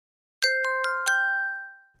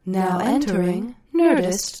Now entering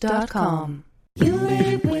Nerdist.com. You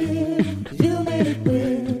made it weird. You made it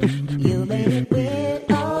weird. You made it weird.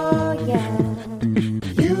 Oh yeah.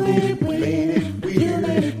 You made it weird. You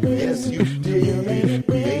made it weird. Yes, you did. You made it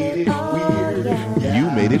weird. Oh yeah. You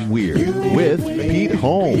Made It Weird with Pete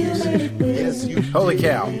Holmes. Yes, you. Holy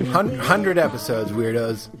cow. 100 episodes,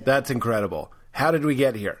 weirdos. That's incredible. How did we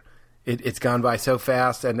get here? It's gone by so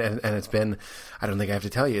fast, and it's been, I don't think I have to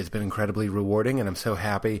tell you, it's been incredibly rewarding, and I'm so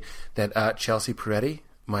happy that Chelsea Peretti,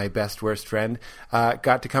 my best worst friend,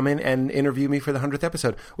 got to come in and interview me for the 100th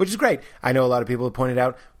episode, which is great. I know a lot of people have pointed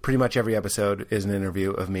out pretty much every episode is an interview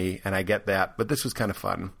of me, and I get that, but this was kind of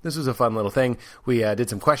fun. This was a fun little thing. We did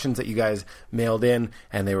some questions that you guys mailed in,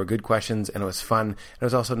 and they were good questions, and it was fun. And it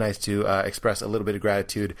was also nice to express a little bit of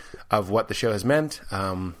gratitude of what the show has meant,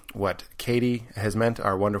 what Katie has meant,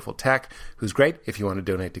 our wonderful tech, who's great. If you want to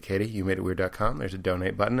donate to Katie, youmadeitweird.com. There's a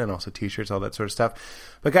donate button, and also t-shirts, all that sort of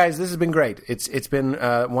stuff. But guys, this has been great. It's been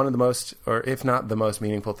one of the most, or if not the most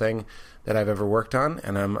meaningful thing that I've ever worked on,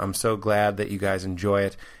 and I'm so glad that you guys enjoy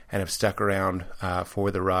it and have stuck around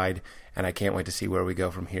for the ride, and I can't wait to see where we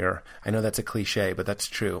go from here. I know that's a cliche, but that's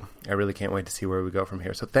true. I really can't wait to see where we go from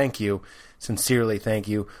here. So thank you, sincerely thank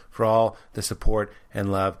you for all the support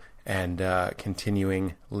and love and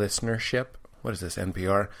continuing listenership. What is this,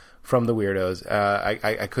 NPR? From the Weirdos.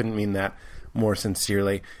 I couldn't mean that more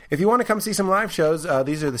sincerely. If you want to come see some live shows,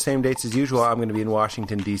 these are the same dates as usual. I'm going to be in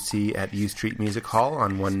Washington, D.C. at U Street Music Hall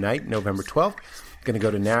on one night, November 12th. Going to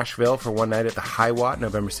go to Nashville for one night at the High Watt,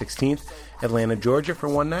 November 16th. Atlanta, Georgia for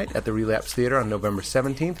one night at the Relapse Theater on November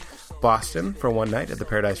 17th. Boston for one night at the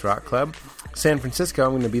Paradise Rock Club. San Francisco,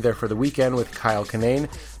 I'm going to be there for the weekend with Kyle Kinane,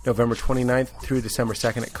 November 29th through December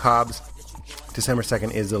 2nd at Cobb's. December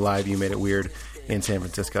 2nd is the live You Made It Weird in San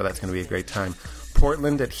Francisco. That's going to be a great time.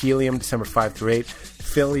 Portland at Helium, December 5 through 8.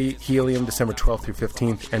 Philly, Helium, December 12th through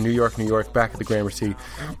 15th. And New York, back at the Gramercy.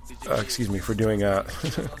 Excuse me for doing a...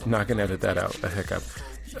 not going to edit that out, a hiccup.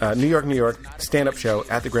 New York, stand-up show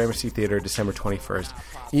at the Gramercy Theater, December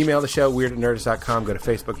 21st. Email the show, weird@nerdist.com. Go to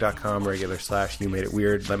facebook.com, /You Made It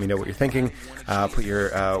Weird. Let me know what you're thinking. Put your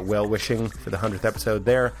well-wishing for the 100th episode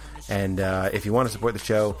there. And if you want to support the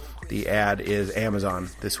show, the ad is Amazon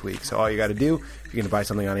this week. So all you got to do, if you're going to buy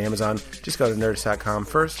something on Amazon, just go to nerdist.com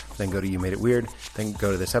first, then go to You Made It Weird, then go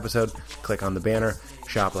to this episode, click on the banner,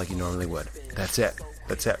 shop like you normally would. That's it.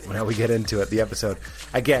 Now we get into it, the episode.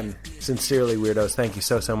 Again, sincerely, weirdos, thank you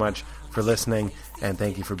so much for listening, and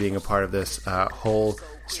thank you for being a part of this whole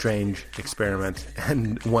strange experiment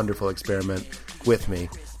and wonderful experiment with me.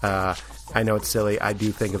 I know it's silly. I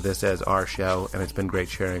do think of this as our show, and it's been great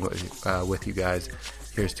sharing with you guys.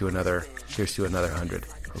 Here's to another 100.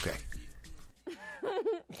 Okay. I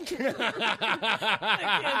can't do this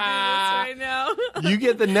right now. You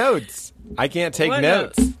get the notes. I can't take What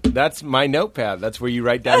notes. notes? That's my notepad. That's where you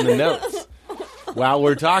write down the notes. While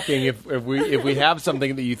we're talking, if we have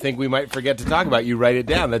something that you think we might forget to talk about, you write it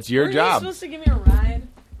down. That's your Were job. you supposed to give me a ride?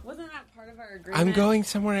 Wasn't that part of our agreement? I'm going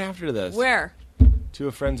somewhere after this. Where? To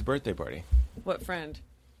a friend's birthday party. What friend?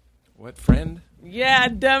 What friend? Yeah,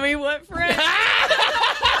 dummy, what friend? What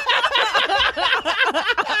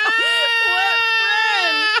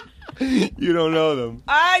friend? You don't know them.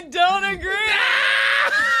 I don't agree.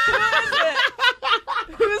 Who is it?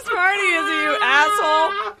 Whose party is it, you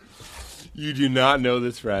asshole? You do not know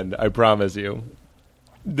this friend. I promise you.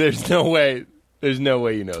 There's no way you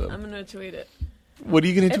know them. I'm going to tweet it. What are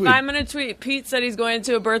you going to tweet? If I'm going to tweet, Pete said he's going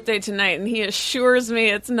to a birthday tonight, and he assures me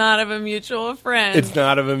it's not of a mutual friend. It's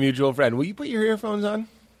not of a mutual friend. Will you put your earphones on?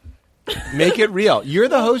 Make it real. You're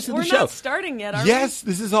the host of the show. We're not starting yet, are we? Yes,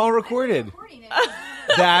 this is all recorded.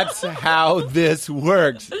 That's how this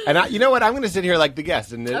works. And you know what? I'm going to sit here like the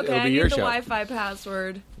guest, and it'll Okay, I be need your the show. Wi-Fi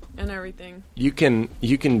password and everything. You can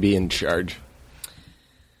be in charge.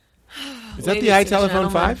 Is that Ladies the and iTelephone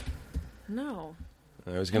gentlemen. 5? No.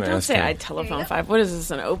 I was going to Don't ask say him. iTelephone 5. What is this,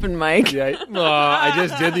 an open mic? Yeah, I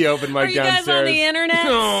just did the open mic Are you guys downstairs. on the internet?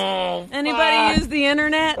 No. Anybody use the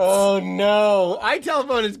internet? Oh, no.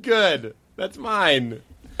 iTelephone is good. That's mine.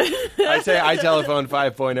 I say iTelephone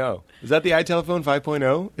 5.0. Is that the iTelephone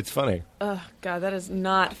 5.0? It's funny. Oh, God, that is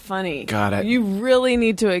not funny. Got it. You really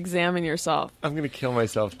need to examine yourself. I'm going to kill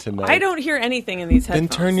myself tonight. I don't hear anything in these Then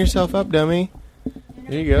headphones. turn yourself up, dummy.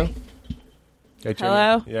 There you go. Did I turn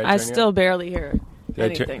Hello? you- yeah, I turn you still up? barely hear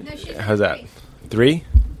Did I turn- anything. How's that? 3?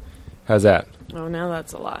 How's that? Oh, now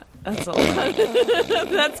that's a lot. That's a lot.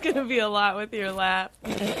 That's going to be a lot with your laugh.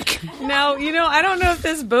 Now, I don't know if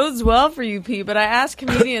this bodes well for you, Pete, but I asked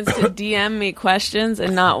comedians to DM me questions,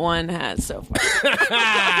 and not one has so far.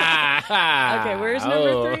 Okay, where's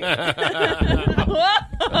number 3?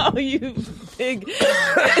 Whoa, you big.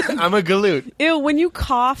 I'm a galoot. Ew, when you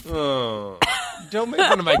cough. Oh, don't make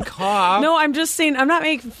fun of my cough. No, I'm just saying, I'm not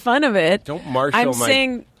making fun of it. Don't marshal I'm my...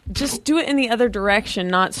 saying, just do it in the other direction,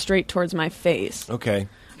 not straight towards my face. Okay.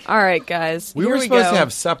 All right, guys. We here were we supposed go. to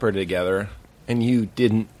have supper together, and you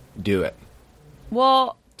didn't do it.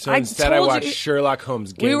 Well, So I instead I told watched you- Sherlock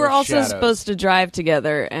Holmes Game We were of also Shadows. supposed to drive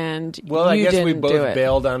together, and Well, I you guess didn't we do both it.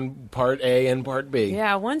 bailed on part A and part B.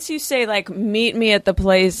 Yeah, once you say, like, meet me at the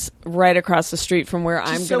place right across the street from where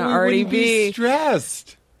I'm So going to we already wouldn't be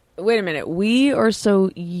stressed. Wait a minute. We or so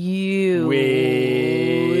you?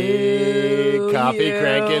 Coffee You.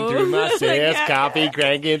 cranking through my sis. Yeah. Coffee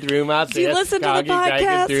cranking through my sis. Do you listen to the Coffee cranking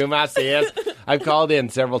podcast? through my sis. I've called in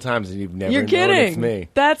several times and you've never You're known kidding. it's me.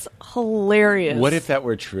 That's hilarious. What if that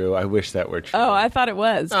were true? I wish that were true. Oh, I thought it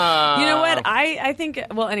was. You know what? I think.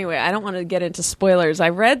 Well, anyway, I don't want to get into spoilers. I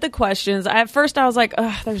read the questions. At first, I was like,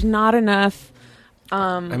 "Ugh, there's not enough."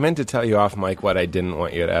 I meant to tell you off mic what I didn't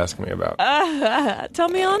want you to ask me about. Tell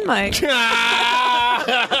me on, Mike.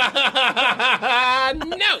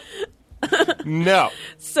 No.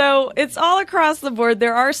 So it's all across the board.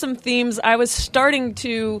 There are some themes. I was starting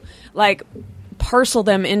to like parcel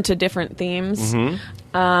them into different themes.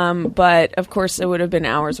 But of course, it would have been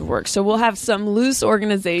hours of work. So we'll have some loose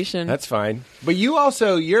organization. That's fine. But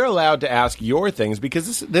you're allowed to ask your things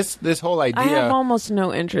because this whole idea. I have almost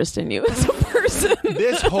no interest in you as a person.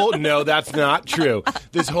 No, that's not true.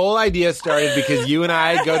 This whole idea started because you and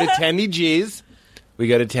I go to Tendy G's. We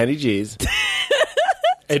go to Tendy G's.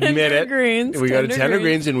 Admit it. Greens, we go to Tender Tender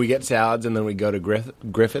Greens. Greens and we get salads and then we go to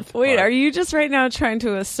Griffith Wait, Park. are you just right now trying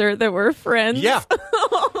to assert that we're friends? Yeah.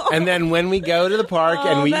 And then when we go to the park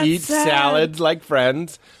and we that's eat sad. salads like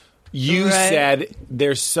friends, you Right. said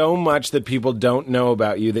there's so much that people don't know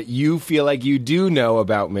about you that you feel like you do know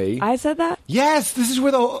about me. I said that? Yes, this is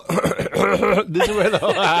where the whole this is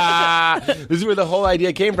where the whole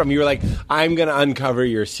idea came from. You were like, I'm going to uncover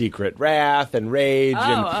your secret wrath and rage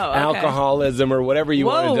and okay. alcoholism or whatever you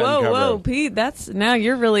wanted to uncover. Whoa, Pete, now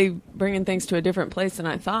you're really bringing things to a different place than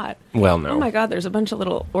I thought. Well, no. Oh my God, there's a bunch of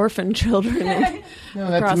little orphan children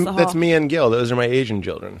across the hall. That's me and Gil. Those are my Asian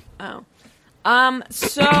children. Oh.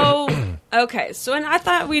 Okay, so and I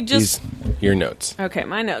thought we'd just... Your notes. Okay,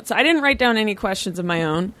 my notes. I didn't write down any questions of my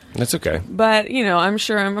own, That's okay. but, I'm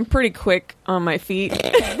sure I'm pretty quick on my feet.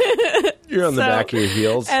 You're on the So, back of your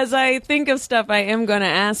heels. As I think of stuff, I am going to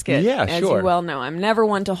ask it. Yeah, as sure. you well know. I'm never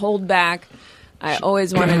one to hold back. I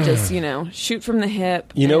always want to just, shoot from the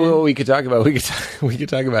hip. You know and- what we could talk about? We could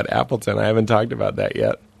talk about Appleton. I haven't talked about that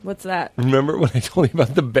yet. What's that? Remember when I told you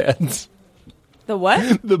about the beds? The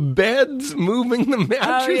what? The beds moving the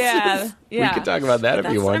mattresses. Oh, yeah. We could talk about that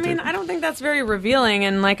if you want I mean, to. I don't think that's very revealing.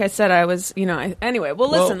 And like I said, I was, anyway. Well,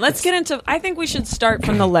 listen, let's get into, I think we should start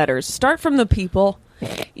from the letters. Start from the people.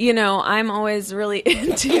 I'm always really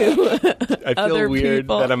into I feel other weird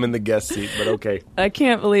people. that I'm in the guest seat, but okay. I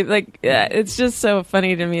can't believe, it's just so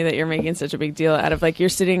funny to me that you're making such a big deal out of, you're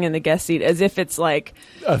sitting in the guest seat as if it's like,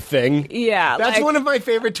 A thing. yeah. That's like, one of my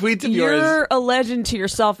favorite tweets of yours. You're a legend to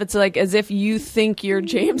yourself. It's like as if you think you're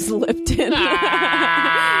James Lipton.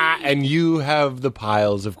 And you have the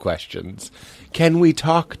piles of questions. Can we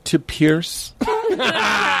talk to Pierce?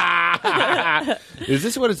 Is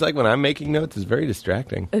this what it's like when I'm making notes? It's very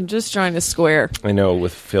distracting. I'm just trying to square. I know,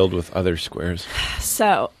 filled with other squares.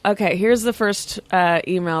 So, okay, here's the first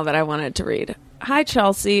email that I wanted to read. Hi,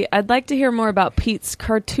 Chelsea. I'd like to hear more about Pete's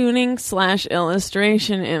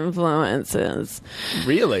cartooning/illustration influences.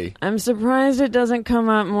 Really? I'm surprised it doesn't come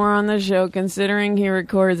up more on the show, considering he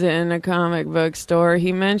records it in a comic book store.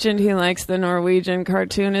 He mentioned he likes the Norwegian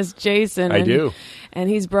cartoonist Jason. I do. And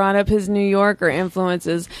he's brought up his New Yorker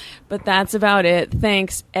influences, but that's about it.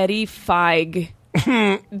 Thanks, Eddie Feig.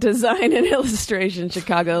 Design and illustration,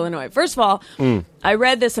 Chicago, Illinois. First of all, I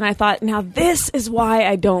read this and I thought, now this is why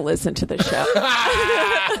I don't listen to the show.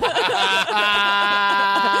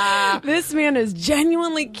 This man is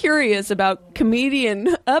genuinely curious about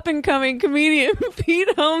up-and-coming comedian Pete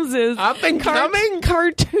Holmes' Up-and-coming?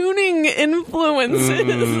 cartooning influences.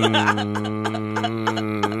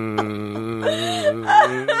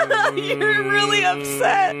 You're really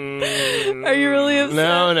upset. Are you really upset?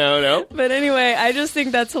 No. But anyway, I just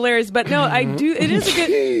think that's hilarious. But no, I do. It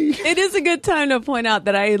is a good time to point out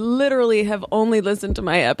that I literally have only listened to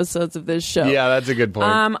my episodes of this show. Yeah, that's a good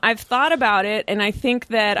point. I've thought about it, and I think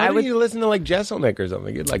that Why I don't would. you listen to like Jesselnick or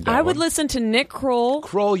something? You'd like that. I would one. listen to Nick Kroll.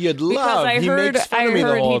 Kroll, you'd love. Because I he heard, makes fun of me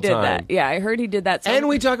the he whole did time. that. Yeah, I heard he did that. So And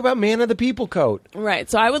we talk about Man of the People coat. right.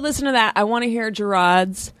 So I would listen to that. I want to hear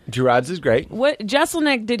Gerard's. Two Rods is great. What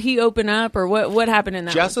Jeselnik, did he open up, or what happened in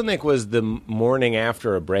that? Jeselnik was the morning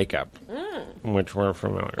after a breakup, which we're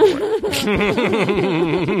familiar with.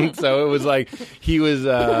 So it was like he was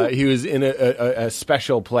in a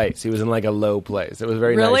special place. He was in like a low place. It was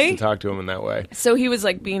very Really? nice to talk to him in that way. So he was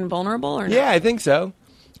like being vulnerable, or no? Yeah, I think so.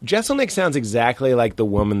 Jeselnik sounds exactly like the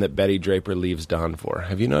woman that Betty Draper leaves Don for.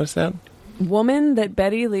 Have you noticed that? Woman that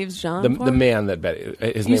Betty leaves John for? The man that Betty.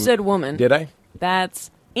 His You name, said woman. Did I? That's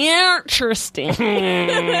interesting.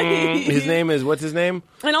 His name is, what's his name?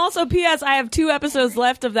 And also, P.S. I have 2 episodes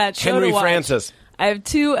left of that show Henry to watch. Francis. I have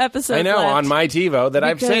 2 episodes I know, left. on my TiVo that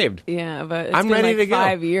I've Because- saved. Yeah, but it's I'm been ready like to go.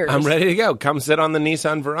 5 years. I'm ready to go. Come sit on the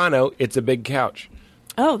Nissan Verano. It's a big couch.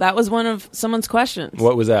 Oh, that was one of someone's questions.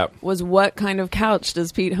 What was that? Was what kind of couch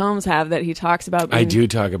does Pete Holmes have that he talks about being... I do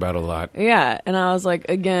talk about a lot. Yeah, and I was like,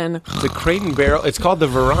 again... The Crate and Barrel. It's called the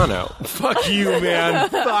Verano. Fuck you, man.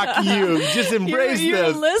 Fuck you. Just embrace your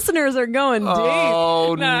this. listeners are going deep.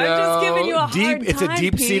 Oh, no. I'm just giving you a deep. hard It's a time,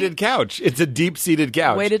 deep-seated Pete. couch. It's a deep-seated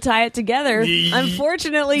couch. Way to tie it together.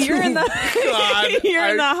 Unfortunately, you're in the God, you're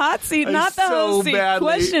in the hot seat, I not the so host seat. badly-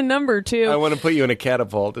 Question number 2. I want to put you in a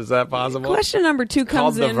catapult. Is that possible? Question number 2 Called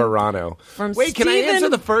comes the in Verano. from Wait, can I Steven- answer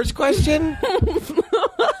the first question?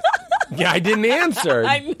 Yeah, I didn't answer.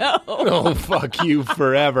 I know. Oh, fuck you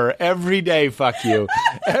forever. Every day, fuck you.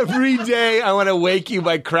 Every day, I want to wake you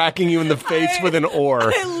by cracking you in the face with an oar.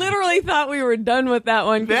 I literally thought we were done with that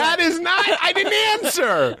one. That is not. I didn't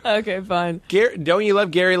answer. Okay, fine. Don't you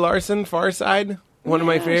love Gary Larson, Far Side? One of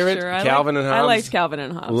my favorites. Sure, I Calvin liked- and Hobbes. I liked Calvin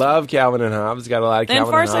and Hobbes. Love Calvin and Hobbes. Got a lot of and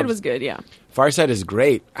Calvin and Farside Hobbes. was good, yeah. Farside is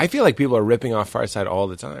great. I feel like people are ripping off Farside all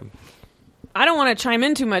the time. I don't want to chime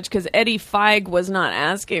in too much because Eddie Feig was not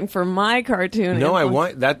asking for my cartoon. No, I influence.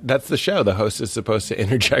 want that. That's the show. The host is supposed to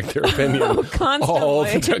interject their opinion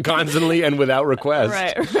Constantly. constantly and without request.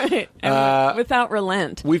 Right. And without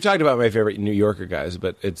relent. We've talked about my favorite New Yorker guys,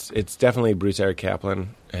 but it's definitely Bruce Eric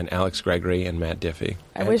Kaplan and Alex Gregory and Matt Diffie.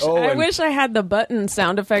 I wish I had the button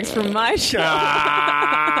sound effects from my show.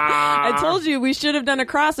 I told you we should have done a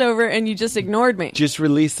crossover, and you just ignored me. Just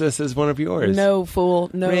release this as one of yours. No, fool.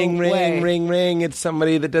 No ring, way. ring, ring, ring. It's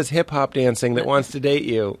somebody that does hip hop dancing that wants to date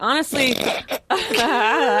you. Honestly,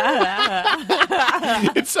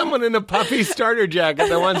 It's someone in a puffy starter jacket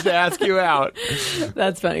that wants to ask you out.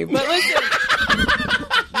 that's funny. But listen,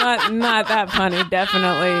 not that funny.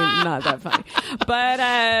 Definitely not that funny.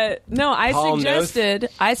 But no, Paul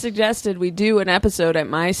I suggested we do an episode at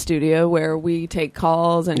my studio where we take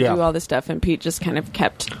calls and Yeah. do all this stuff, and Pete just kind of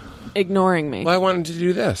kept ignoring me. Well, I wanted to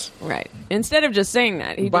do this. Right. Instead of just saying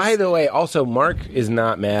that, he By just, the way, also, Mark is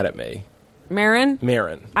not mad at me. Marin,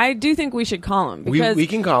 Marin. I do think we should call him because We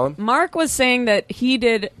can call him Mark was saying that he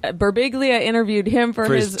did. Berbiglia interviewed him for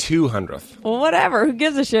for his his 200th. well, whatever. Who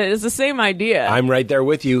gives a shit? It's the same idea. I'm right there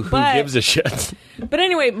with you. Who But- gives a shit? But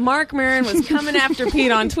anyway, Mark Maron was coming after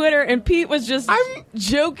Pete on Twitter, and Pete was just I'm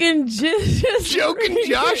joking, just Joking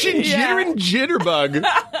Josh and Yeah. jittering jitterbug.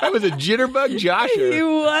 That was a jitterbug He Josher.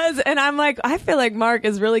 was, and I'm like, I feel like Mark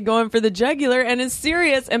is really going for the jugular and is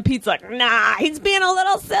serious, and Pete's like, nah, he's being a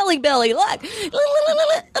little silly Billy. Look,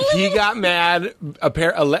 He got mad.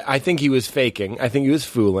 I think he was faking. I think he was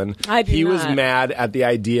fooling. I do He was not. mad at the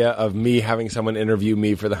idea of me having someone interview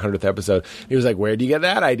me for the 100th episode. He was like, where did you get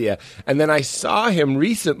that idea? And then I saw him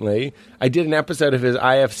recently. I did an episode of his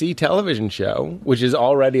IFC television show, which is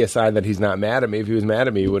already a sign that he's not mad at me. If he was mad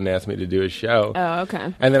at me, he wouldn't ask me to do his show. Oh,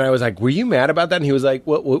 okay. And then I was like, were you mad about that? And he was like,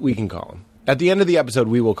 well, we can call him. At the end of the episode,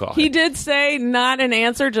 we will call He him. did say not an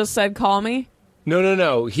answer, just said call me.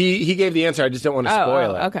 No. He gave the answer. I just don't want to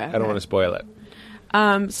spoil it. okay, I don't want to spoil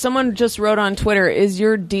it. Someone just wrote on Twitter, is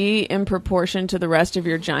your D in proportion to the rest of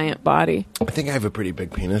your giant body? I think I have a pretty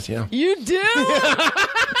big penis, yeah. You do?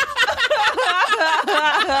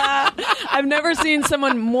 I've never seen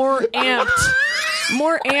someone more amped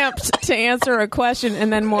to answer a question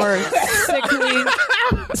and then more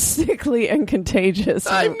sickly and contagious.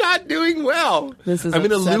 I'm not doing well. This is I'm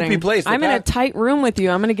in a upsetting. loopy place. I'm in a tight room with you.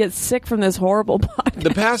 I'm going to get sick from this horrible podcast. The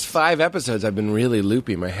past 5 episodes, I've been really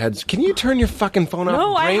loopy. My head's. Can you turn your fucking phone off?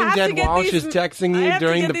 No, I Brain have to Dead get Walsh these- is texting I you have to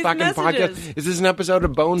during get the these fucking messages. podcast. Is this an episode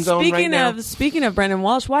of Bone Zone right now? Speaking of Brendan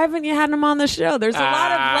Walsh, why haven't you had him on the show? There's a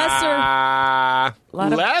lot of lesser.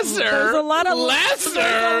 There's a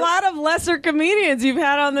lot of lesser comedians you've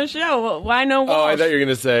had on the show. Why no Walsh? Oh, I thought you were going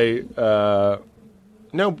to say.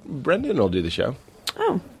 No, Brendan will do the show.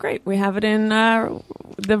 Oh, great. We have it in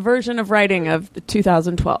the version of writing of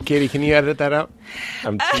 2012. Katie, can you edit that out?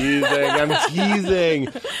 I'm teasing.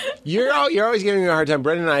 You're always giving me a hard time.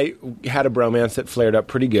 Brendan and I had a bromance that flared up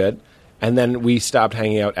pretty good, and then we stopped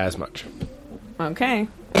hanging out as much. Okay.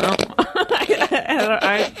 Well, I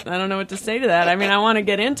I don't know what to say to that. I mean, I want to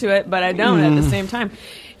get into it, but I don't at the same time.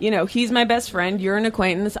 You know, he's my best friend. You're an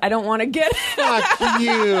acquaintance. I don't want to get. Fuck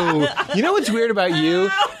you. You know what's weird about you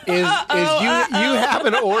is you have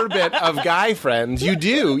an orbit of guy friends. You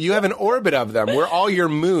do. You have an orbit of them. We're all your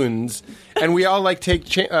moons, and we all like take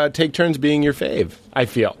turns being your fave. I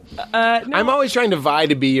feel. No. I'm always trying to vie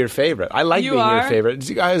to be your favorite. I like You being are? your favorite.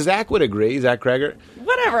 Zach would agree. Zach Kreger.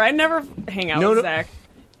 Whatever. I never hang out with Zach.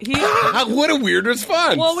 What a weird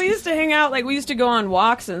response. Well, we used to hang out, like, we used to go on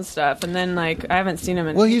walks and stuff, and then, like, I haven't seen him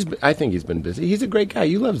in... Well, I think he's been busy. He's a great guy.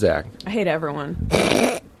 You love Zach. I hate everyone.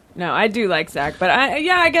 No, I do like Zach, but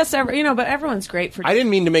I guess, but everyone's great for... I didn't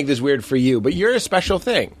mean to make this weird for you, but you're a special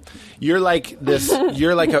thing. You're like this,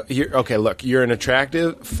 okay, look, you're an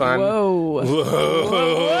attractive, fun... Whoa.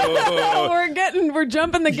 We're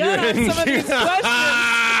jumping the gun on some of these questions.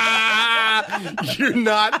 You're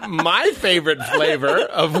not my favorite flavor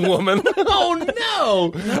of woman. Oh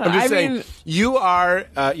no! I'm just saying you're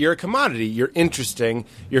a commodity. You're interesting.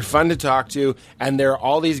 You're fun to talk to, and there are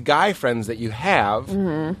all these guy friends that you have,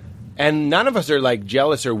 and none of us are like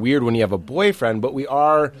jealous or weird when you have a boyfriend, but we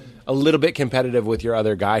are a little bit competitive with your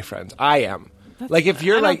other guy friends. I am. Like if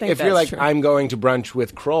you're like true. I'm going to brunch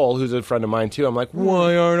with Kroll, who's a friend of mine too. I'm like,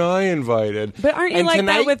 why aren't I invited? But aren't you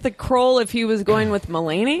that with the Kroll if he was going with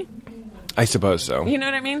Mulaney? I suppose so. You know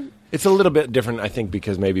what I mean? It's a little bit different, I think,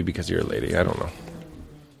 because you're a lady. I don't know.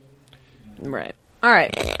 Right. All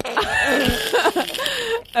right.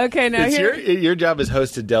 Okay, now your job as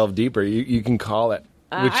host to delve deeper. You can call it,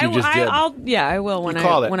 which you just did. I will when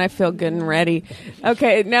I feel good and ready.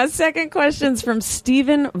 Okay, now second question's from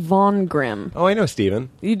Stephen Von Grimm. Oh, I know Stephen.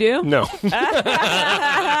 You do? No. Von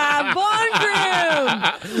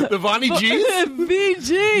Grimm! The Vonnie G's?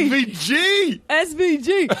 VG! VG!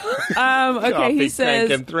 SVG! Okay, he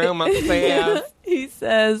says... Through my face. He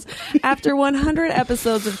says, after 100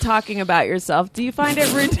 episodes of talking about yourself, do you find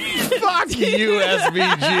it redundant? Fuck you,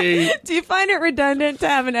 SVG. Do you find it redundant to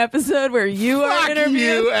have an episode where you are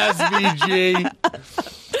interviewed? You, SVG.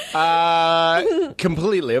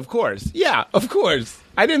 Completely, of course. Yeah, of course.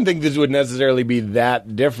 I didn't think this would necessarily be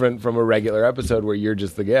that different from a regular episode where you're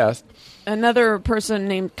just the guest. Another person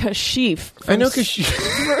named Kashif. I know Kashif.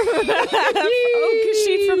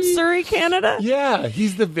 Kashif from Surrey, Canada? Yeah,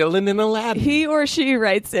 he's the villain in Aladdin. He or she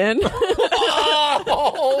writes in.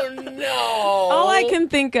 Oh, no. All I can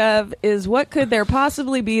think of is what could there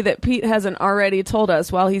possibly be that Pete hasn't already told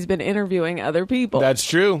us while he's been interviewing other people? That's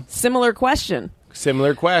true. Similar question.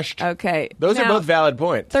 Similar question. Okay. Those are both valid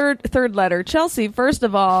points. Third letter. Chelsea, first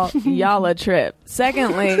of all, Yala trip.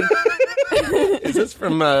 Secondly... Is this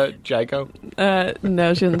from Jaiko?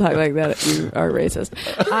 No, she doesn't talk like that. You are racist.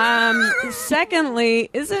 Secondly,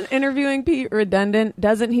 isn't interviewing Pete redundant?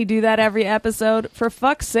 Doesn't he do that every episode? For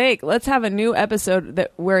fuck's sake, let's have a new episode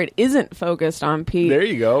where it isn't focused on Pete. There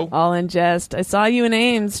you go. All in jest. I saw you in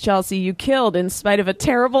Ames, Chelsea. You killed in spite of a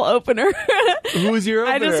terrible opener. Who was your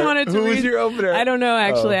opener? I just wanted to Who was your opener? I don't know,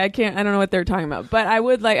 actually. I don't know what they're talking about. But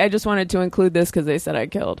I just wanted to include this because they said I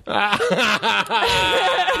killed.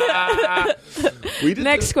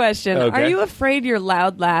 Next question. Okay. Are you afraid your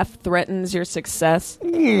loud laugh threatens your success?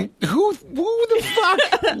 Who the fuck?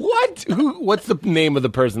 What? What's the name of the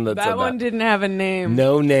person that said that? That one didn't have a name.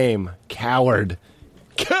 No name. Coward.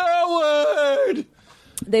 Coward!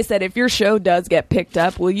 They said, if your show does get picked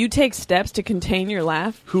up, will you take steps to contain your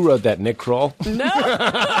laugh? Who wrote that? Nick Kroll? No.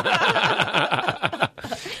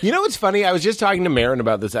 You know what's funny? I was just talking to Marin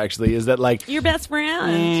about this, actually, is that, like... Your best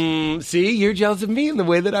friend. See, you're jealous of me in the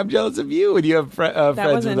way that I'm jealous of you when you have friends with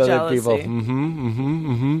other jealousy. people.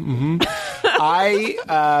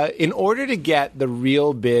 I, in order to get the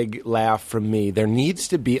real big laugh from me, there needs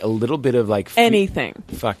to be a little bit of, like... Anything.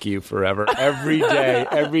 Fuck you forever. Every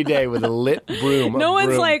day with a lit broom. No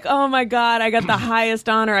one's like, oh my God, I got the highest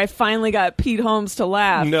honor. I finally got Pete Holmes to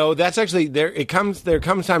laugh. No, that's actually there comes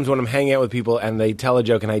times when I'm hanging out with people and they tell a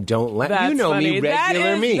joke and I don't laugh. That's you know funny. me,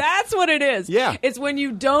 regular me. That's what it is. Yeah. It's when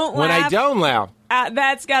you don't laugh. When I don't laugh.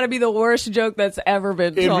 That's got to be the worst joke that's ever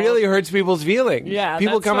been told. It really hurts people's feelings. Yeah,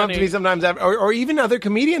 people that's come funny. up to me sometimes, or even other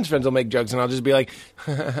comedians friends will make jokes, and I'll just be like,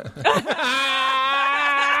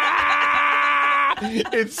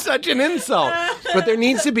 it's such an insult. But there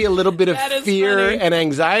needs to be a little bit of fear funny. and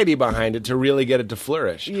anxiety behind it to really get it to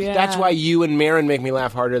flourish. Yeah. That's why you and Marin make me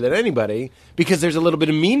laugh harder than anybody, because there's a little bit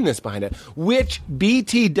of meanness behind it. Which,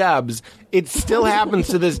 BT dubs, it still happens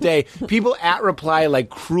to this day. People reply like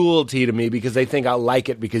cruelty to me because they think I'll like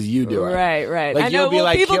it because you do it. Right. Like, I know. you'll be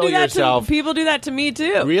like, people kill do that yourself. People do that to me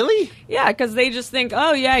too. Really? Yeah, because they just think,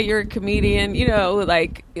 oh yeah, you're a comedian. You know,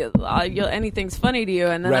 like anything's funny to you,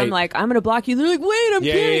 and then Right. I'm like, I'm gonna block you. They're like, what wait, I'm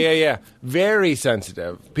kidding. Yeah. Very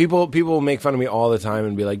sensitive. People will make fun of me all the time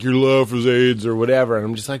and be like, "Your laugh is AIDS" or whatever, and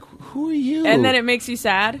I'm just like, "Who are you?" And then it makes you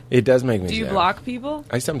sad. It does make me. Do you sad. block people?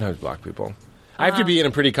 I sometimes block people. I have to be in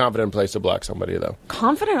a pretty confident place to block somebody, though.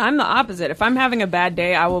 Confident? I'm the opposite. If I'm having a bad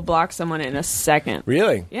day, I will block someone in a second.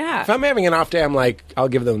 Really? Yeah. If I'm having an off day, I'm like, I'll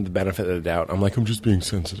give them the benefit of the doubt. I'm like, I'm just being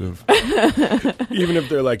sensitive. Even if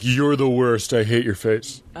they're like, "You're the worst. I hate your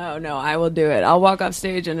face." Oh, no, I will do it. I'll walk off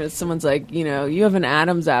stage and if someone's like, you know, you have an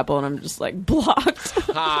Adam's apple, and I'm just like, blocked.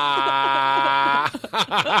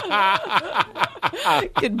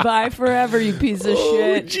 Goodbye forever, you piece of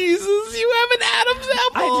shit. Jesus, you have an Adam's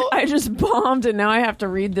apple. I just bombed, and now I have to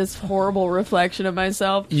read this horrible reflection of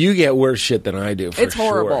myself. You get worse shit than I do, for It's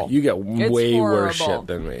horrible. sure. You get It's way worse horrible. shit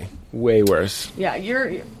than me. Way worse. Yeah,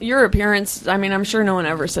 your appearance. I mean, I'm sure no one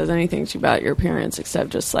ever says anything to you about your appearance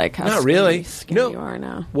except just like how Not really. skinny No. you are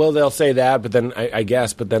now. Well, they'll say that, but then I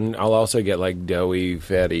guess, but then I'll also get like doughy,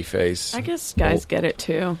 fatty face. I guess guys get it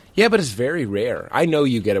too, Yeah, but it's very rare. I know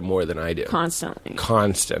you get it more than I do. constantly.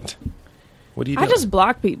 Constant. What do you do? I just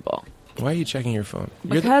block people Why are you checking your phone?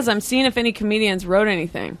 You're because I'm seeing if any comedians wrote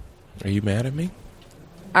anything. Are you mad at me?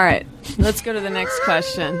 All right, let's go to the next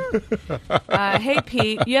question. Hey,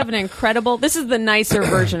 Pete, you have an incredible... This is the nicer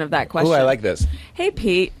version of that question. Oh, I like this. Hey,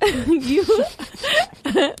 Pete, you...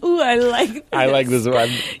 Ooh, I like this. I like this one.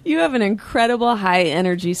 You have an incredible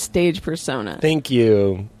high-energy stage persona. Thank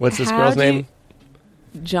you. What's this How girl's do you- name?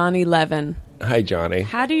 Johnny Levin. Hi, Johnny.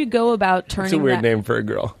 How do you go about turning It's a weird that... name for a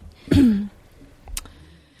girl.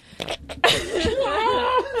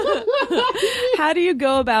 How do you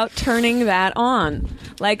go about turning that on?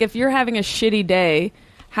 Like, if you're having a shitty day,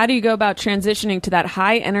 how do you go about transitioning to that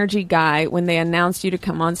high energy guy when they announced you to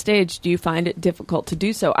come on stage? Do you find it difficult to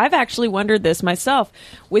do so? I've actually wondered this myself.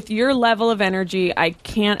 With your level of energy, I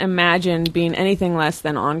can't imagine being anything less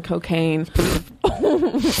than on cocaine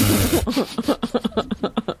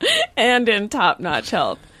and in top-notch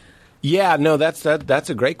health. Yeah, no, that's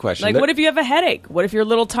a great question. Like, what if you have a headache? What if you're a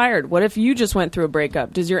little tired? What if you just went through a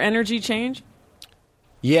breakup? Does your energy change?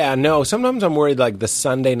 Yeah, no. Sometimes I'm worried, like the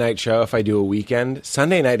Sunday night show. If I do a weekend,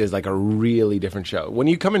 Sunday night is like a really different show. When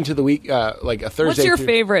you come into the week, like a Thursday. What's your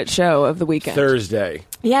favorite show of the weekend? Thursday.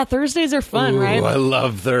 Yeah, Thursdays are fun, Ooh, right? I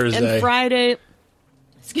love Thursday. And Friday.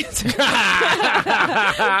 Excuse me.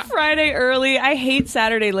 Friday early. I hate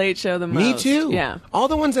Saturday late show the most. Me too. Yeah. All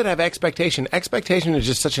the ones that have expectation. Expectation is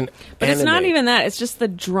just such an But it's not enemy. even that. It's just the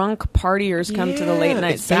drunk partiers come to the late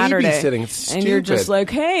night it's Saturday. babysitting. It's and you're just stupid. like,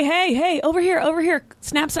 hey, over here.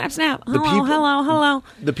 Snap. Hello, people- hello.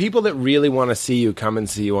 The people that really want to see you come and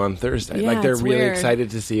see you on Thursday. Yeah, Like they're it's really weird.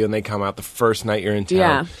 excited to see you and they come out the first night you're in town.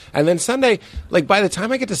 Yeah. And then Sunday, like by the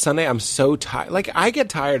time I get to Sunday, I'm so tired. Like I get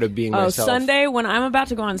tired of being Oh, myself. Sunday, when I'm about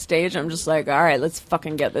to go on stage, I'm just like, all right, let's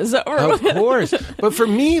fucking get this over Of with. course. But for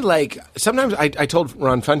me, like, sometimes I told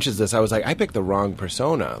Ron Funches this. I was like, I picked the wrong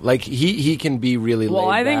persona. Like, he can be really Well,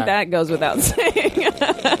 laid I think back. that goes without saying.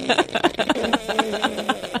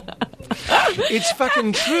 It's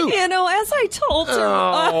fucking true. You know, as I told her,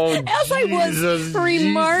 Oh, as I was Jesus,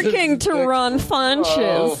 remarking Jesus. to Ron Funches,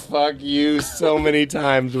 Oh, fuck you so many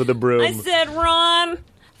times with a broom. I said, Ron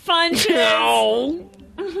Funches,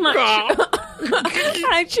 No.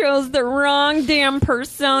 I chose the wrong damn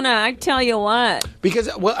persona. I tell you what. Because,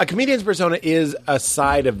 well, a comedian's persona is a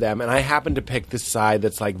side of them, and I happen to pick the side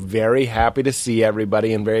that's, like, very happy to see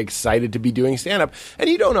everybody and very excited to be doing stand-up. And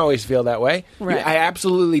you don't always feel that way. Right. I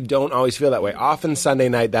absolutely don't always feel that way. Often Sunday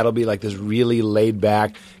night, that'll be, like, this really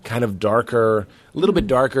laid-back, kind of darker, a little bit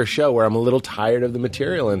darker show where I'm a little tired of the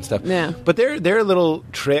material and stuff. Yeah. But there are little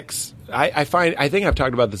tricks. I think I've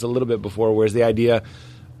talked about this a little bit before, where's the idea...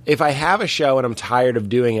 If I have a show and I'm tired of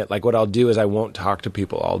doing it, like what I'll do is I won't talk to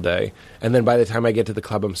people all day, and then by the time I get to the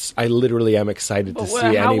club, I literally am excited to see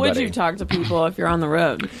How anybody. would you talk to people if you're on the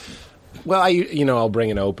road? Well, I'll bring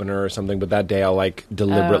an opener or something, but that day I'll like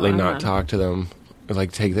deliberately Oh, not talk to them, or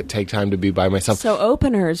like take time to be by myself. So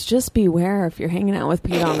openers, just beware if you're hanging out with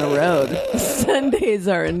Pete on the road. Sundays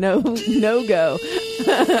are a no go.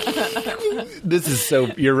 This is so.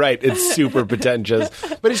 You're right. It's super pretentious,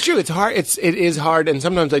 but it's true. It's hard. It is hard, and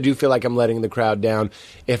sometimes I do feel like I'm letting the crowd down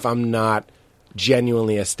if I'm not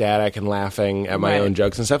genuinely ecstatic and laughing at my Right. own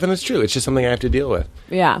jokes and stuff. And it's true. It's just something I have to deal with.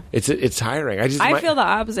 Yeah. It's tiring. I feel the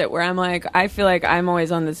opposite, where I'm like, I feel like I'm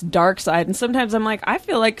always on this dark side, and sometimes I'm like, I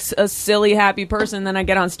feel like a silly, happy person. Then I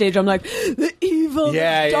get on stage, I'm like, the evil evil,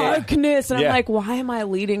 Yeah, there's yeah, yeah. darkness. And Yeah. I'm like, why am I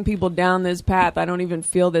leading people down this path? I don't even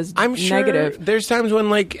feel this I'm sure negative. there's times when,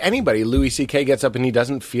 like, anybody, Louis C.K. gets up and he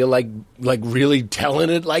doesn't feel like really telling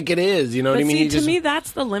it like it is. You know what But I mean? see, He to just- me,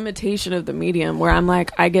 that's the limitation of the medium where I'm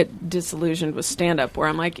like, I get disillusioned with stand-up, where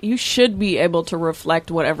I'm like, you should be able to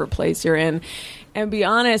reflect whatever place you're in and be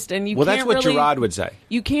honest. And you well, can't that's what really, Gerard would say.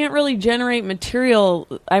 You can't really generate material.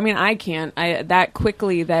 I mean, I can't that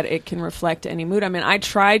quickly that it can reflect any mood. I mean, I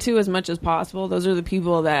try to as much as possible. Those are the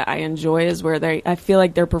people that I enjoy, is where I feel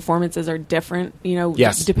like their performances are different, you know,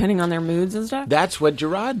 Yes. depending on their moods and stuff. That's what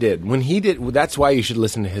Gerard did. When he did, that's why you should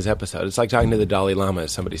listen to his episode. It's like talking to the Dalai Lama,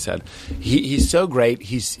 as somebody said. He's so great.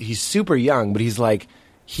 He's super young, but he's like,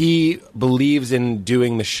 he believes in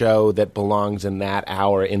doing the show that belongs in that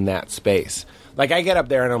hour, in that space. Like, I get up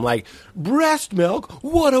there and I'm like, breast milk?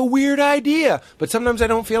 What a weird idea. But sometimes I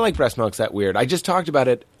don't feel like breast milk's that weird. I just talked about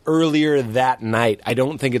it earlier that night. I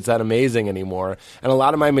don't think it's that amazing anymore. And a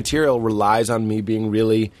lot of my material relies on me being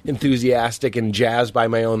really enthusiastic and jazzed by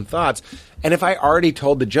my own thoughts. And if I already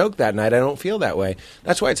told the joke that night, I don't feel that way.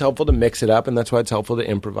 That's why it's helpful to mix it up, and that's why it's helpful to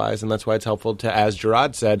improvise, and that's why it's helpful to, as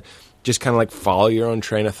Gerard said, just kind of like follow your own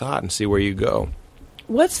train of thought and see where you go.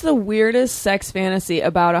 What's the weirdest sex fantasy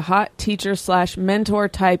about a hot teacher / mentor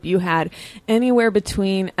type you had anywhere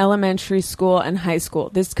between elementary school and high school?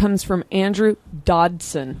 This comes from Andrew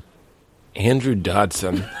Dodson. Andrew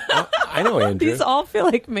Dodson. I know Andrew. These all feel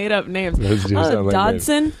like made up names. Those do sound like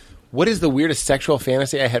Dodson. What is the weirdest sexual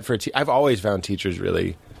fantasy I had for a teacher? I've always found teachers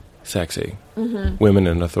really sexy. Mm-hmm. Women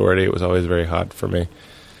in authority, it was always very hot for me.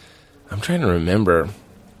 I'm trying to remember.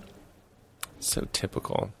 So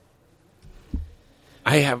typical.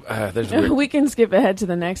 I have, there's weird. We can skip ahead to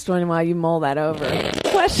the next one while you mull that over.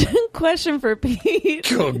 Question for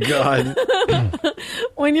Pete. Oh, God.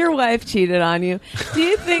 When your wife cheated on you, do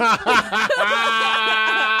you think...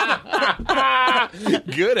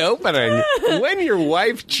 Good opening. When your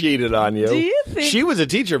wife cheated on you. Do you think- She was a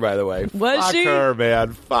teacher, by the way. Was Fuck she? her,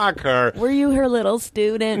 man. Fuck her. Were you her little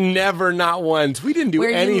student? Never, not once. We didn't do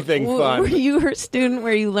anything fun. Were you her student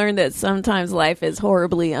where you learned that sometimes life is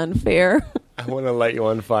horribly unfair? I want to light you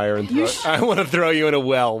on fire and I want to throw you in a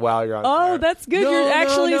well while you're on fire. Oh, that's good. No, You're no,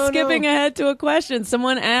 actually no, skipping no. ahead to a question.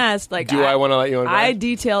 Someone asked, like, Do I want to let you on fire? I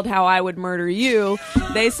detailed how I would murder you.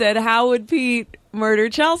 They said, how would Pete murder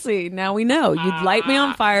Chelsea? Now we know. You'd light me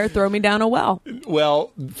on fire, throw me down a well.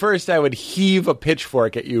 Well, first I would heave a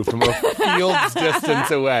pitchfork at you from a field's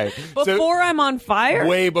distance away. Before I'm on fire?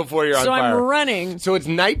 Way before you're on So fire. I'm running. So it's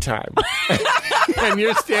nighttime. And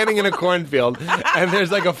you're standing in a cornfield, and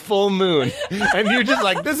there's like a full moon. And you're just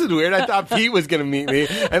like, this is weird. I thought Pete was going to meet me.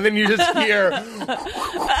 And then you just hear,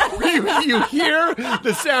 you hear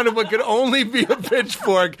the sound of what could only be a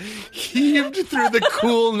pitchfork heaved through the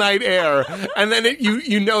cool night air. And then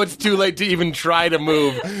you know it's too late to even try to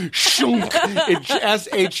move. Shunk. It's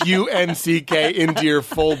S-H-U-N-C-K into your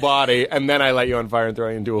full body. And then I light you on fire and throw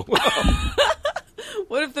you into a well.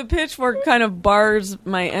 What if the pitchfork kind of bars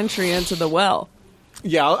my entry into the well?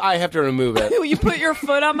 Yeah, I have to remove it. You put your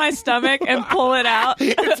foot on my stomach and pull it out.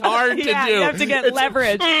 It's hard to Yeah, do. you have to get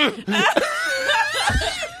leverage.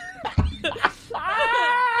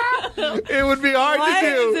 It would be hard Why to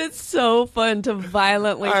do. is it so fun to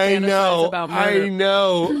violently I fantasize know. about murder? I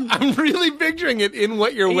know. I'm really picturing it in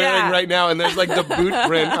what you're wearing Yeah. right now, and there's like the boot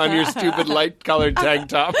print on your stupid light-colored tank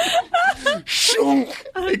top. Shunk!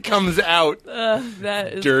 It comes out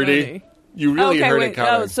That is dirty. funny. You really Okay, heard wait. it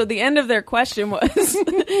coming. Oh, so the end of their question was,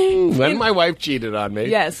 When my wife cheated on me.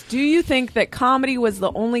 yes, do you think that comedy was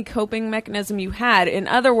the only coping mechanism you had? In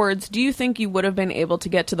other words, do you think you would have been able to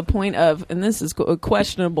get to the point of, and this is a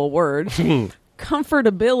questionable word,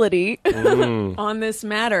 comfortability on this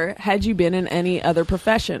matter had you been in any other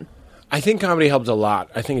profession? I think comedy helped a lot.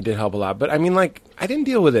 I think it did help a lot. But I mean, like, I didn't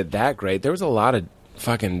deal with it that great. There was a lot of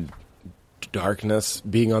fucking darkness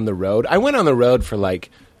being on the road. I went on the road for like,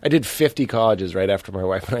 I did 50 colleges right after my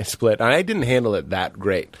wife and I split, and I didn't handle it that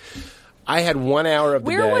great. I had 1 hour of the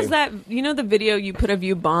day. Where was that? You know the video you put of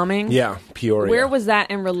you bombing? Yeah, Peoria. Where was that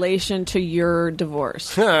in relation to your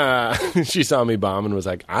divorce? She saw me bomb and was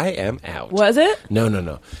like, I am out. Was it? No.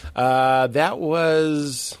 That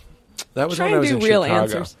was Try when I and was do in real Chicago.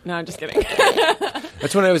 answers. No, I'm just kidding.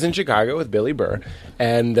 That's when I was in Chicago with Billy Burr,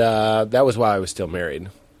 and that was while I was still married.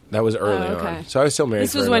 That was early Oh, okay. on. So I was still married.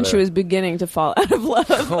 This was when she was beginning to fall out of love.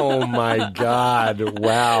 Oh my God!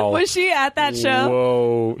 Wow. Was she at that show?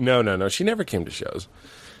 Whoa! No. She never came to shows.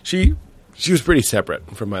 She was pretty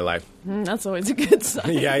separate from my life. That's always a good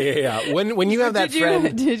sign. Yeah. When you have that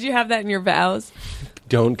friend, Did you have that in your vows?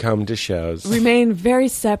 don't come to shows. Remain very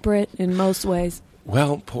separate in most ways.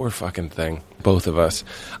 Well, poor fucking thing. Both of us.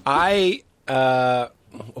 I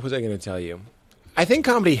What was I going to tell you? I think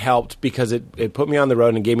comedy helped because it put me on the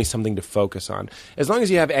road and gave me something to focus on. As long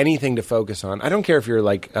as you have anything to focus on, I don't care if you're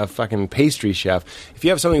like a fucking pastry chef. If you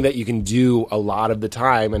have something that you can do a lot of the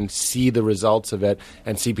time and see the results of it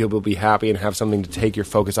and see people be happy and have something to take your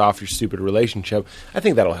focus off your stupid relationship, I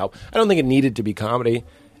think that'll help. I don't think it needed to be comedy.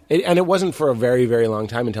 And it wasn't for a very, very long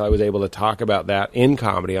time until I was able to talk about that in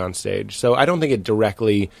comedy on stage. So I don't think it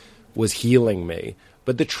directly was healing me.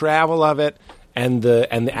 But the travel of it and the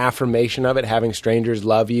affirmation of it, having strangers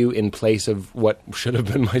love you in place of what should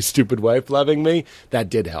have been my stupid wife loving me, that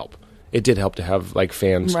did help. It did help to have like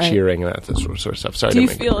fans cheering and that sort of stuff. Sorry, Do you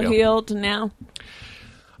to make feel it real. healed now?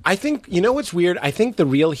 I think, you know what's weird? I think the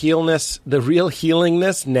real healingness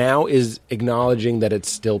now is acknowledging that it's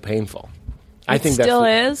still painful. I think still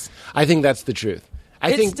is? I think that's the truth.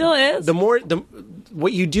 I It think still is?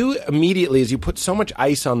 What you do immediately is you put so much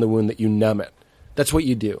ice on the wound that you numb it. That's what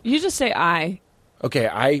you do. You just say I. Okay,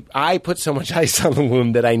 I put so much ice on the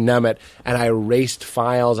wound that I numb it, and I erased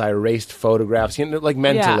files, I erased photographs, like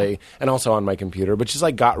mentally, and also on my computer, but just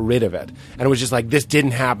like got rid of it. And it was just like, this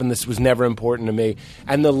didn't happen, this was never important to me.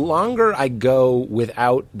 And the longer I go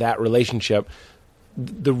without that relationship,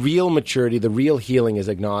 the real maturity, the real healing is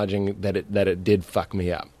acknowledging that it did fuck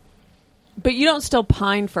me up. But you don't still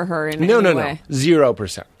pine for her in No, any way.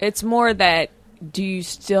 0%. It's more that, do you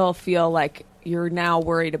still feel like you're now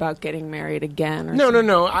worried about getting married again? Or something?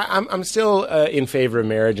 No. I'm still in favor of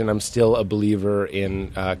marriage, and I'm still a believer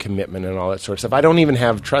in commitment and all that sort of stuff. I don't even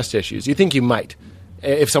have trust issues. You think you might.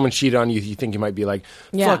 If someone cheated on you, you think you might be like,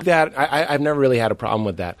 fuck that. I've never really had a problem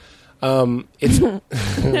with that. It's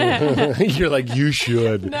You're like, you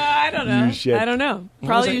should. No, I don't know. You should. I don't know.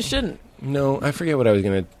 Probably you shouldn't. No, I forget what I was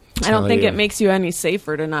going to I don't think it makes you any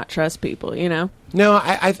safer to not trust people, you know? No,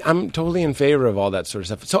 I'm totally in favor of all that sort of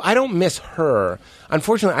stuff. So I don't miss her.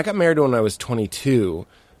 Unfortunately, I got married when I was 22.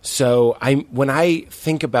 So when I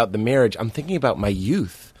think about the marriage, I'm thinking about my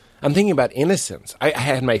youth. I'm thinking about innocence. I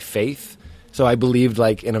had my faith. So I believed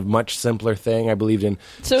like in a much simpler thing. I believed in.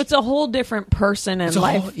 So it's a whole different person and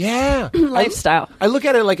life. Lifestyle. I look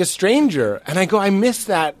at it like a stranger, and I go, I miss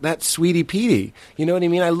that sweetie Petey. You know what I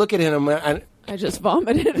mean? I look at him, and I just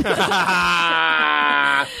vomited. but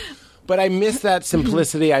I miss that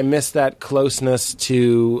simplicity. I miss that closeness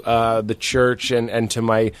to the church and to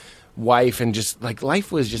my wife, and just like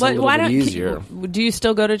life was just a little bit easier. Do you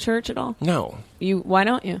still go to church at all? No. Why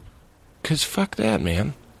don't you? 'Cause fuck that,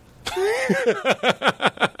 man.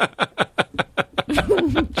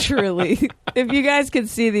 Truly. If you guys could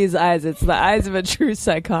see these eyes, it's the eyes of a true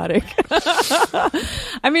psychotic.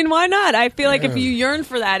 I mean, why not? I feel like if you yearn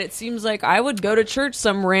for that, it seems like I would go to church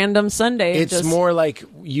some random Sunday. It's more like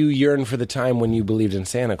you yearn for the time when you believed in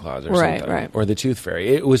Santa Claus or something. Right. Or the Tooth Fairy.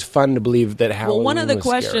 It was fun to believe that Halloween Well, one of the was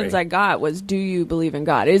questions scary. I got was, do you believe in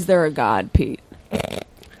God? Is there a God, Pete?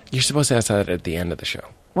 You're supposed to ask that at the end of the show.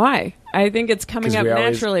 Why? I think it's coming 'Cause up we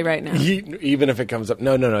always- naturally right now. Even if it comes up.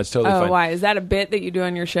 No, it's totally fine. Why? Is that a bit that you do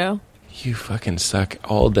on your show? You fucking suck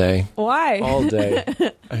all day. Why? All day.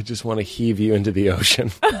 I just want to heave you into the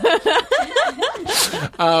ocean.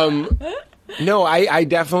 No, I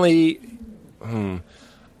definitely...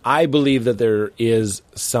 I believe that there is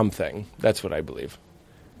something. That's what I believe.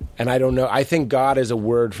 And I don't know. I think God is a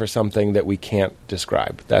word for something that we can't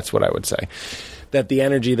describe. That's what I would say. That the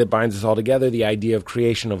energy that binds us all together, the idea of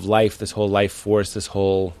creation of life, this whole life force, this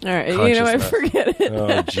whole All right, you know what? consciousness. Forget it.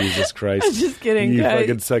 Oh, Jesus Christ. I'm just kidding, You guys.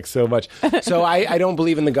 fucking suck so much. So I don't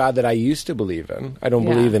believe in the God that I used to believe in. I don't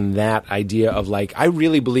Yeah. believe in that idea of like, I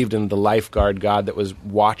really believed in the lifeguard God that was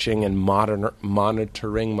watching and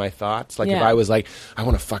monitoring my thoughts. Like if Yeah. I was like, I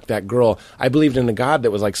want to fuck that girl, I believed in a God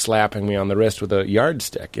that was like slapping me on the wrist with a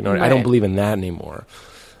yardstick. You know, I don't Right. believe in that anymore.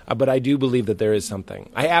 But I do believe that there is something.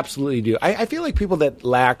 I absolutely do. I feel like people that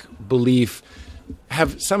lack belief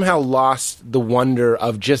have somehow lost the wonder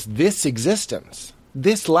of just this existence,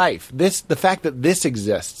 this life, the fact that this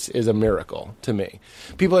exists is a miracle to me.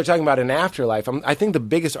 People are talking about an afterlife. I think the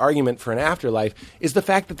biggest argument for an afterlife is the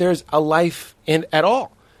fact that there's a life at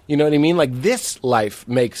all. You know what I mean? Like this life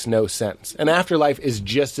makes no sense. An afterlife is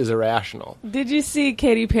just as irrational. Did you see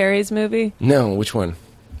Katy Perry's movie No, which one?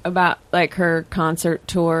 about like her concert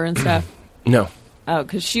tour and stuff? No. Oh,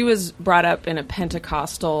 because she was brought up in a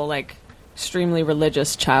Pentecostal, like extremely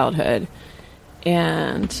religious childhood,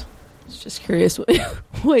 and I was just curious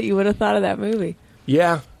what you would have thought of that movie.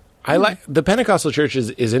 Yeah. I like the Pentecostal church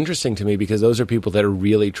is interesting to me because those are people that are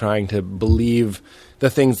really trying to believe the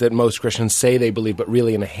things that most Christians say they believe, but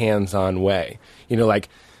really in a hands-on way. You know, like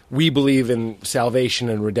we believe in salvation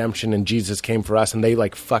and redemption and Jesus came for us, and they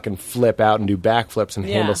like fucking flip out and do backflips and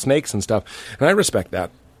handle Yeah. snakes and stuff. And I respect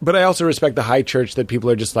that. But I also respect the high church that people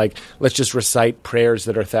are just like, let's just recite prayers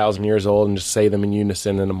that are 1,000 years old and just say them in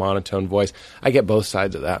unison in a monotone voice. I get both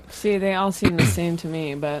sides of that. See, they all seem the same to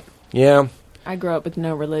me, but Yeah. I grew up with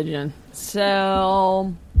no religion.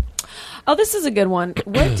 So, oh, this is a good one.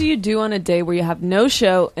 What do you do on a day where you have no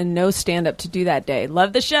show and no stand-up to do that day?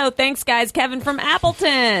 Love the show. Thanks, guys. Kevin from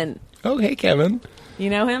Appleton. Oh, hey, Kevin. You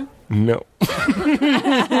know him? No.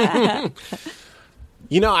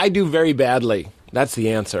 I do very badly. That's the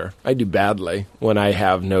answer. I do badly when I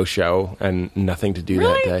have no show and nothing to do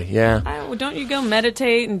Really? that day. Yeah. Don't you go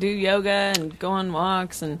meditate and do yoga and go on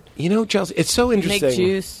walks and Chelsea, it's so interesting. make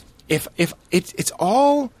juice? If it's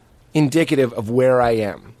all indicative of where I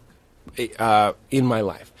am in my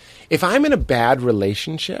life. If I'm in a bad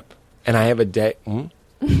relationship and I have a day,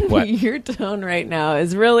 what? Your tone right now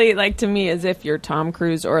is really like to me as if you're Tom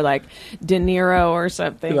Cruise or like De Niro or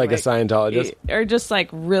something. Like a Scientologist? Or just like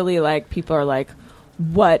really like people are like,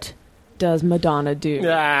 what does Madonna do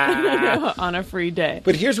Ah. on a free day?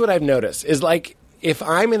 But here's what I've noticed is like if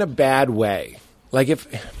I'm in a bad way, like if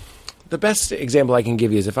the best example I can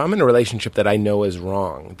give you is if I'm in a relationship that I know is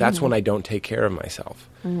wrong, that's when I don't take care of myself.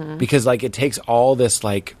 Because like it takes all this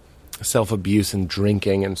like self-abuse and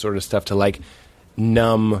drinking and sort of stuff to like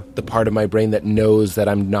numb the part of my brain that knows that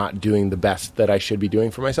I'm not doing the best that I should be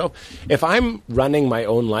doing for myself. If I'm running my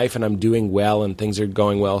own life and I'm doing well and things are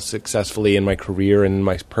going well successfully in my career and in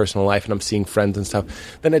my personal life and I'm seeing friends and stuff,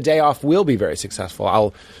 then a day off will be very successful.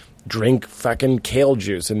 I'll drink fucking kale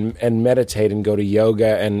juice and meditate and go to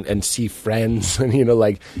yoga and see friends and,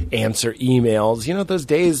 like answer emails. Those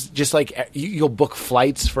days, just like you'll book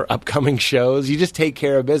flights for upcoming shows. You just take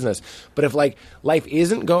care of business. But if like life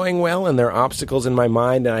isn't going well and there are obstacles in my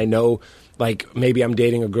mind and I know like maybe I'm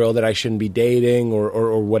dating a girl that I shouldn't be dating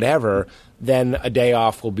or whatever, then a day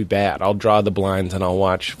off will be bad. I'll draw the blinds and I'll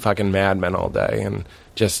watch fucking Mad Men all day and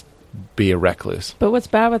just be a recluse. But what's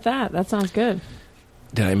bad with that? That sounds good.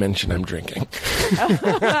 Did I mention I'm drinking?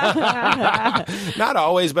 Not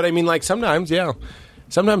always, but I mean, like sometimes, yeah.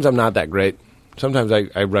 Sometimes I'm not that great. Sometimes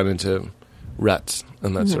I run into ruts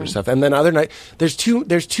and that sort of stuff. And then other night, there's two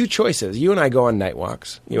choices. You and I go on night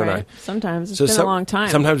walks. You and I. Sometimes. It's been a long time.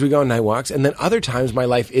 Sometimes we go on night walks. And then other times my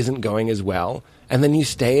life isn't going as well. And then you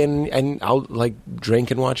stay and I'll like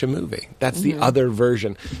drink and watch a movie. That's the other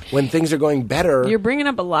version. When things are going better. You're bringing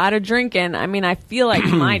up a lot of drinking. I mean, I feel like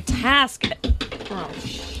my task... Oh,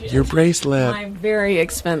 shit. Your bracelet. My very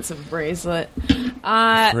expensive bracelet.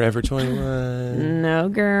 Forever 21. No,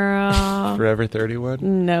 girl. Forever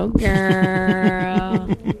 31. No, girl.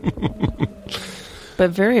 But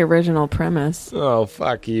very original premise. Oh,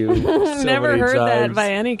 fuck you. So Never many heard that times.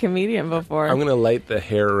 by any comedian before. I'm going to light the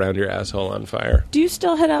hair around your asshole on fire. Do you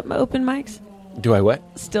still hit up open mics? Do I what?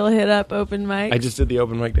 Still hit up open mics? I just did the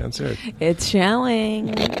open mic downstairs. It's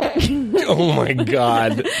showing. Oh, my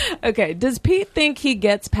God. Okay, does Pete think he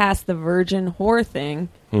gets past the virgin whore thing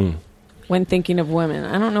when thinking of women?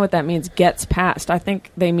 I don't know what that means, gets past. I think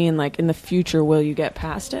they mean like in the future, will you get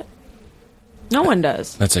past it? No one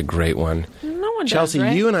does. That's a great one. No one Chelsea, does,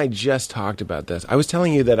 right? you and I just talked about this. I was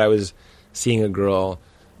telling you that I was seeing a girl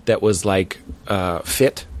that was like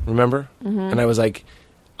fit, remember? And I was like,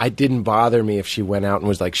 it didn't bother me if she went out and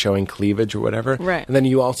was like showing cleavage or whatever. Right. And then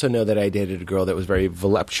you also know that I dated a girl that was very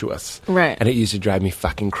voluptuous. Right. And it used to drive me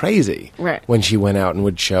fucking crazy. Right. When she went out and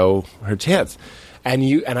would show her tits. And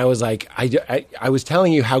I was like, I was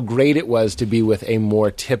telling you how great it was to be with a more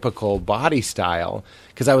typical body style.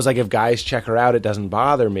 Because I was like, if guys check her out, it doesn't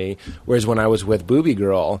bother me. Whereas when I was with Booby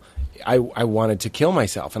Girl, I wanted to kill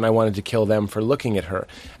myself, and I wanted to kill them for looking at her.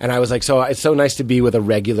 And I was like, so it's so nice to be with a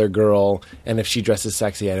regular girl, and if she dresses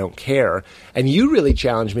sexy, I don't care. And you really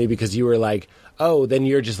challenged me because you were like, oh, then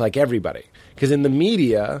you're just like everybody. Because in the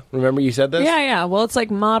media, remember you said this? Yeah. Well, it's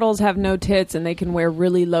like models have no tits and they can wear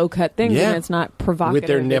really low-cut things, Yeah. and it's not provocative. With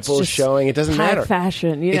their It's nipples just showing, it doesn't high matter.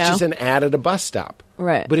 fashion, you It's know? just an ad at a bus stop.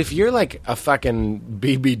 Right. But if you're like a fucking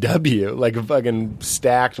BBW, like a fucking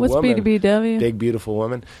stacked What's woman. BBW? Big, beautiful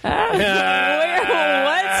woman. Where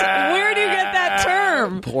do you get that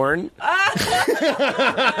term? Porn. Is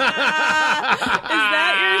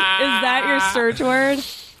that your search word?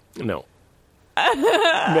 No.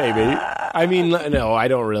 Maybe. I mean, no, I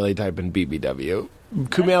don't really type in BBW.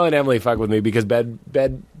 Kumail and Emily fuck with me because Bed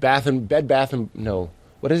Bath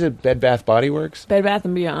what is it? Bed Bath Body Works? Bed Bath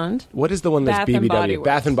 & Beyond. What is the one that's Bath and BBW? Body Works.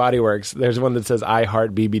 Bath and Body Works. There's one that says I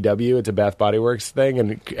Heart BBW. It's a Bath Body Works thing,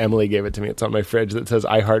 and Emily gave it to me. It's on my fridge that says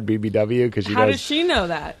I Heart BBW because How does she know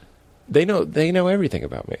that? They know everything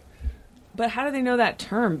about me. But how do they know that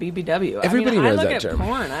term, BBW? Everybody knows I look that at term.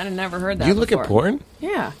 porn. I never heard that You look before. at porn?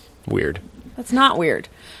 Yeah. Weird. That's not weird.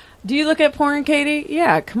 Do you look at porn, Katie?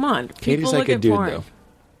 Yeah, come on. Katie's People like look a at dude, porn. though.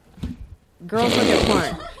 Girls look at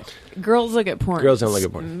porn. Girls look at porn. Girls don't look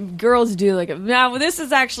at porn. Girls do look at. Now, this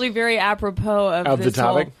is actually very apropos of the this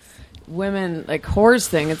topic? whole women like whores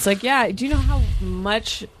thing. It's like, yeah, do you know how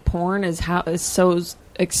much porn is so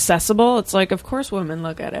accessible? It's like, of course, women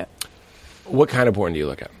look at it. What kind of porn do you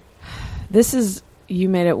look at? This is. You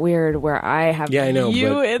made it weird where I have Yeah, I know,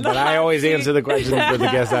 you in the but I hot always seat. answer the questions for the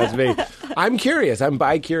guest ask me. I'm curious. I'm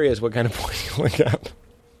bi-curious what kind of porn you look at.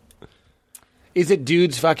 Is it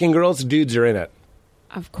dudes fucking girls? Dudes are in it.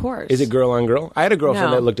 Of course. Is it girl on girl? I had a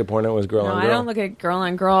girlfriend No. that looked at porn and it was girl No, on I girl. don't look at girl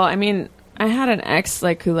on girl. I mean, I had an ex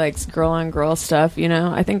like who likes girl on girl stuff. You know,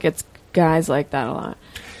 I think it's guys like that a lot.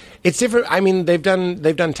 It's different. I mean, they've done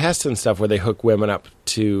tests and stuff where they hook women up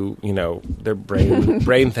to, you know, their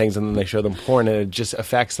brain things, and then they show them porn, and it just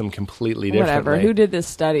affects them completely differently. Whatever. Who did this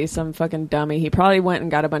study? Some fucking dummy. He probably went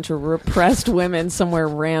and got a bunch of repressed women somewhere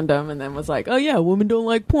random, and then was like, "Oh yeah, women don't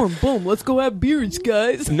like porn. Boom, let's go have beards,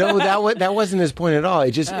 guys." No, that wasn't his point at all.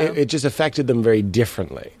 It just Oh. it just affected them very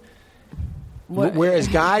differently. What- Whereas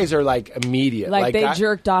guys are like immediate, like they guy-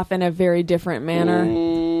 jerked off in a very different manner.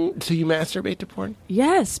 So you masturbate to porn?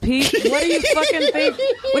 Yes, Pete. What do you fucking think?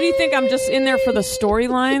 What do you think? I'm just in there for the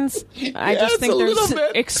storylines. I Yes, just think a little there's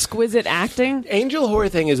bit. exquisite acting. Angel whore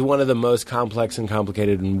thing is one of the most complex and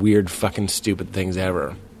complicated and weird fucking stupid things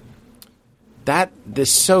ever. That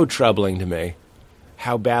is so troubling to me.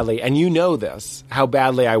 How badly, and you know this, how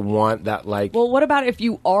badly I want that, like... Well, what about if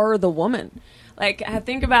you are the woman? Like,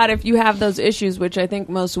 think about if you have those issues, which I think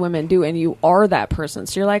most women do, and you are that person.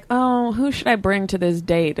 So you're like, oh, who should I bring to this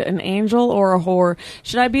date? An angel or a whore?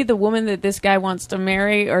 Should I be the woman that this guy wants to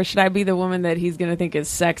marry, or should I be the woman that he's going to think is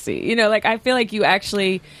sexy? You know, like, I feel like you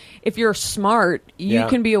actually... If you're smart, you Yeah.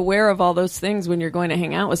 can be aware of all those things when you're going to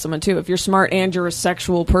hang out with someone, too. If you're smart and you're a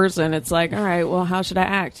sexual person, it's like, all right, well, how should I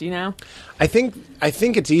act, you know? I think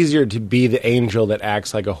it's easier to be the angel that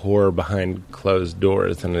acts like a whore behind closed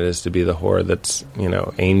doors than it is to be the whore that's, you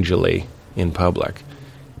know, angelly in public.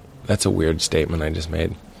 That's a weird statement I just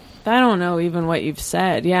made. I don't know even what you've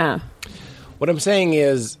said, yeah. What I'm saying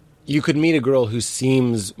is, you could meet a girl who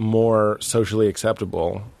seems more socially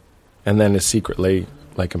acceptable and then is secretly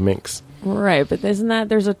like a minx. Right, but isn't that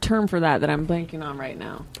there's a term for that I'm blanking on right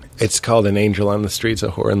now. It's called an angel on the streets, a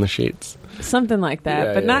whore in the sheets. Something like that,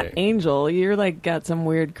 Yeah, but yeah, not yeah. angel. You're like got some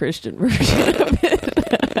weird Christian version of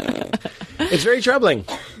it. It's very troubling.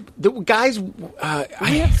 The guys,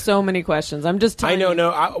 We have so many questions. I'm just I telling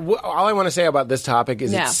know. you. No, all I want to say about this topic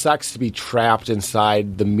is Yeah. it sucks to be trapped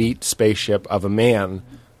inside the meat spaceship of a man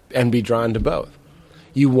and be drawn to both.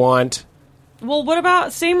 You want... Well, what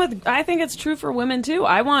about same with? I think it's true for women too.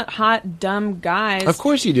 I want hot, dumb guys. Of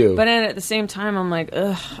course you do. But then at the same time, I'm like,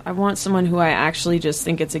 ugh, I want someone who I actually just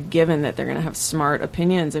think it's a given that they're going to have smart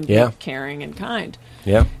opinions and be Yeah. caring and kind.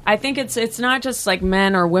 Yeah. I think it's not just like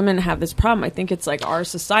men or women have this problem. I think it's like our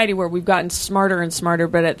society where we've gotten smarter and smarter,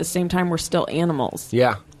 but at the same time, we're still animals.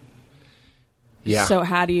 Yeah. Yeah. So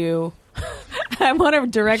how do you... I want to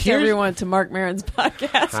direct Here's- everyone to Mark Maron's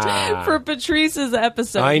podcast Ah. for Patrice's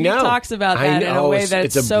episode. I know. He talks about I that in a know. way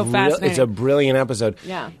that's so fascinating. It's a brilliant episode.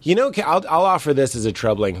 Yeah. You know, I'll offer this as a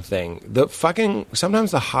troubling thing.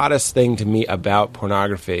 Sometimes the hottest thing to me about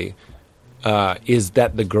pornography is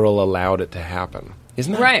that the girl allowed it to happen.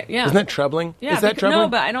 Isn't that Right, yeah. Isn't that troubling? Yeah, Is that troubling? no,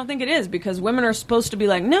 but I don't think it is because women are supposed to be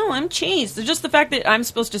like, no, I'm chaste. It's just the fact that I'm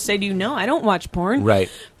supposed to say to you, no, I don't watch porn. Right.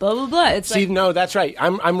 Blah, blah, blah. It's See, like, no, that's right.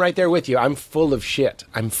 I'm right there with you. I'm full of shit.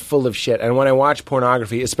 And when I watch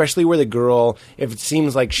pornography, especially where the girl, if it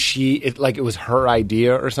seems like it was her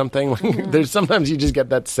idea or something, there's sometimes you just get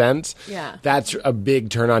that sense. Yeah. That's a big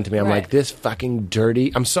turn on to me. I'm Right. like, this fucking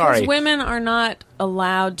dirty. I'm sorry. because women are not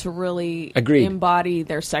allowed to really Agreed. embody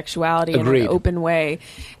their sexuality Agreed. in an open way.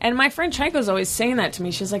 And my friend Chaiko's always saying that to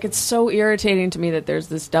me. She's like, it's so irritating to me that there's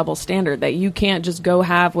this double standard that you can't just go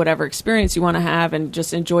have whatever experience you want to have and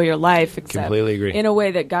just enjoy your life except Completely agree. in a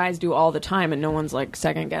way that guys do all the time and no one's like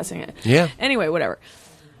second guessing it. Yeah. Anyway, whatever.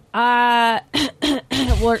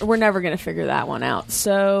 We're never going to figure that one out.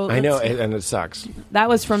 So I know, let's- and it sucks. that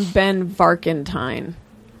was from Ben Varkentine.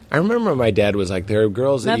 I remember my dad was like, there are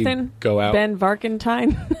girls that Nothing. you go out. Ben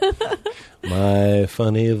Varkentine. My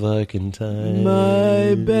funny Valentine.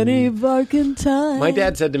 My Benny Varkentine. My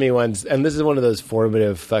dad said to me once, and this is one of those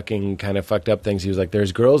formative fucking kind of fucked up things. He was like,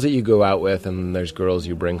 there's girls that you go out with and there's girls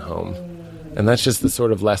you bring home. And that's just the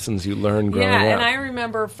sort of lessons you learn growing Yeah, up. and I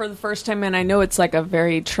remember for the first time, and I know it's like a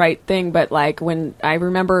very trite thing, but like when I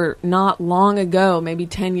remember not long ago, maybe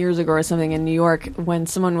 10 years ago or something in New York, when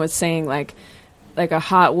someone was saying like, like a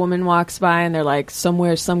hot woman walks by and they're like,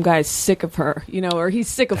 somewhere some guy's sick of her, you know, or he's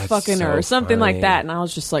sick of That's fucking her so or something funny. like that. And I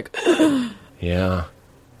was just like, Yeah.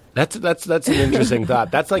 That's an interesting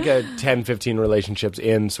thought. That's like a 10, 15 relationships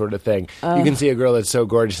in sort of thing. You can see a girl that's so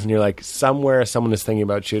gorgeous and you're like, somewhere someone is thinking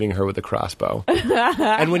about shooting her with a crossbow.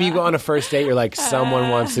 And when you go on a first date, you're like, someone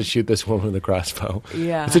wants to shoot this woman with a crossbow.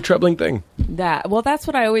 Yeah. It's a troubling thing. well, that's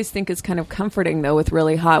what I always think is kind of comforting though with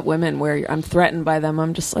really hot women where I'm threatened by them.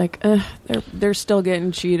 I'm just like, they're still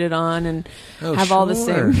getting cheated on and Oh, have all the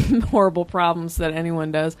sure. same horrible problems that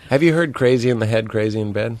anyone does. Have you heard crazy in the head, crazy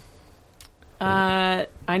in bed?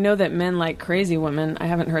 I know that men like crazy women. I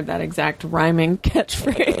haven't heard that exact rhyming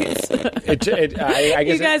catchphrase. I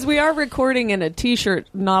guess You guys, we are recording in a T-shirt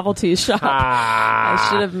novelty shop. I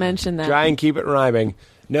should have mentioned that. Try and keep it rhyming.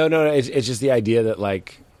 No. It's just the idea that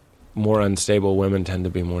like more unstable women tend to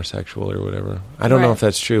be more sexual or whatever. I don't know Right. if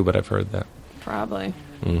that's true, but I've heard that. Probably.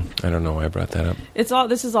 I don't know why I brought that up.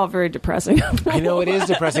 This is all very depressing. I know it is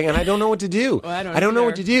depressing, and I don't know what to do. Well, I don't know either.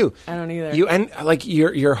 what to do. I don't either. You and like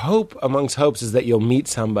your hope amongst hopes is that you'll meet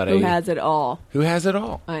somebody Who has it all? who has it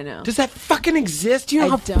all. I know. Does that fucking exist? Do you know I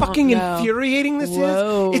how don't fucking know. infuriating this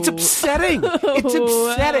Whoa. is? It's upsetting. It's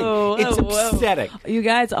upsetting. It's Whoa. upsetting. You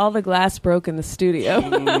guys, all the glass broke in the studio.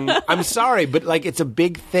 I'm sorry, but like it's a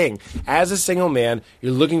big thing. As a single man,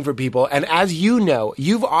 you're looking for people, and as you know,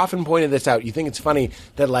 you've often pointed this out. You think it's funny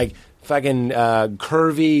that like fucking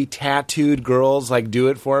curvy, tattooed girls like do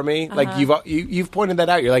it for me. Like you've pointed that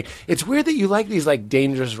out. You're like, it's weird that you like these like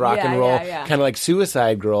dangerous rock Yeah, and roll yeah, yeah. kind of like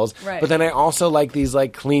suicide girls, Right. but then I also like these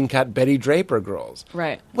like clean cut Betty Draper girls.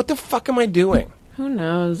 Right. What the fuck am I doing? Who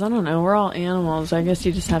knows? I don't know. We're all animals. I guess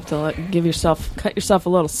you just have to cut yourself a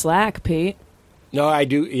little slack, Pete. No, I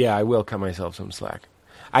do. Yeah, I will cut myself some slack.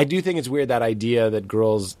 I do think it's weird that idea that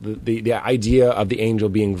girls, the idea of the angel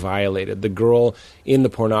being violated, the girl in the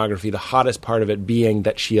pornography, the hottest part of it being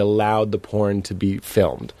that she allowed the porn to be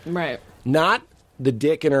filmed. Right. Not the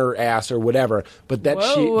dick in her ass or whatever, but that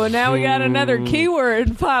Whoa, now we got another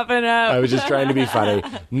keyword popping up. I was just trying to be funny.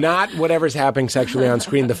 Not whatever's happening sexually on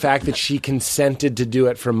screen. The fact that she consented to do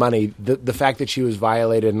it for money. The fact that she was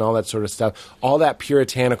violated and all that sort of stuff. All that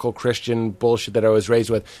puritanical Christian bullshit that I was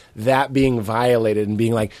raised with. That being violated and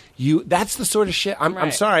being like, that's the sort of shit. I'm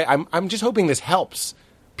Right. sorry. I'm just hoping this helps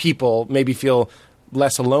people maybe feel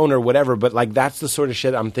less alone or whatever. But like that's the sort of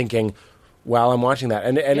shit I'm thinking while I'm watching that.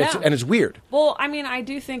 And it's weird. Well, I mean, I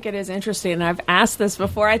do think it is interesting, and I've asked this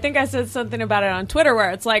before. I think I said something about it on Twitter where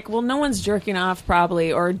it's like, well, no one's jerking off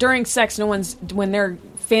probably, or during sex, no one's, when they're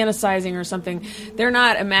fantasizing or something, they're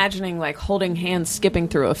not imagining like holding hands skipping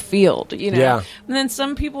through a field, you know? Yeah. And then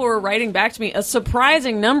some people were writing back to me, a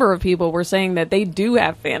surprising number of people were saying that they do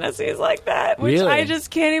have fantasies like that, which Really? I just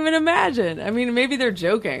can't even imagine. I mean, maybe they're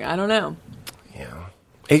joking. I don't know. Yeah.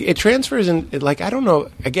 It transfers in, like, I don't know.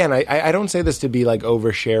 Again, I don't say this to be, like,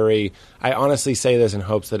 over-sherry. I honestly say this in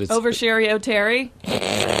hopes that it's... Over Sherry O'Terry?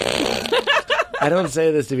 I don't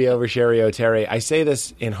say this to be over-sherry O'Terry. I say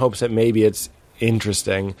this in hopes that maybe it's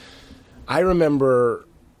interesting. I remember,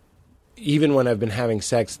 even when I've been having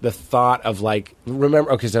sex, the thought of, like...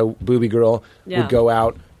 Okay, so Booby Girl Yeah. would go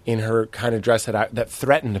out in her kind of dress that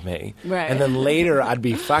threatened me. Right. And then later I'd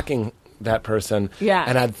be fucking that person. Yeah.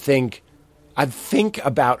 And I'd think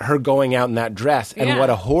about her going out in that dress and Yeah. what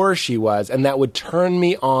a whore she was, and that would turn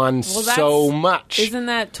me on Well, so much. Isn't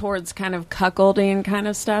that towards kind of cuckolding kind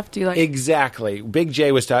of stuff? Do you like... Exactly. Big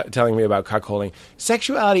J was telling me about cuckolding.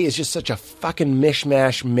 Sexuality is just such a fucking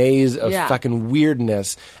mishmash maze of Yeah. fucking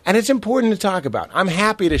weirdness, and it's important to talk about. I'm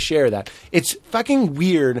happy to share that. It's fucking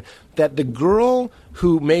weird that the girl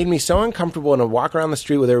who made me so uncomfortable and I'd walk around the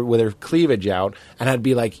street with her cleavage out, and I'd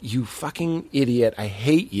be like, "You fucking idiot, I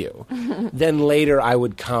hate you." Then later I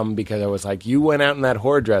would come because I was like, "You went out in that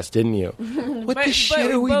whore dress, didn't you?" What the shit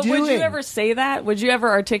are we doing? Would you ever say that? Would you ever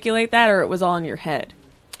articulate that, or it was all in your head?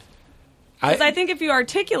 Because I think if you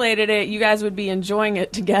articulated it, you guys would be enjoying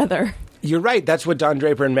it together. You're right. That's what Don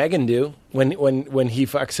Draper and Megan do when he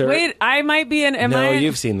fucks her. Wait, I might be an... Am no, I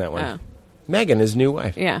you've seen that one. Oh. Megan, his new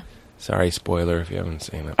wife. Yeah. Sorry, spoiler if you haven't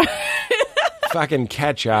seen it. Fucking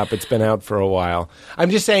catch up. It's been out for a while. I'm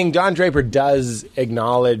just saying Don Draper does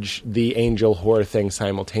acknowledge the angel whore thing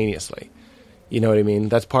simultaneously. You know what I mean?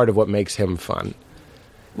 That's part of what makes him fun.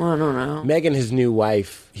 Well, I don't know. Megan, his new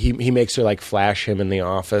wife, he makes her like flash him in the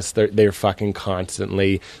office. They're fucking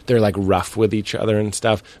constantly. They're like rough with each other and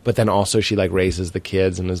stuff. But then also she like raises the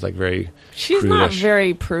kids and is like very She's prudish. not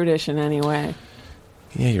very prudish in any way.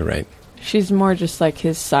 Yeah, you're right. She's more just like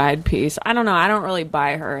his side piece. I don't know. I don't really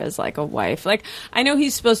buy her as like a wife. Like, I know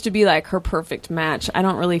he's supposed to be like her perfect match. I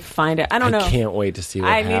don't really find it. I don't know. I can't wait to see what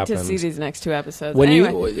I happens. need to see these next 2 episodes. When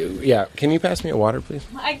anyway, can you pass me a water, please?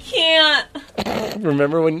 I can't.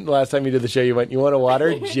 Remember when last time you did the show, you went, "You want a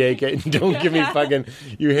water, Jake? Don't give me fucking."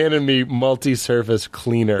 You handed me multi-surface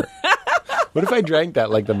cleaner. What if I drank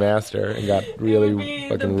that like the master and got really It would be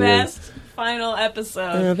fucking the weird? best final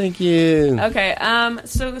episode. Oh, thank you. Okay,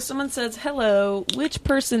 so someone says, hello, which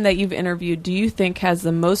person that you've interviewed do you think has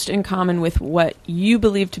the most in common with what you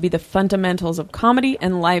believe to be the fundamentals of comedy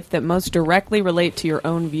and life that most directly relate to your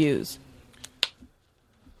own views?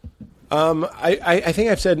 I think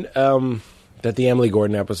I've said that the Emily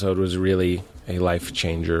Gordon episode was really a life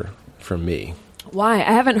changer for me. Why?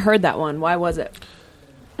 I haven't heard that one. Why was it?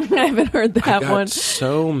 I haven't heard that I got one.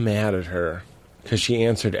 so mad at her because she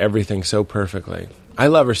answered everything so perfectly. I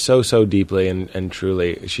love her so deeply and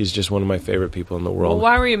truly. She's just one of my favorite people in the world. Well,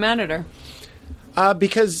 why were you mad at her?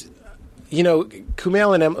 Because, you know,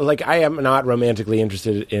 Kumail and like I am not romantically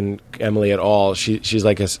interested in Emily at all. She's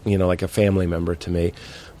like a family member to me.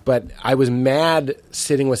 But I was mad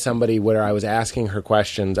sitting with somebody where I was asking her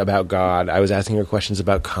questions about God. I was asking her questions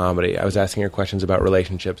about comedy. I was asking her questions about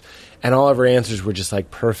relationships. And all of her answers were just like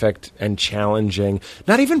perfect and challenging.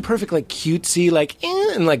 Not even perfect, like cutesy, like,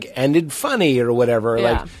 and like ended funny or whatever.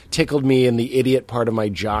 Yeah. Like tickled me in the idiot part of my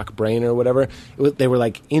jock brain or whatever. They were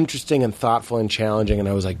like interesting and thoughtful and challenging. And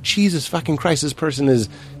I was like, Jesus fucking Christ, this person is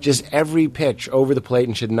just every pitch over the plate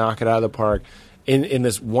and should knock it out of the park in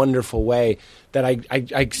this wonderful way. That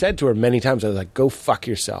I said to her many times, I was like, go fuck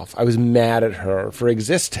yourself. I was mad at her for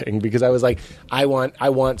existing because I was like, I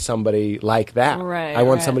want somebody like that. Right. I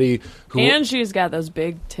want right. somebody who... And she's got those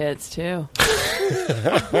big tits, too.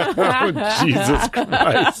 Oh, Jesus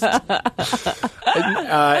Christ.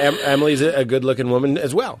 Emily's a good-looking woman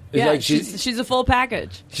as well. It's Yeah, like she's a full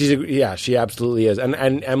package. She absolutely is.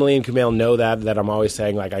 And Emily and Kumail know that I'm always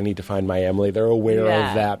saying, like, I need to find my Emily. They're aware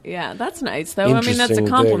of that. Yeah, that's nice, though. I mean, that's a Interesting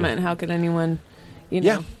compliment. thing. How could anyone, you know...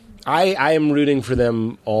 Yeah. I am rooting for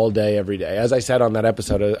them all day, every day. As I said on that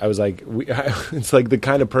episode, I was like, it's like the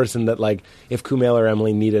kind of person that, like, if Kumail or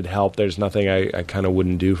Emily needed help, there's nothing I kind of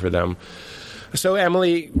wouldn't do for them. So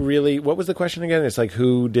Emily really, what was the question again? It's like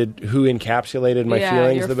who encapsulated my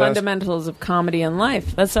feelings your the best? fundamentals of comedy and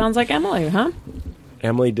life. That sounds like Emily, huh?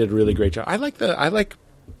 Emily did a really great job. I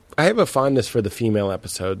have a fondness for the female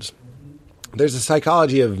episodes. There's a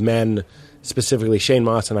psychology of men. Specifically, Shane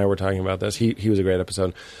Moss and I were talking about this. He was a great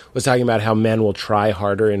episode. Was talking about how men will try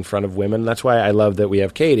harder in front of women. That's why I love that we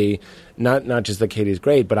have Katie. Not just that Katie's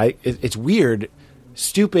great, but it's weird,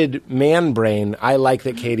 stupid man brain. I like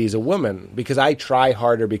that Katie's a woman because I try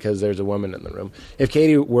harder because there's a woman in the room. If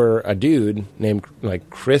Katie were a dude named like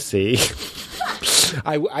Chrissy,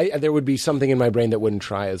 there would be something in my brain that wouldn't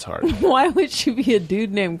try as hard. Why would she be a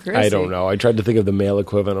dude named Chrissy? I don't know. I tried to think of the male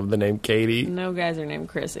equivalent of the name Katie. No guys are named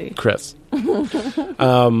Chrissy. Chris.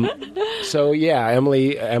 So yeah,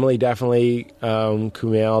 Emily definitely,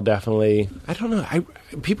 Kumail definitely. I don't know.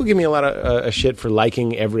 People give me a lot of shit for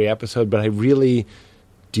liking every episode, but I really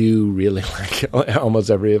do like almost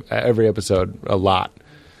every episode a lot.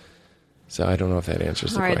 So I don't know if that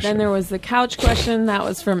answers the All right, question. then there was the couch question. That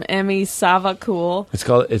was from Emmy Savacool.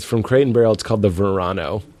 It's from Crate and Barrel. It's called the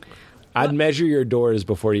Verano. I'd measure your doors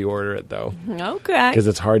before you order it, though, Okay. because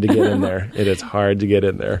it's hard to get in there. It is hard to get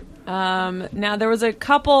in there. Now, there was a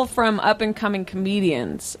couple from up-and-coming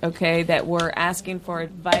comedians, okay, that were asking for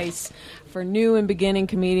advice for new and beginning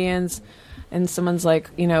comedians. And someone's like,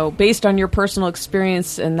 you know, based on your personal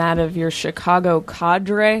experience and that of your Chicago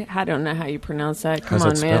cadre. I don't know how you pronounce that. Come How's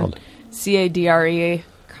on, that man. spelled?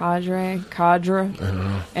 Cadre. Cadre.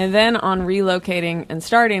 And then on relocating and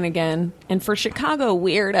starting again. And for Chicago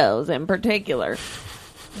weirdos in particular,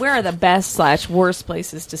 where are the best / worst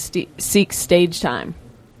places to seek stage time?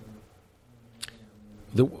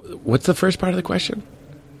 What's the first part of the question?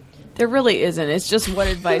 There really isn't. It's just what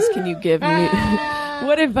advice can you give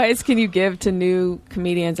what advice can you give to new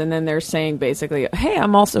comedians? And then they're saying basically, hey,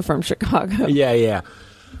 I'm also from Chicago. Yeah.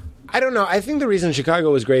 I don't know. I think the reason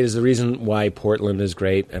Chicago is great is the reason why Portland is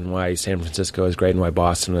great and why San Francisco is great and why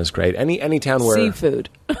Boston is great. Any town where... Seafood.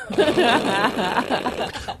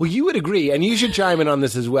 Well, you would agree, and you should chime in on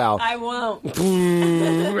this as well. I won't.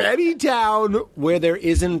 Any town where there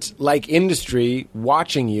isn't like industry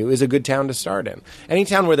watching you is a good town to start in. Any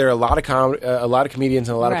town where there are a lot of comedians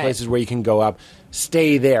and a lot of Right. places where you can go up,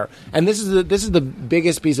 stay there. And this is the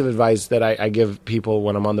biggest piece of advice that I give people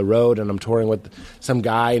when I'm on the road and I'm touring with some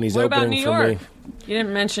guy and he's What about opening New for York? me. You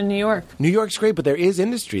didn't mention New York. New York's great, but there is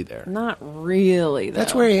industry there. Not really, though.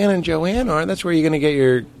 That's where Ann and Joanne are. That's where you're going to get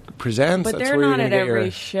your Presents. But That's they're where you're not gonna at get your-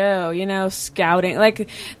 every show, scouting. Like,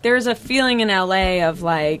 there's a feeling in LA of,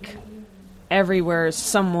 like, everywhere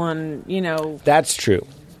someone, That's true.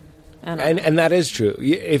 I don't know. And that is true.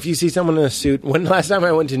 If you see someone in a suit, when last time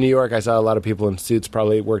I went to New York, I saw a lot of people in suits,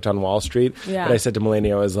 probably worked on Wall Street. Yeah. But I said to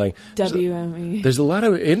Melania, I was like, WME. there's a lot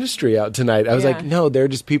of industry out tonight. I was Yeah. like, no, they're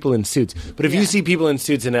just people in suits. But if you Yeah. see people in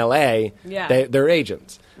suits in LA, Yeah. they're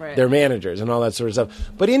agents. Right. They're managers and all that sort of stuff.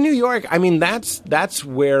 But in New York, I mean, that's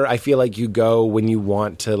where I feel like you go when you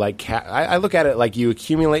want to, like, I look at it like you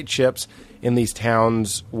accumulate chips in these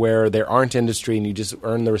towns where there aren't industry and you just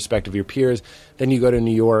earn the respect of your peers. Then you go to New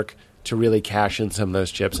York to really cash in some of those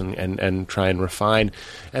chips and try and refine.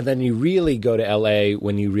 And then you really go to LA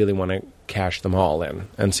when you really want to cash them all in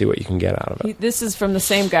and see what you can get out of it. This is from the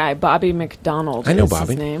same guy, Bobby McDonald. I know is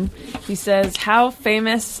Bobby. His name. He says, "How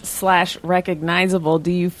famous/recognizable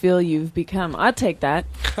do you feel you've become?" I'll take that.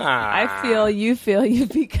 I feel you've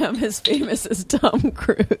become as famous as Tom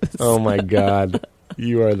Cruise. Oh my God.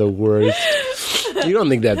 You are the worst. You don't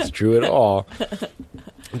think that's true at all.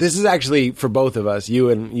 This is actually, for both of us, you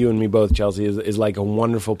and me both, Chelsea, is like a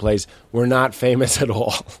wonderful place. We're not famous at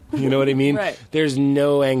all. You know what I mean? Right. There's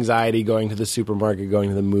no anxiety going to the supermarket, going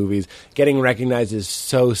to the movies. Getting recognized is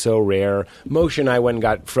so, so rare. Moshe and I went and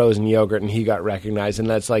got frozen yogurt, and he got recognized, and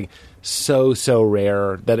that's like so, so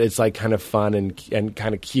rare that it's like kind of fun and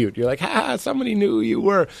kind of cute. You're like, ha, somebody knew who you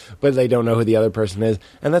were, but they don't know who the other person is,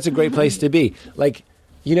 and that's a great place to be. Like,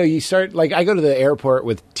 you start, like, I go to the airport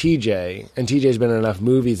with TJ, and TJ's been in enough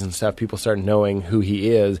movies and stuff, people start knowing who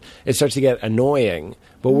he is. It starts to get annoying,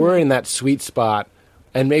 but we're in that sweet spot,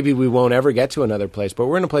 and maybe we won't ever get to another place, but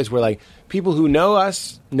we're in a place where, like, people who know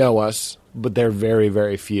us, but they're very,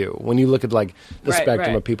 very few. When you look at, like, the Right, spectrum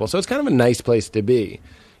right. of people. So it's kind of a nice place to be.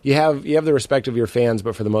 You have the respect of your fans,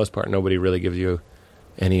 but for the most part, nobody really gives you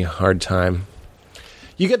any hard time.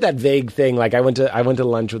 You get that vague thing. Like, I went to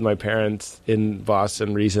lunch with my parents in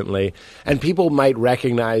Boston recently, and people might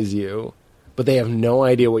recognize you, but they have no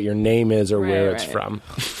idea what your name is or where Right, it's right. from.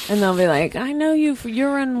 And they'll be like, "I know you.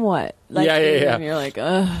 You're in what?" Like, Yeah. And you're like,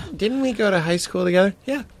 "Ugh." Didn't we go to high school together?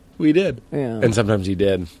 Yeah, we did. Yeah. And sometimes you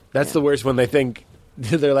did. That's the worst when they think,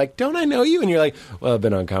 they're like, "Don't I know you?" And you're like, "Well, I've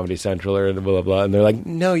been on Comedy Central or blah, blah, blah." And they're like,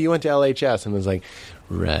 "No, you went to LHS." And it's like,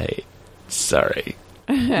 "Right. Sorry.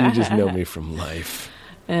 You just know me from life."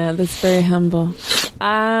 Yeah, that's very humble.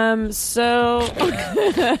 So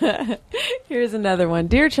here's another one.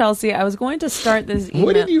 Dear Chelsea, I was going to start this email.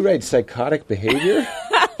 What did you write? Psychotic behavior?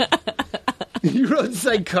 You wrote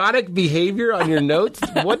psychotic behavior on your notes?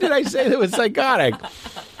 What did I say that was psychotic?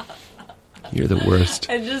 You're the worst.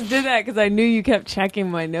 I just did that because I knew you kept checking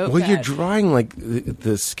my notepad. Well, you're drawing like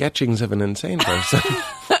the sketchings of an insane person.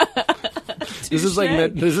 This is like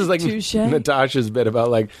Touche. Natasha's bit about,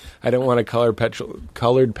 like, I don't want a colored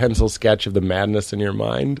pencil sketch of the madness in your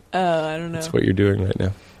mind. Oh, I don't know. That's what you're doing right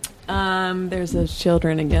now. There's those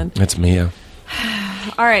children again. That's Mia.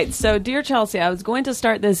 All right, so dear Chelsea, I was going to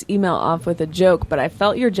start this email off with a joke, but I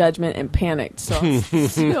felt your judgment and panicked. So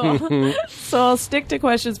I'll stick to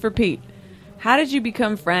questions for Pete. How did you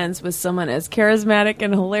become friends with someone as charismatic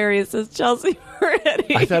and hilarious as Chelsea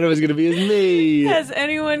Moretti? I thought it was going to be as me. Has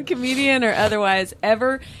anyone, comedian or otherwise,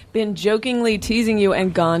 ever been jokingly teasing you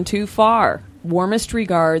and gone too far? Warmest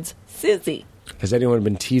regards, Sizzy. Has anyone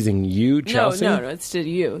been teasing you, Chelsea? No, it's to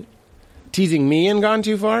you. Teasing me and gone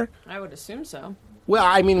too far? I would assume so. Well,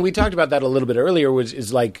 I mean, we talked about that a little bit earlier, which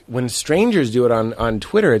is like when strangers do it on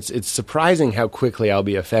Twitter, it's surprising how quickly I'll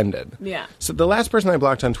be offended. Yeah. So the last person I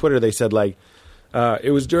blocked on Twitter, they said, like,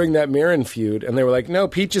 it was during that Mirren feud, and they were like, no,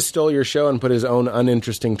 Pete just stole your show and put his own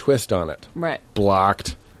uninteresting twist on it. Right.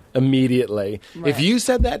 Blocked immediately. Right. If you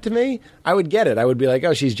said that to me, I would get it. I would be like,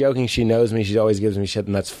 oh, she's joking, she knows me, she always gives me shit,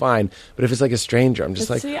 and that's fine. But if it's like a stranger, I'm just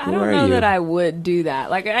But like, see, I who don't are know you? that I would do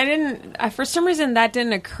that. Like, for some reason, that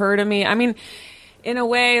didn't occur to me. I mean, in a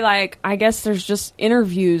way, like, I guess there's just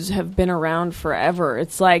interviews have been around forever.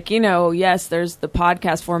 It's like, yes, there's the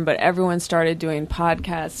podcast form, but everyone started doing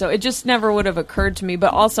podcasts. So it just never would have occurred to me.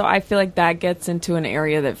 But also, I feel like that gets into an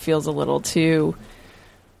area that feels a little too,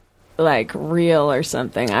 like, real or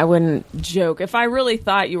something. I wouldn't joke. If I really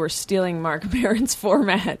thought you were stealing Mark Maron's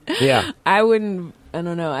format, Yeah. I wouldn't, I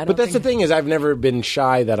don't know. But that's the thing is I've never been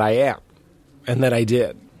shy that I am, and that I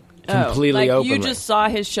did. Completely like openly. you just saw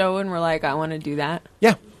his show and were like, I want to do that.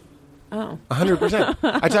 Yeah. Oh. 100%.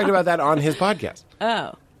 I talked about that on his podcast.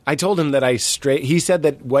 Oh. I told him that he said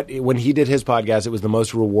that when he did his podcast, it was the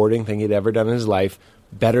most rewarding thing he'd ever done in his life,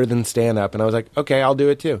 better than stand-up. And I was like, okay, I'll do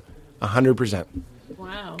it too. 100%.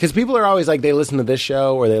 Wow. Because people are always like, they listen to this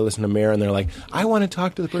show or they listen to Maron, and they're like, I want to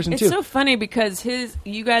talk to the person It's too. so funny because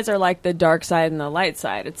you guys are like the dark side and the light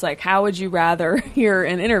side. It's like, how would you rather hear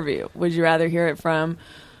an interview? Would you rather hear it from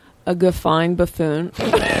a guffawing buffoon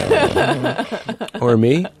Or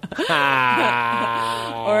me?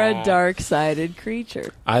 or a dark-sided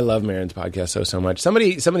creature? I love Maron's podcast so much.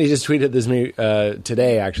 Somebody just tweeted this to me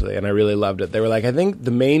today, actually, and I really loved it. They were like, I think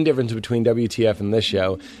the main difference between WTF and this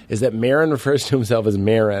show is that Maron refers to himself as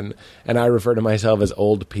Maron, and I refer to myself as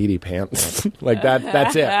Old Petey Pants. Like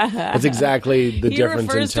that's it. That's exactly the He difference in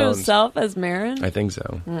refers tones. to himself as Maron? I think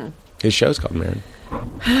so. His show's called Maron.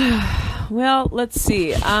 Well, let's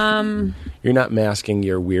see. You're not masking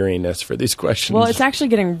your weariness for these questions. Well, it's actually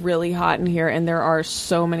getting really hot in here, and there are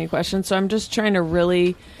so many questions. So I'm just trying to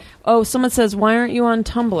really... Oh, someone says, why aren't you on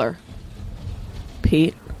Tumblr?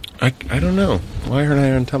 Pete? I don't know. Why aren't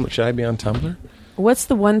I on Tumblr? Should I be on Tumblr? What's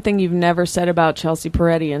the one thing you've never said about Chelsea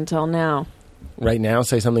Peretti until now? Right now,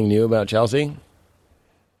 say something new about Chelsea?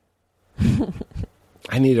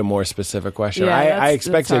 I need a more specific question. Yeah, I that's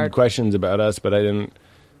expected hard. questions about us, but I didn't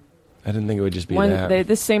think it would just be that.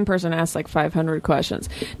 This same person asked like 500 questions.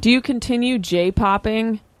 Do you continue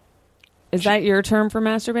J-popping? Is that your term for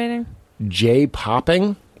masturbating?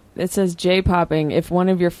 J-popping? It says J-popping if one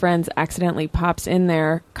of your friends accidentally pops in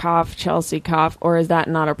there, cough, Chelsea, cough, or is that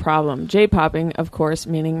not a problem? J-popping, of course,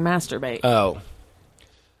 meaning masturbate. Oh.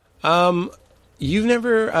 You've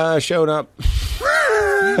never shown up.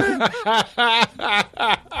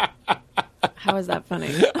 How is that funny?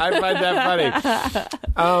 I find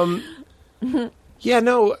that funny. Yeah,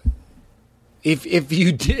 no.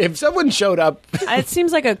 If someone showed up, It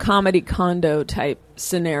seems like a comedy condo type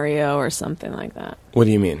scenario or something like that. what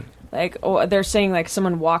do you mean? Like, oh, they're saying like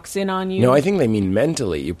someone walks in on you. No, I think they mean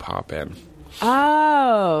mentally. You pop in.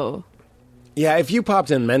 Oh. Yeah, if you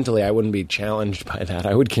popped in mentally, I wouldn't be challenged by that.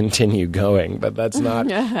 I would continue going, but that's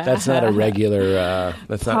not a regular.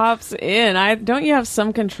 That's not. Pops in. Don't you have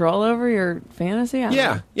some control over your fantasy? I don't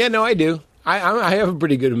know. Yeah. No, I do. I have a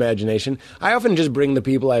pretty good imagination. I often just bring the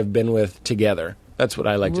people I've been with together. That's what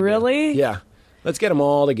I like to do. Really? Yeah. Let's get them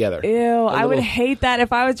all together. Ew, I would hate that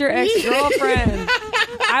if I was your ex-girlfriend.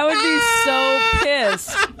 I would be so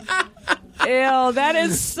pissed. Ew, that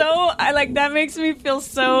is so... that makes me feel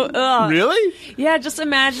so... Ugh. Really? Yeah, just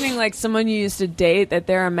imagining like someone you used to date, that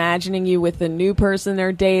they're imagining you with the new person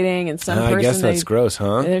they're dating and some person... I guess that's gross,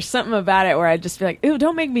 huh? There's something about it where I'd just be like, ew,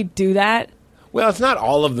 don't make me do that. Well, it's not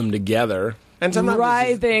all of them together. And sometimes it's just-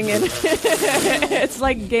 Writhing and it's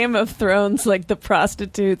like Game of Thrones, like the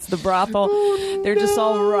prostitutes, the brothel. They're just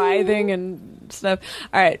all writhing and stuff.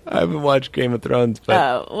 All right. I haven't watched Game of Thrones,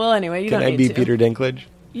 but Well, anyway, you can don't I need be to. Peter Dinklage?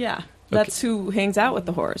 Yeah. That's who hangs out with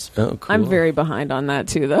the whores. Oh, cool. I'm very behind on that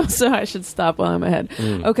too, though, so I should stop while I'm ahead.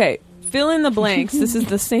 Okay, fill in the blanks. This is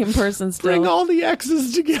the same person still. Bring all the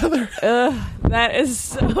X's together. That is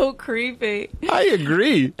so creepy. I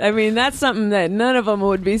agree. I mean, that's something that none of them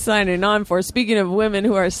would be signing on for. Speaking of women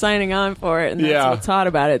who are signing on for it, and that's Yeah. what's hot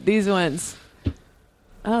about it. These ones.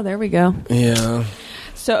 Oh, there we go. Yeah.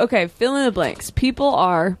 So, okay, fill in the blanks. People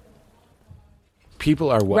are People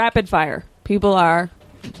are what? rapid fire. People are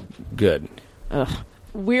Good.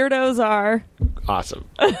 weirdos are. Awesome.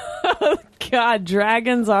 God,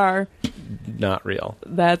 dragons are. Not real.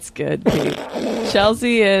 That's good, Pete.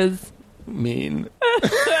 Chelsea is. Mean.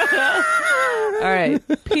 All right,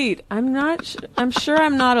 Pete. I'm sure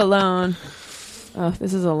I'm not alone. Oh,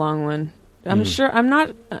 this is a long one. I'm sure I'm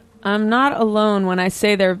not alone when I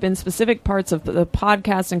say there have been specific parts of the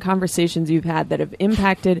podcast and conversations you've had that have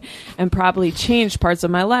impacted and probably changed parts of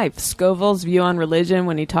my life. Scoville's view on religion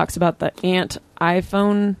when he talks about the Ant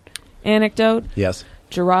iPhone anecdote. Yes.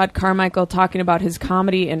 Gerard Carmichael talking about his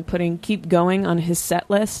comedy and putting Keep Going on his set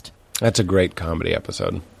list. That's a great comedy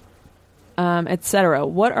episode. Etc.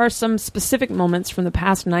 What are some specific moments from the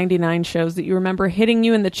past 99 shows that you remember hitting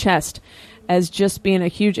you in the chest as just being a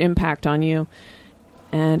huge impact on you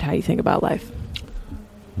and how you think about life?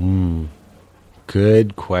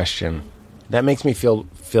 Good question. That makes me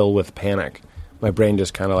fill with panic. My brain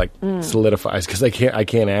just kind of like solidifies because I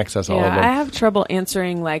can't access all of Yeah, them. I have trouble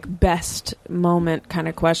answering like best moment kind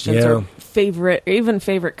of questions Yeah. or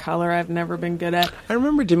favorite color. I've never been good at. I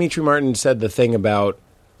remember Dimitri Martin said the thing about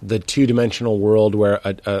the two-dimensional world where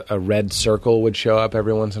a red circle would show up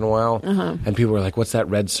every once in a while, and people were like, "What's that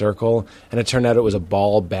red circle?" And it turned out it was a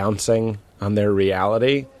ball bouncing on their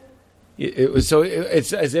reality. It's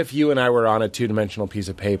as if you and I were on a two-dimensional piece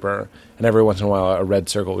of paper, and every once in a while a red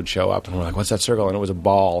circle would show up, and we're like, "What's that circle?" And it was a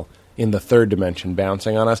ball in the third dimension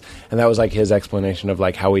bouncing on us, and that was like his explanation of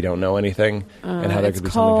like how we don't know anything and how there It's could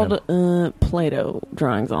be something. called Play-Doh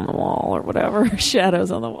drawings on the wall or whatever,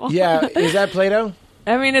 shadows on the wall. Yeah, is that Play-Doh?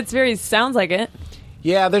 I mean, it's very sounds like it.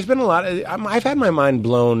 Yeah, there's been a lot. I've had my mind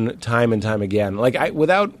blown time and time again. Like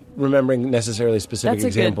without remembering necessarily specific That's a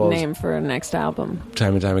examples. good name for a next album.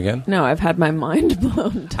 Time and time again. No, I've had my mind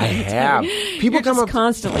blown. I have. People You're come just up.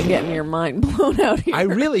 constantly getting your mind blown out here. I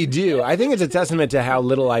really do. I think it's a testament to how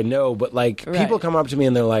little I know. But like, Right. people come up to me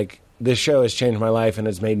and they're like, "This show has changed my life and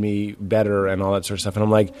it's made me better and all that sort of stuff." And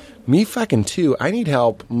I'm like, "Me fucking too. I need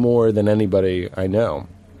help more than anybody I know."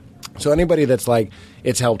 So anybody that's like,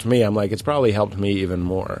 "It's helped me," I'm like, "It's probably helped me even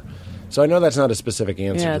more." So I know that's not a specific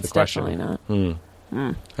answer yeah, to the it's question. definitely not.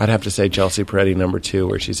 I'd have to say Chelsea Peretti #2,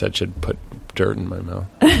 where she said she'd put dirt in my mouth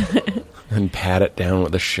and pat it down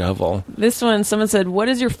with a shovel. This one, someone said, "What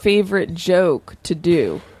is your favorite joke to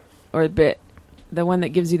do, or bit? The one that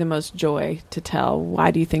gives you the most joy to tell.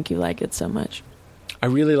 Why do you think you like it so much?" I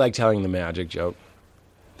really like telling the magic joke.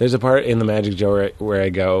 There's a part in the magic joke where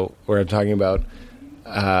I'm talking about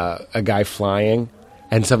a guy flying,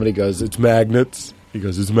 and somebody goes, "It's magnets." He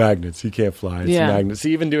goes, "It's magnets. He can't fly. It's Yeah. magnets."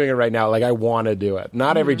 See, even doing it right now, like I want to do it.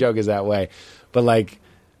 Not every joke is that way, but like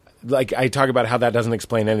I talk about how that doesn't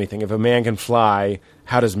explain anything. If a man can fly,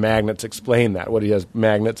 how does magnets explain that? What, he has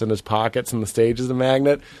magnets in his pockets and the stage is a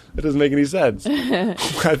magnet? That doesn't make any sense.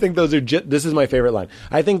 I think those are this is my favorite line.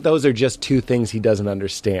 I think those are just two things he doesn't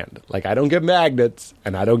understand. Like, I don't get magnets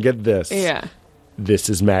and I don't get this. Yeah. This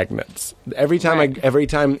is magnets. Every time Right. every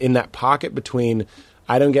time in that pocket between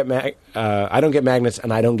I don't get magnets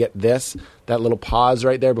and I don't get this, that little pause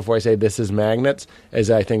right there before I say this is magnets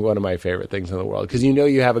is, I think, one of my favorite things in the world. Because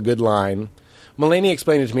you have a good line. Mulaney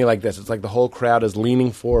explained it to me like this. It's like the whole crowd is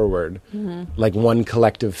leaning forward like one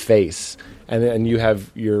collective face. And you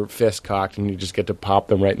have your fist cocked and you just get to pop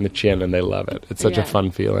them right in the chin and they love it. It's such a Yeah.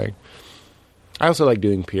 fun feeling. I also like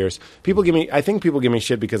doing Pierce. I think people give me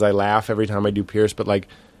shit because I laugh every time I do Pierce, but like,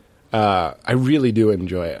 I really do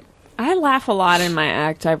enjoy it. I laugh a lot in my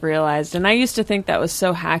act, I've realized. And I used to think that was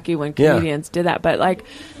so hacky when Yeah. comedians did that. But, like,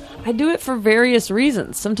 I do it for various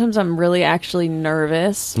reasons. Sometimes I'm really actually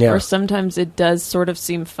nervous. Yeah. Or sometimes it does sort of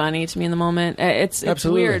seem funny to me in the moment. It's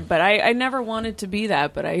Absolutely. weird. But I never wanted to be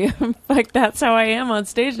that. But I like, that's how I am on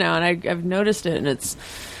stage now. And I've noticed it. And it's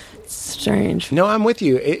strange. No, I'm with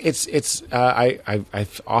you.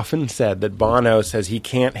 I've often said that Bono says he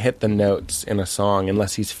can't hit the notes in a song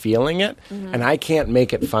unless he's feeling it, and I can't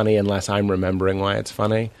make it funny unless I'm remembering why it's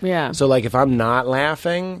funny. Yeah. So, like, if I'm not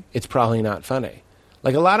laughing, it's probably not funny.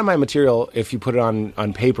 Like, a lot of my material, if you put it on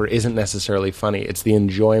paper, isn't necessarily funny. It's the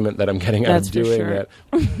enjoyment that I'm getting out That's of for doing sure. it.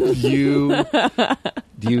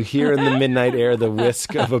 Do you hear in the midnight air the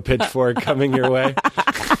whisk of a pitchfork coming your way?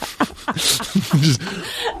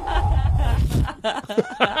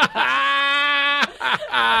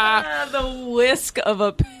 The whisk of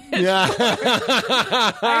a pitch. Yeah.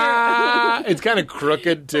 It's kind of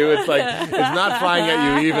crooked too. It's like it's not flying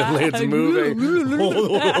at you evenly, it's moving.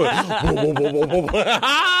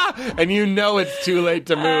 And you know it's too late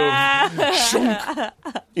to move. Shunk.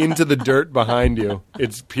 Into the dirt behind you.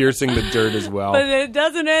 It's piercing the dirt as well. But it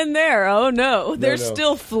doesn't end there. Oh, no. There's no.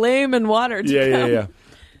 still flame and water to come.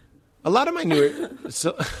 A lot of my newer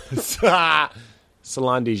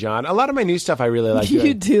Salon Dijon. A lot of my new stuff I really like doing.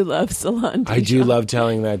 You do love Salon I do Dijon. love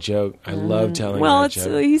telling that joke. I love telling Well, that it's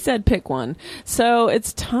joke. he said pick one. So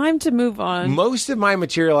it's time to move on. Most of my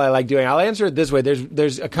material I like doing. I'll answer it this way.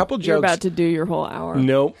 There's a couple jokes. You're about to do your whole hour.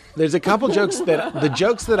 Nope. There's a couple jokes the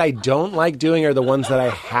jokes that I don't like doing are the ones that I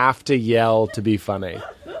have to yell to be funny.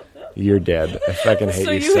 You're dead. I fucking hate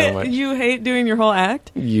So you you so much. you hate doing your whole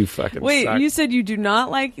act? You fucking Wait, suck. you said you do not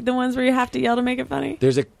like the ones where you have to yell to make it funny?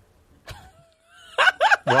 There's a.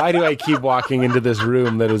 Why do I keep walking into this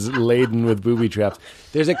room that is laden with booby traps?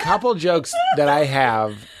 There's a couple jokes that I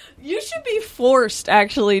have. You should be forced,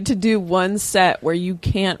 actually, to do one set where you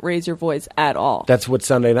can't raise your voice at all. That's what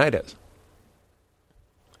Sunday night is.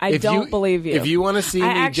 I don't believe you. If you want to see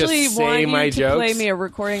I me actually just want say you my to jokes, play me a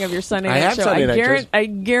recording of your Sunday I night have show. Sunday night shows. I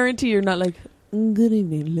guarantee you're not like, good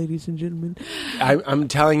evening, ladies and gentlemen. I'm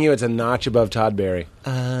telling you, it's a notch above Todd Barry.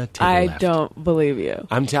 Take a I left. don't believe you.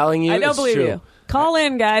 I'm telling you, I don't it's believe true. you. Call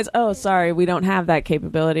in, guys. Oh, sorry, we don't have that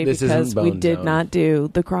capability This because isn't we Bone did Zone. not do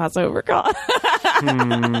the crossover call.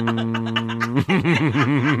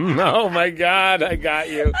 Oh my God, I got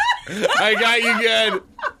you. I got you good.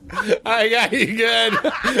 I got you good.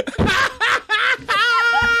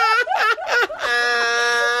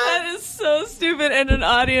 That is so stupid, and an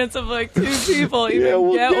audience of like two people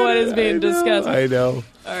even get what is being discussed. I know.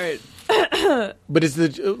 All right. But it's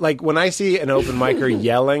like when I see an open micer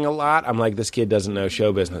yelling a lot, I'm like, this kid doesn't know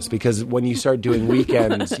show business, because when you start doing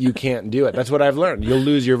weekends, you can't do it. That's what I've learned. You'll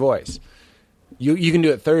lose your voice. You can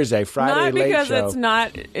do it Thursday, Friday, Not late because show. it's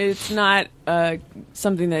not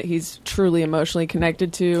something that he's truly emotionally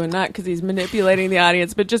connected to, and not because he's manipulating the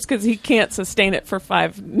audience, but just because he can't sustain it for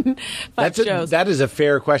five shows. That is a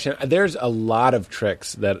fair question. There's a lot of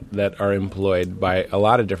tricks that are employed by a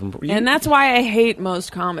lot of different. And that's why I hate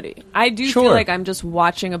most comedy. I do Sure. feel like I'm just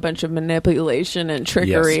watching a bunch of manipulation and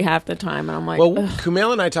trickery Yes. half the time, and I'm like, Well, ugh.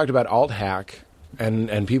 Kumail and I talked about alt hack,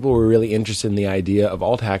 and people were really interested in the idea of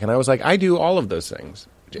alt hack, and I was like, I do all of those things.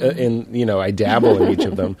 I dabble in each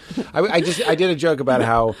of them. I did a joke about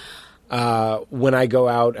how when I go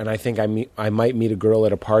out and I think I might meet a girl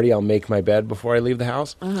at a party, I'll make my bed before I leave the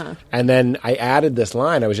house. And then I added this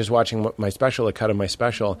line. I was just watching my special, a cut of my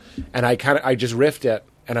special, and I just riffed it,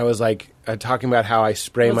 and I was like talking about how I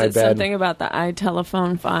spray was my it bed. something about the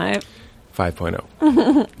iTelephone 5?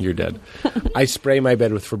 5.0. You're dead. I spray my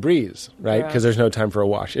bed with Febreze, right? Because there's no time for a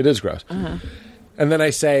wash. It is gross. And then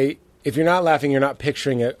I say, if you're not laughing, you're not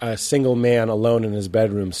picturing a single man alone in his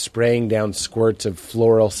bedroom spraying down squirts of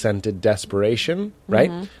floral-scented desperation, right?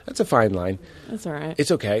 That's a fine line. That's all right.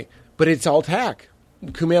 It's okay. But it's alt hack.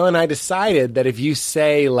 Kumail and I decided that if you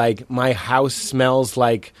say, like, my house smells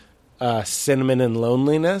like cinnamon and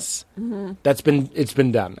loneliness, it's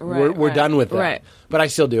been done. Right, We're right, done with that. right. But I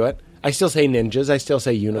still do it. I still say ninjas. I still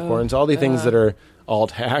say unicorns. All the things that are alt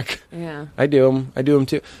hack. Yeah. I do them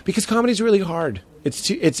too. Because comedy's really hard.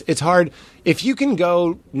 It's hard. If you can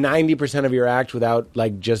go 90% of your act without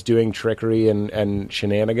like just doing trickery and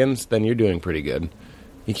shenanigans, then you're doing pretty good.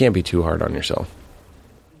 You can't be too hard on yourself.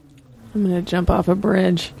 I'm going to jump off a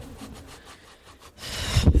bridge.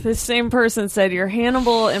 This same person said, your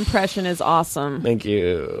Hannibal impression is awesome. Thank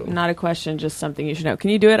you. Not a question, just something you should know. Can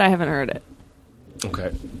you do it? I haven't heard it.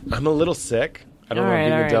 Okay. I'm a little sick. I don't All know if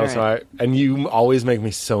you right, can all tell. right, And you always make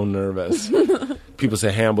me so nervous. People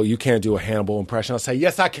say, Hannibal, you can't do a Hannibal impression. I'll say,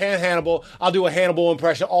 yes, I can, Hannibal. I'll do a Hannibal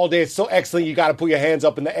impression all day. It's so excellent. You got to put your hands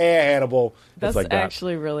up in the air, Hannibal. That's like that.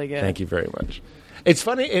 actually really good. Thank you very much. It's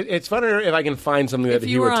funny. It's funnier if I can find something that If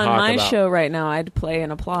he you would were on talk my about. show right now, I'd play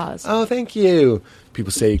an applause. Oh, thank you.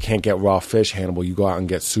 People say you can't get raw fish, Hannibal. You go out and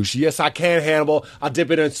get sushi. Yes, I can, Hannibal. I'll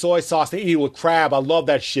dip it in soy sauce and eat it with crab. I love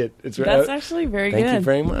that shit. That's actually very Thank good. you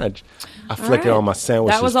very much. I All flick it right. on my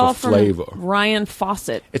sandwiches That was all for flavor. from Ryan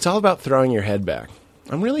Fawcett. It's all about throwing your head back.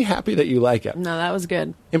 I'm really happy that you like it. No, that was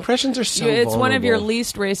good. Impressions are so It's one of your vulnerable.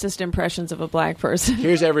 least racist impressions of a black person.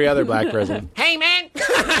 Here's every other black person. Hey, man!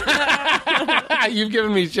 You've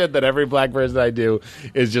given me shit that every black person I do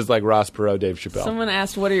is just like Ross Perot, Dave Chappelle. Someone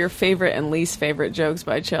asked, what are your favorite and least favorite jokes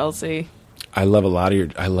by Chelsea? I love a lot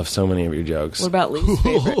of I love so many of your jokes. What about least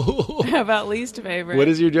favorite? How about least favorite? What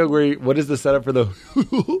is your joke? What is the setup for the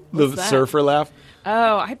that? surfer laugh?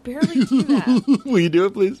 Oh, I barely do that. Will you do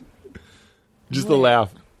it, please? Just the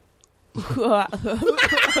laugh. Wait,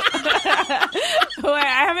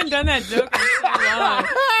 I haven't done that joke in so long.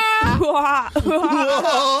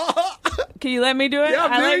 Can you let me do it? Yeah,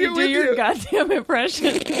 I'm I let doing you it do with your you. goddamn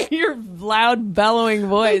impression. Your loud, bellowing I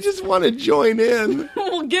voice. just want to join in.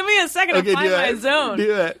 Well, give me a second to Okay, find do my that. zone. Do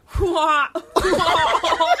that.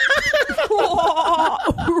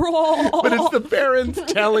 But it's the parents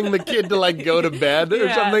telling the kid to like go to bed or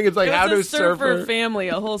Yeah. something. It's like It how was do a surfer family,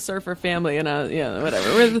 a whole surfer family, and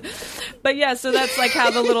whatever. But yeah, so that's like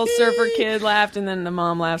how the little surfer kid laughed, and then the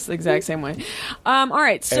mom laughs the exact same way. All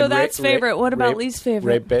right, so And that's favorite. What about rape- least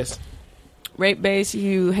favorite? Rape base. Rape base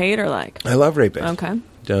you hate or like? I love rape base. Okay.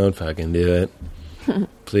 Don't fucking do it.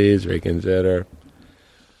 Please reconsider.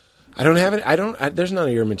 I don't have it. There's none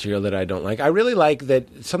of your material that I don't like. I really like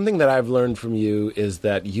that. Something that I've learned from you is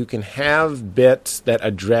that you can have bits that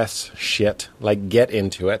address shit, like get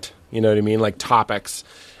into it. You know what I mean? Like topics.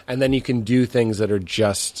 And then you can do things that are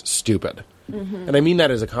just stupid. Mm-hmm. And I mean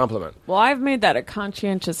that as a compliment. Well, I've made that a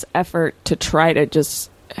conscientious effort to try to just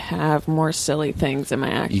have more silly things in my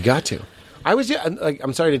act. You got to. I was like,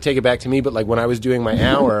 I'm sorry to take it back to me, but like when I was doing my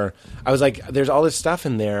hour, I was like, there's all this stuff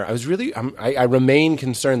in there. I was really, I remain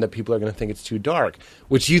concerned that people are going to think it's too dark,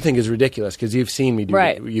 which you think is ridiculous because you've seen me do.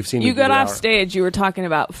 Right. You've seen me. You do got the off hour. stage. You were talking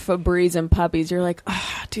about Febreze and puppies. You're like,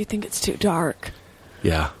 do you think it's too dark?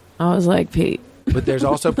 Yeah. I was like, Pete, But there's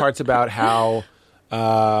also parts about how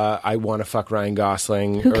I want to fuck Ryan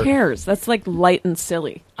Gosling. who cares? That's like light and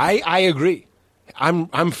silly. I agree.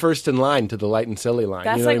 I'm first in line to the light and silly line.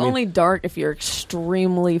 That's you know like what I mean? only dark if you're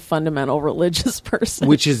extremely fundamental religious person.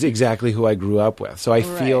 Which is exactly who I grew up with. So I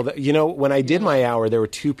feel Right. that, when I did my hour, there were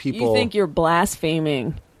two people. You think you're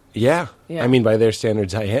blaspheming. Yeah. Yeah. I mean, by their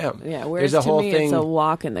standards, I am. Yeah, whereas There's a to whole me, thing. it's a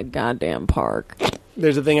walk in the goddamn park.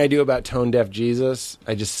 There's a thing I do about tone deaf Jesus.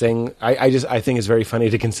 I just sing. I think it's very funny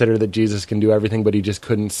to consider that Jesus can do everything, but he just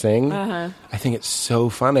couldn't sing. Uh-huh. I think it's so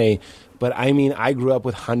funny. But I mean, I grew up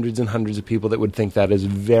with hundreds and hundreds of people that would think that is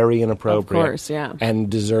very inappropriate. Of course, yeah. And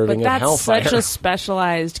deserving But of that's hellfire. such a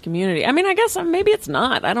specialized community. I mean, I guess maybe it's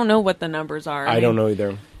not. I don't know what the numbers are. I don't know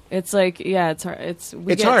either. It's like, yeah, it's hard. We It's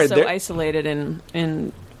get hard. so There- isolated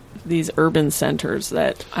in these urban centers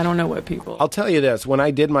that I don't know what people. I'll tell you this: when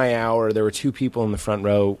I did my hour, there were two people in the front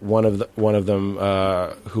row. One of them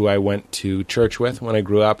who I went to church with when I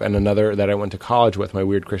grew up, and another that I went to college with, my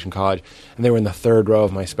weird Christian college. And they were in the third row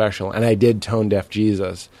of my special, and I did tone deaf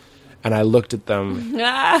Jesus. And I looked at them,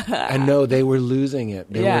 and no, they were losing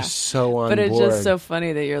it. They Yeah. were so on But it's board. just so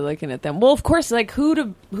funny that you're looking at them. Well, of course, like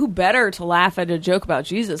who better to laugh at a joke about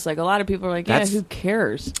Jesus? Like a lot of people are like, yeah, That's- who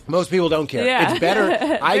cares? Most people don't care. Yeah, It's better.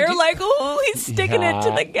 They're like, oh, he's sticking it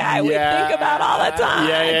to the guy we think about all the time.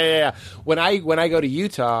 Yeah. When I go to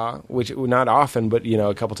Utah, which not often, but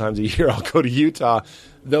a couple times a year, I'll go to Utah.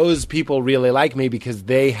 Those people really like me because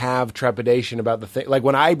they have trepidation about the thing. Like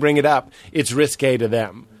when I bring it up, it's risque to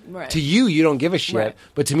them. Right. To you don't give a shit. Right.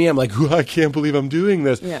 But to me, I'm like, I can't believe I'm doing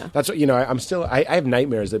this. Yeah. That's what I'm still. I have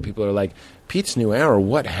nightmares that people are like, Pete's new hour.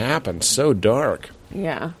 What happened? So dark.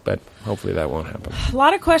 Yeah. But hopefully that won't happen. A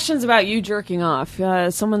lot of questions about you jerking off.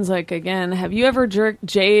 Someone's like, again, have you ever jerked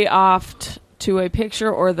J-offed to a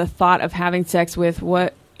picture or the thought of having sex with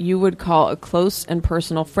what you would call a close and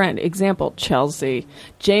personal friend? Example, Chelsea.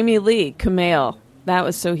 Jamie Lee, Kumail. That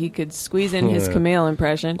was so he could squeeze in his Kumail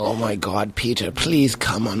impression. Oh my God, Peter! Please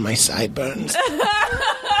come on my sideburns.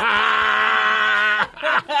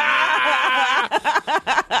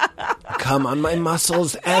 Come on my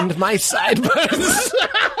muscles and my sideburns.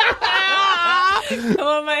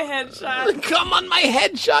 Oh, my headshot. Come on my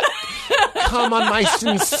headshot. Come on my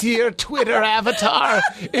sincere Twitter avatar.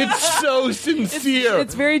 It's so sincere.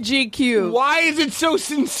 It's very GQ. Why is it so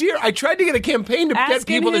sincere? I tried to get a campaign to get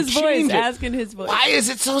people to change it. Ask in his voice. Why is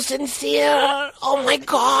it so sincere? Oh my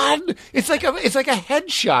God! It's like a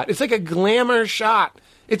headshot. It's like a glamour shot.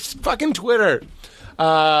 It's fucking Twitter.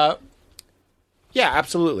 Yeah,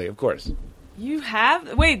 absolutely, of course. You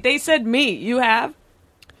have? Wait, they said me. You have?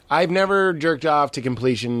 I've never jerked off to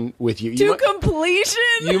completion with you. To completion?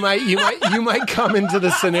 You might come into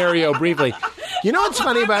the scenario briefly. You know what's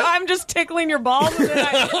funny about? I'm just tickling your balls and then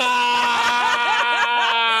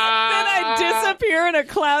I disappear in a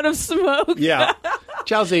cloud of smoke. Yeah,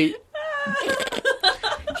 Chelsea.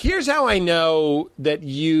 Here's how I know that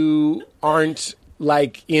you aren't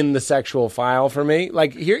like in the sexual file for me.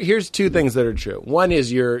 Like here's two things that are true. One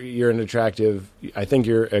is you're an attractive. I think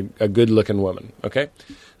you're a good looking woman. Okay,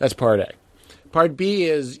 that's part A. Part B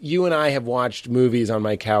is you and I have watched movies on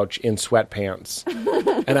my couch in sweatpants,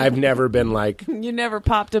 and I've never been like, You never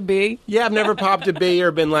popped a B? yeah, I've never popped a B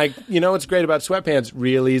or been like, what's great about sweatpants?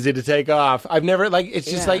 Real easy to take off. I've never it's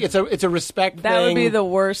just Yeah. like it's a respect That thing. would be the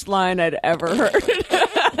worst line I'd ever heard.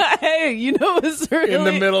 Hey, it's really... in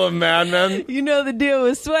the middle of Mad Men. You know the deal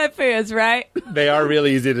with sweatpants, right? They are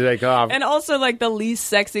really easy to take off. And also, like, the least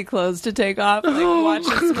sexy clothes to take off. Like,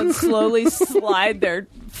 watching someone slowly slide their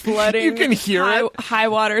flooding You can hear it. high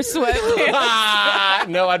water sweatpants.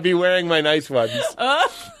 No, I'd be wearing my nice ones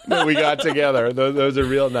that we got together. Those are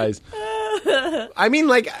real nice. I mean,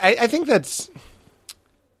 like, I think that's...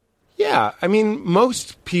 Yeah, I mean,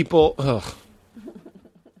 most people... Ugh.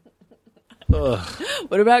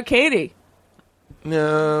 What about Katie?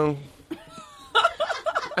 No.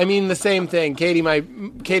 I mean, the same thing. Katie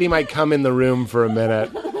might come in the room for a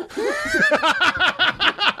minute.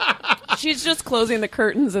 She's just closing the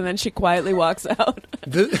curtains and then she quietly walks out.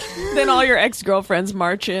 The- Then all your ex-girlfriends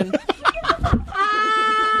march in.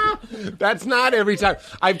 That's not every time.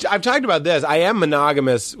 I've talked about this. I am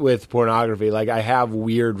monogamous with pornography. Like, I have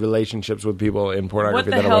weird relationships with people in What pornography.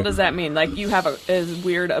 the hell does that mean? Like, you have a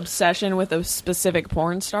weird obsession with a specific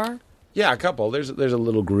porn star? Yeah, a couple. There's a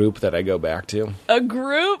little group that I go back to. A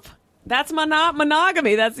group? That's not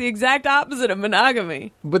monogamy. That's the exact opposite of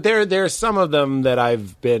monogamy. But there are some of them that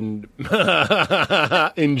I've been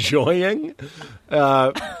enjoying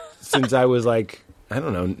since I was like, I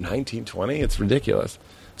don't know, 19, 20. It's ridiculous.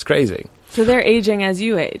 It's crazy. So they're aging as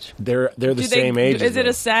you age. They're the same age. Is as it me.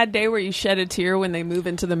 a sad day where you shed a tear when they move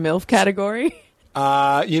into the MILF category?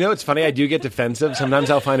 It's funny. I do get defensive. Sometimes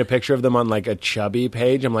I'll find a picture of them on like a chubby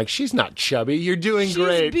page. I'm like, she's not chubby. You're doing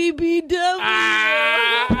great. She's BBW.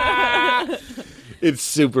 It's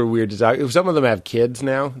super weird to talk. Some of them have kids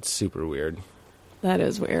now. It's super weird. That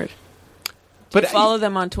is weird. But Follow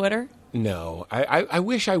them on Twitter? No, I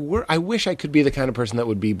wish I were. I wish I could be the kind of person that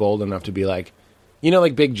would be bold enough to be like,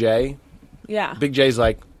 like Big J. Yeah. Big J's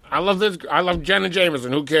like, I love this. I love Jenna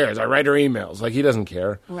Jameson. Who cares? I write her emails. Like, he doesn't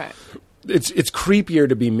care. Right. It's creepier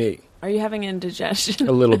to be me. Are you having indigestion?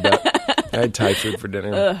 A little bit. I had Thai food for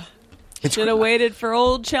dinner. Should have waited for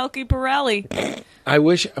old Chalky Pirelli. I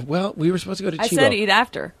wish. Well, we were supposed to go to Chibo. I said eat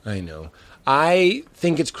after. I know. I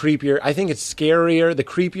think it's creepier. I think it's scarier. The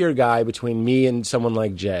creepier guy between me and someone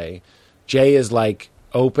like Jay. Jay is like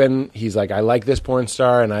open. He's like, I like this porn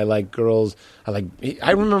star and I like girls.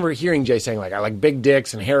 I remember hearing Jay saying like, I like big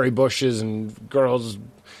dicks and hairy bushes and girls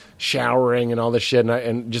showering and all this shit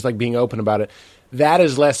and just like being open about it. That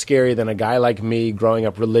is less scary than a guy like me growing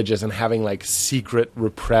up religious and having like secret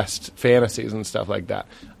repressed fantasies and stuff like that.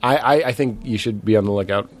 I think you should be on the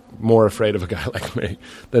lookout, more afraid of a guy like me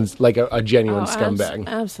than like a genuine scumbag.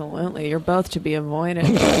 Absolutely. You're both to be avoided.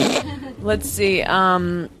 Let's see. But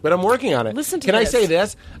I'm working on it. Listen to Can this. I say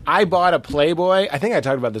this? I bought a Playboy. I think I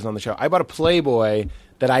talked about this on the show. I bought a Playboy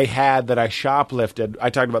that I shoplifted. I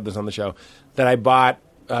talked about this on the show. That I bought.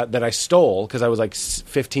 That I stole because I was like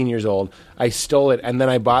 15 years old. I stole it, and then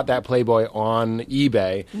I bought that Playboy on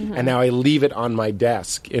eBay, and now I leave it on my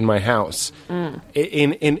desk in my house.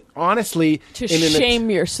 In honestly, To in shame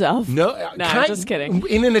yourself. No, I'm just kidding.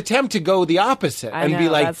 In an attempt to go the opposite I and be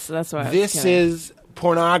know, like, that's why I was this kidding. is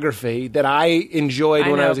pornography that I enjoyed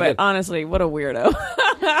when I was a but kid. honestly, what a weirdo.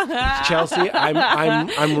 Chelsea,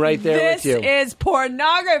 I'm right there with you. This is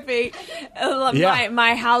pornography. Yeah.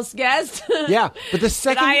 My house guest. Yeah, but the that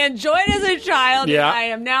second I enjoyed as a child. Yeah. And I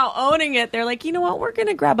am now owning it. They're like, you know what? We're going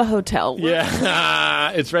to grab a hotel.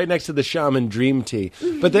 Yeah, it's right next to the Shaman Dream Tea.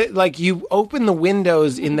 But you open the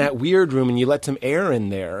windows in that weird room and you let some air in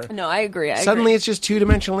there. No, I agree. Suddenly it's just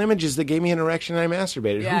two-dimensional images that gave me an erection and I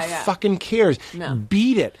masturbated. Yeah, Who yeah. fucking cares? No.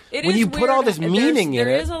 Beat it. It when is you put weird. all this meaning in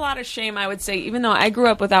There it. is a lot of shame, I would say. Even though I grew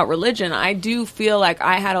up without religion, I do feel like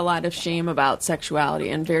I had a lot of shame about sexuality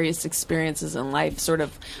and various experiences in life.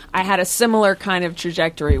 I had a similar kind of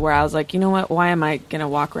trajectory where I was like, you know what? Why am I going to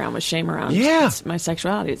walk around with shame around my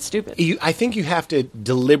sexuality? It's stupid. I think you have to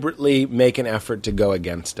deliberately make an effort to go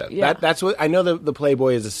against it. Yeah. That's what I know. The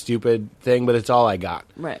Playboy is a stupid thing, but it's all I got.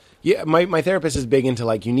 Right. Yeah, my therapist is big into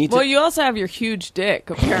you need to. Well, you also have your huge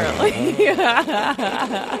dick, apparently.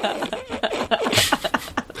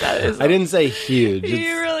 I didn't say huge.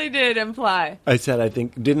 You really did imply. I said I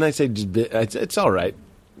think. Didn't I say just? It's all right.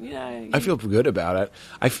 Yeah. I feel good about it.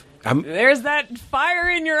 I'm. There's that fire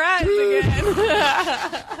in your eyes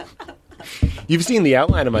again. You've seen the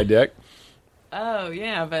outline of my dick, Oh,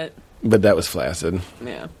 yeah, but that was flaccid.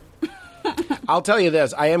 yeah. I'll tell you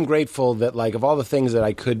this: I am grateful that, of all the things that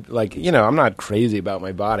I could, I'm not crazy about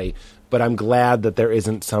my body, but I'm glad that there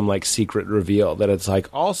isn't some secret reveal that it's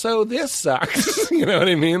also this sucks. You know what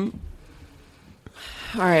I mean?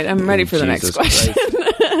 All right, I'm ready for the next Jesus question.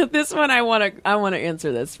 Christ. This one I want to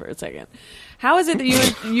answer this for a second. How is it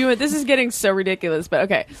that you this is getting so ridiculous, but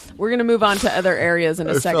okay, we're going to move on to other areas in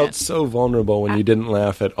a I second. felt so vulnerable when you didn't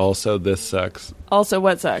laugh at also this sucks. Also,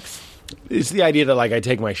 what sucks? It's the idea that I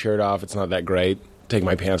take my shirt off, it's not that great. Take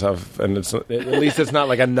my pants off, and at least it's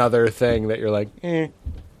not another thing that you're eh.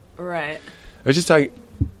 Right. I was just talking.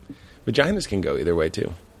 Vaginas can go either way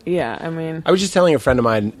too. Yeah, I mean, I was just telling a friend of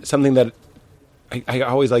mine something that I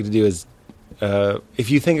always like to do is if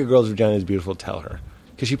you think a girl's vagina is beautiful, tell her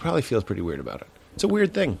because she probably feels pretty weird about it. It's a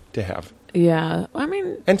weird thing to have. yeah. I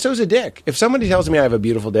mean, And so's a dick. If somebody tells me I have a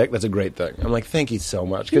beautiful dick, that's a great thing. I'm like, thank you so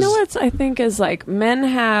much. you know what I think is men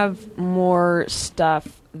have more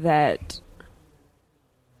stuff that.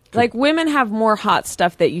 Women have more hot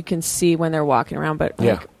stuff that you can see when they're walking around, but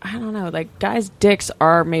Yeah. I don't know, guys' dicks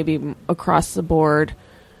are maybe across the board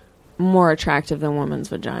more attractive than women's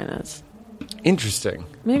vaginas. Interesting.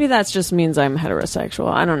 Maybe that just means I'm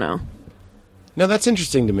heterosexual. I don't know. No, that's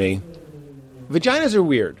interesting to me. Vaginas are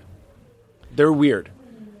weird. They're weird.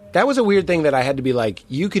 That was a weird thing that I had to be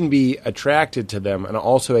you can be attracted to them and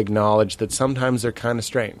also acknowledge that sometimes they're kind of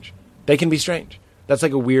strange. They can be strange. That's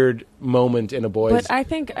a weird moment in a boy's But I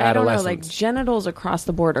think, I don't know, adolescence. genitals across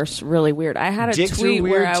the board are really weird. I had a Dicks are tweet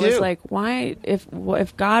where weird, I was too. like, why,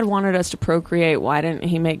 if God wanted us to procreate, why didn't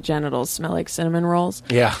he make genitals smell like cinnamon rolls?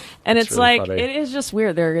 Yeah. And It's it's really funny. it is just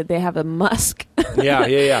weird. They have a musk.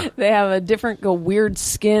 Yeah. They have a different, weird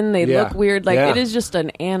skin. They Yeah. look weird. Yeah. It is just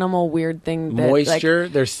an animal weird thing. That, Moisture.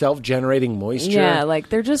 They're self-generating moisture. Yeah,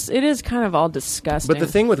 it is kind of all disgusting. But the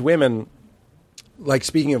thing with women,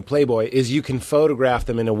 speaking of Playboy, is you can photograph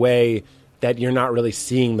them in a way that you're not really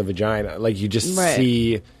seeing the vagina. You just Right.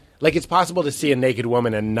 see, Like, it's possible to see a naked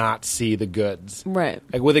woman and not see the goods. Right.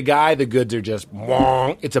 Like, with a guy, the goods are just,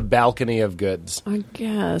 wong. It's a balcony of goods. I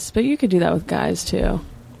guess. But you could do that with guys, too.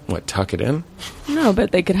 What, tuck it in? No,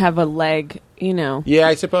 but they could have a leg, you know. Yeah,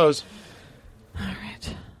 I suppose. All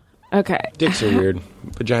right. Okay. Dicks are weird.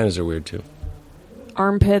 Vaginas are weird, too.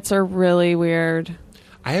 Armpits are really weird.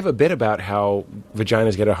 I have a bit about how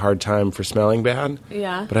vaginas get a hard time for smelling bad.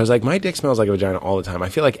 Yeah. But I was like, my dick smells like a vagina all the time. I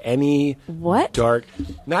feel like any What? dark,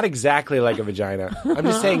 not exactly like a vagina. I'm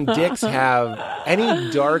just saying dicks have,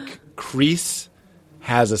 any dark crease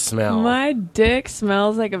has a smell. My dick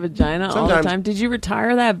smells like a vagina all the Sometimes. time. Did you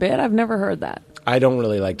retire that bit? I've never heard that. I don't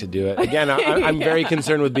really like to do it. Again, I'm very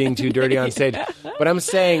concerned with being too dirty on stage. But I'm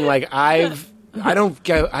saying, like, I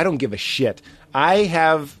don't give a shit. I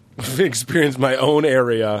have experienced my own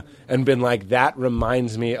area and been like, that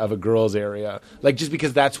reminds me of a girl's area. Like, just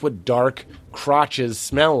because that's what dark crotches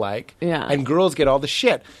smell like. Yeah. And girls get all the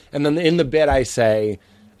shit. And then in the bit I say,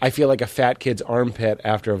 I feel like a fat kid's armpit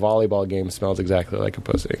after a volleyball game smells exactly like a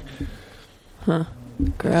pussy.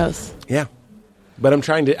 Gross. Yeah. But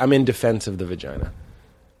I'm in defense of the vagina.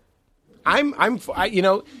 You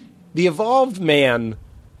know, the evolved man,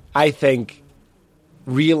 I think,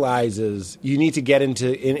 realizes you need to get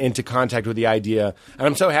into contact with the idea, and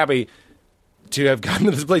I'm so happy to have gotten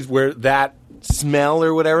to this place where that smell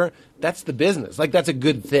or whatever, that's the business. Like, that's a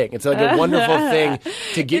good thing. It's like a wonderful thing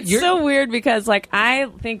to get. It's so weird because, like, I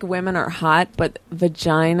think women are hot, but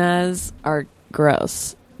vaginas are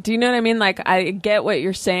gross. Do you know what I mean? Like, I get what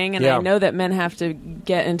you're saying, and Yeah. I know that men have to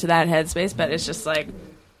get into that headspace, but it's just like...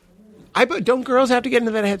 But don't girls have to get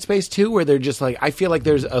into that headspace too, where they're just like, I feel like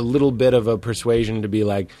there's a little bit of a persuasion to be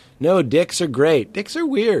like, no, dicks are great. Dicks are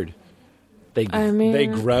weird. They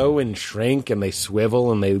grow and shrink and they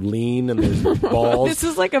swivel and they lean and there's balls. This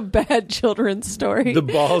is like a bad children's story. The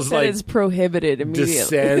balls, that like, is prohibited immediately.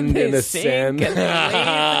 descend They and ascend. sink and they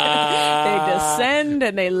lean. They descend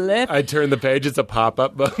and they lift. I turn the page, it's a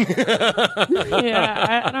pop-up book.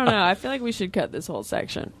 Yeah, I don't know. I feel like we should cut this whole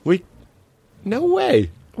section. No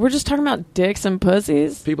way. We're just talking about dicks and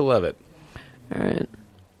pussies. People love it. All right.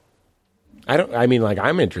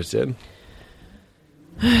 I'm interested.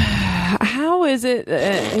 How is it?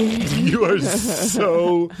 You are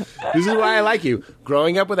so... This is why I like you.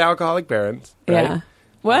 Growing up with alcoholic parents. Right? Yeah.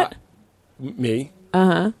 What? Me.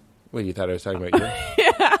 Uh-huh. What, you thought I was talking about you?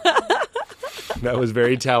 Yeah. That was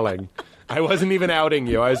very telling. I wasn't even outing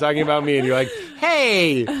you. I was talking about me, and you're like,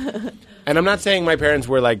 hey! And I'm not saying my parents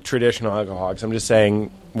were, like, traditional alcoholics. I'm just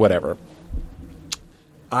saying whatever.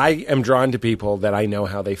 I am drawn to people that I know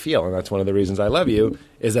how they feel, and that's one of the reasons I love you,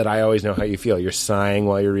 is that I always know how you feel. You're sighing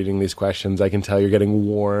while you're reading these questions. I can tell you're getting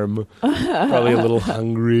warm, probably a little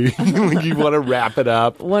hungry. Like you want to wrap it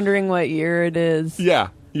up. Wondering what year it is. Yeah,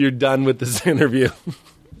 you're done with this interview.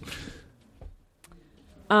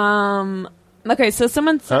 Okay, so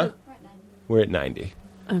someone said... Huh? We're at 90.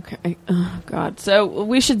 Okay. Oh, God. So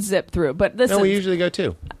we should zip through. But listen. No, we usually go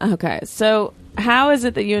too. Okay. So how is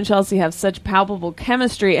it that you and Chelsea have such palpable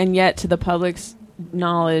chemistry and yet, to the public's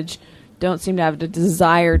knowledge, don't seem to have the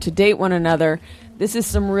desire to date one another? This is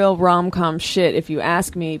some real rom-com shit. If you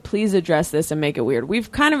ask me, please address this and make it weird.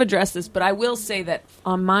 We've kind of addressed this, but I will say that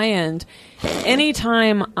on my end,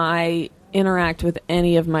 anytime I interact with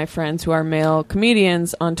any of my friends who are male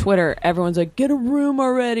comedians on Twitter, everyone's like, get a room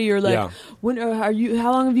already, or like, Yeah. when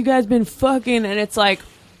how long have you guys been fucking? And it's like,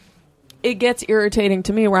 it gets irritating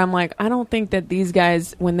to me where I'm like, I don't think that these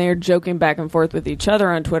guys, when they're joking back and forth with each other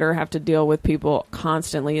on Twitter, have to deal with people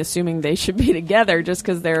constantly assuming they should be together just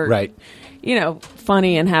because they're Right.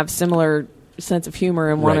 funny and have similar sense of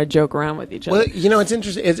humor and want to Right. joke around with each other. Well, it's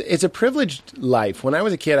interesting. It's a privileged life. When I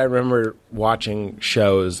was a kid, I remember watching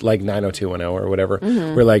shows like 90210 or whatever,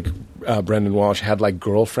 where like Brendan Walsh had like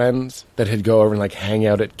girlfriends that he'd go over and like hang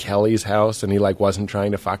out at Kelly's house, and he like wasn't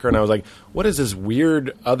trying to fuck her. And I was like, what is this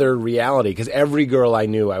weird other reality? Because every girl I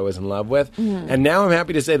knew I was in love with, and now I'm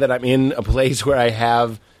happy to say that I'm in a place where I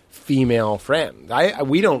have female friends.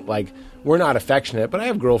 We're not affectionate, but I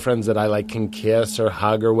have girlfriends that I like can kiss or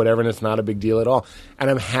hug or whatever, and it's not a big deal at all.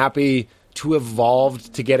 And I'm happy to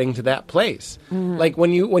evolve to getting to that place. Like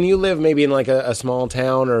when you live maybe in like a small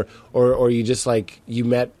town or you just like you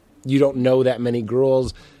don't know that many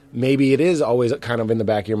girls. Maybe it is always kind of in the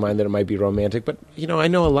back of your mind that it might be romantic, but I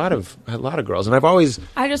know a lot of girls, and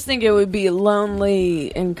I just think it would be lonely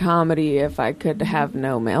in comedy if I could have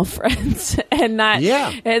no male friends and not.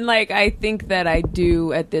 Yeah. And like I think that I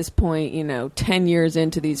do at this point, 10 years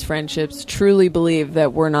into these friendships, truly believe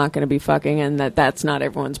that we're not going to be fucking, and that's not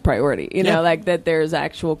everyone's priority. Like that there's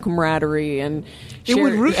actual camaraderie and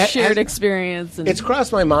shared experience. And it's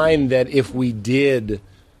crossed my mind that if we did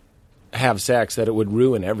have sex that it would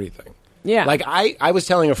ruin everything. Yeah. Like I was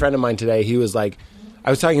telling a friend of mine today, he was like, I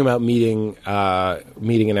was talking about meeting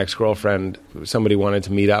an ex-girlfriend. Somebody wanted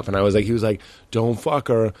to meet up, and he was like, don't fuck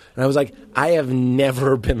her. And I was like, I have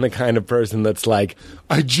never been the kind of person that's like,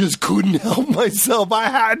 I just couldn't help myself. I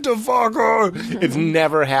had to fuck her. It's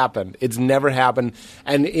never happened. It's never happened.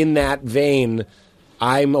 And in that vein,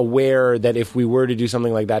 I'm aware that if we were to do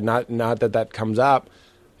something like that, not that comes up,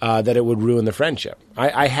 that it would ruin the friendship.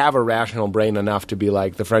 I have a rational brain enough to be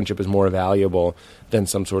like, the friendship is more valuable than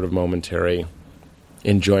some sort of momentary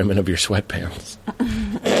enjoyment of your sweatpants.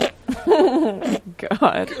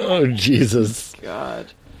 God. Oh, Jesus. God.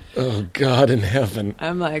 Oh, God in heaven.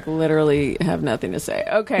 I'm like literally have nothing to say.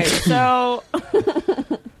 Okay, so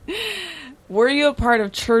were you a part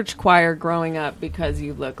of church choir growing up because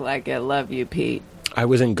you look like it? Love you, Pete. I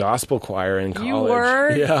was in gospel choir in college. You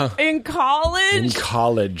were? Yeah. In college? In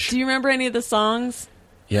college. Do you remember any of the songs?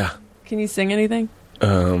 Yeah. Can you sing anything?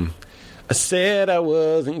 I said I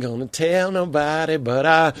wasn't gonna tell nobody, but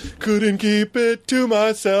I couldn't keep it to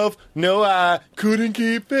myself. No, I couldn't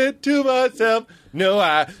keep it to myself. No,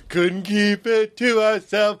 I couldn't keep it to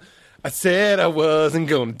myself. I said I wasn't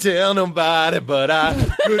gonna tell nobody, but I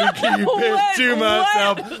couldn't keep it to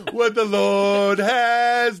myself. What the Lord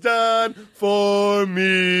has done for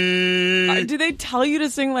me. Do they tell you to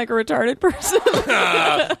sing like a retarded person?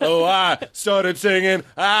 Oh, I started singing.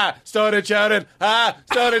 I started shouting. I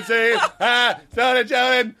started singing. I started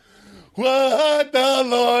shouting. What the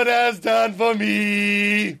Lord has done for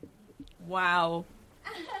me. Wow.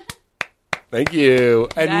 Thank you.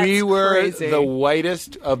 And That's we were crazy. the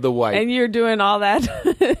whitest of the white. And you're doing all that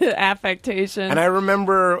affectation. And I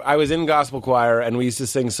remember I was in gospel choir, and we used to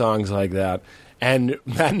sing songs like that. And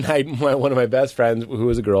that night, one of my best friends, who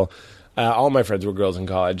was a girl, all my friends were girls in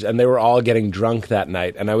college, and they were all getting drunk that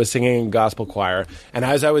night. And I was singing in gospel choir, and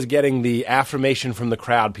as I was getting the affirmation from the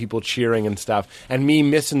crowd, people cheering and stuff, and me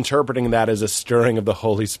misinterpreting that as a stirring of the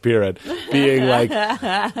Holy Spirit, being like,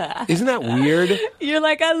 isn't that weird? You're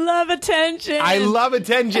like, I love attention. I love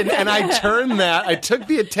attention, and I turned that. I took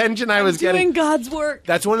the attention I was doing getting. God's work.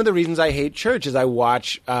 That's one of the reasons I hate church, is I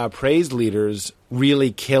watch praise leaders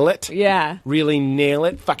really kill it. Yeah. Really nail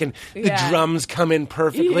it. Fucking the Yeah. drums come in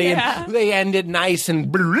perfectly, Yeah. and they end it nice,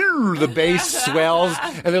 and the bass swells,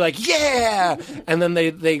 and they're like, yeah! And then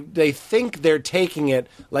they think they're taking it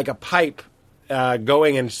like a pipe,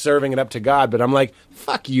 going and serving it up to God, but I'm like,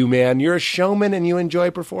 fuck you, man. You're a showman and you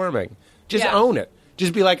enjoy performing. Just Yeah. own it.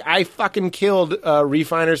 Just be like, I fucking killed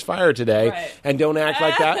Refiner's Fire today, Right. and don't act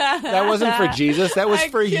like that. That wasn't for Jesus. That was I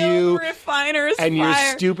for killed you Refiner's and your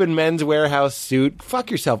Fire. stupid Men's Warehouse suit. Fuck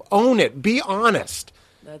yourself. Own it. Be honest.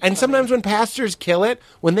 And sometimes when pastors kill it,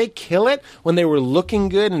 when they were looking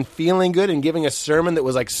good and feeling good and giving a sermon that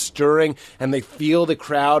was like stirring, and they feel the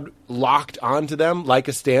crowd locked onto them like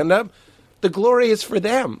a stand-up, the glory is for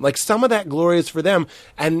them. Like, some of that glory is for them.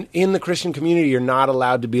 And in the Christian community, you're not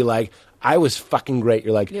allowed to be like, I was fucking great.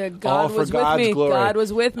 You're like, Yeah, God all for was with God's me. glory. God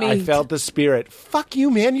was with me. I felt the Spirit. Fuck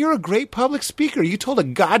you, man. You're a great public speaker. You told a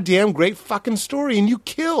goddamn great fucking story, and you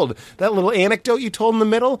killed. That little anecdote you told in the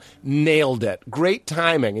middle, nailed it. Great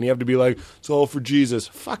timing. And you have to be like, it's all for Jesus.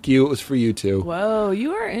 Fuck you. It was for you, too. Whoa,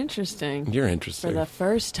 you are interesting. You're For interesting. the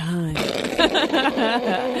first time.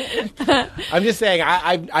 I'm just saying,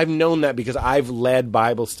 I've known that because I've led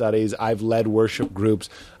Bible studies, I've led worship groups,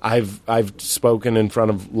 I've spoken in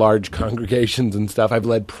front of large congregations and stuff, I've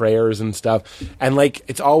led prayers and stuff, and like,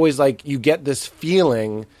 it's always like you get this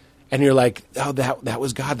feeling, and you're like, oh, that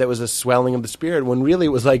was God, that was a swelling of the Spirit, when really it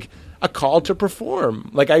was like a call to perform.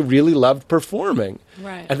 Like, I really loved performing,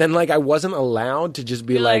 Right. and then like I wasn't allowed to just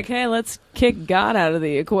be You're like, hey, let's kick God out of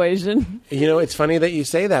the equation. you know, it's funny that you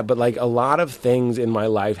say that, but like a lot of things in my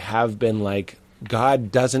life have been like,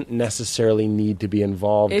 God doesn't necessarily need to be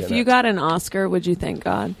involved If in you it. got an Oscar, would you thank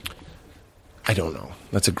God? I don't know.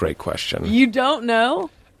 That's a great question. You don't know?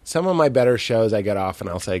 Some of my better shows, I get off and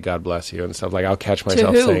I'll say, God bless you and stuff. Like, I'll catch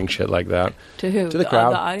myself who? saying shit like that. To who? To the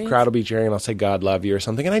crowd. The audience? Crowd will be cheering and I'll say, God love you or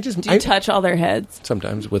something. And I just... Do you touch all their heads?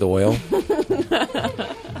 sometimes with oil.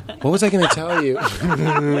 What was I going to tell you?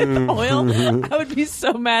 With oil? I would be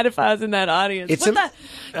so mad if I was in that audience. It's Get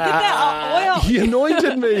that oil. He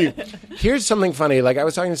anointed me. Here's something funny. Like, I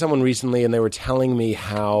was talking to someone recently, and they were telling me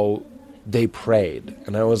how they prayed,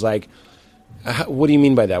 and I was like, "What do you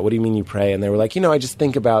mean by that? What do you mean you pray?" And they were like, "I just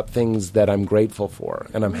think about things that I'm grateful for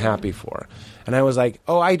and I'm happy for." And I was like,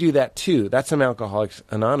 "Oh, I do that too. That's some Alcoholics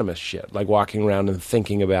Anonymous shit. Like walking around and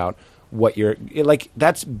thinking about what you're like.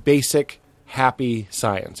 That's basic." Happy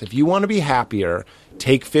science. If you want to be happier,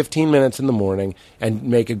 take 15 minutes in the morning and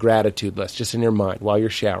make a gratitude list just in your mind while you're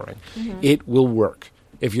showering. It will work.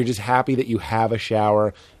 if you're just happy that you have a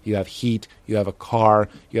shower, you have heat, you have a car,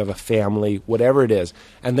 you have a family, whatever it is.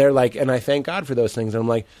 And they're like, and I thank God for those things. And I'm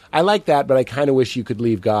like, I like that, but I kind of wish you could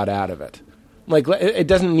leave God out of it. Like, it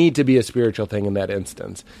doesn't need to be a spiritual thing in that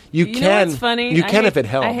instance. You know can. what's funny? You can if it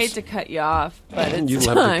helps. I hate to cut you off, but it's You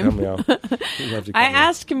love time. to come out. You love to come I out.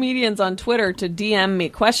 asked comedians on Twitter to DM me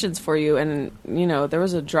questions for you, and, there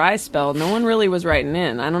was a dry spell. No one really was writing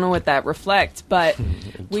in. I don't know what that reflects, but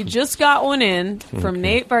we just got one in from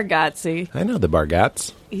Nate Bargatze. I know the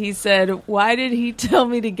Bargats. He said, why did he tell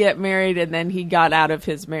me to get married and then he got out of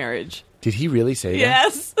his marriage? Did he really say that?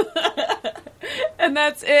 Yes. And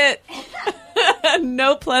that's it.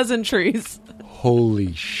 No pleasantries.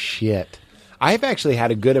 Holy shit. I've actually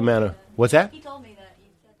had a good amount of... What's that? He told me that you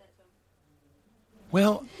said that to him.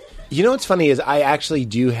 Well, you know what's funny is I actually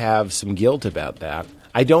do have some guilt about that.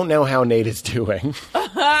 I don't know how Nate is doing.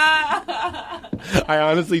 I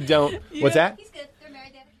honestly don't. What's that? He's good. They're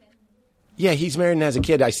married. They have a kid. Yeah, he's married and has a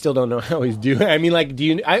kid. I still don't know how he's doing. I mean, like, do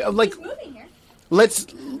you... He's moving here.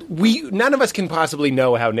 None of us can possibly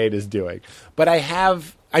know how Nate is doing. But I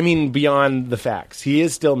have... I mean, beyond the facts. He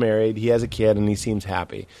is still married, he has a kid, and he seems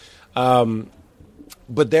happy.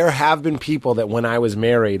 But there have been people that when I was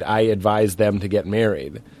married, I advised them to get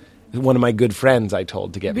married. One of my good friends I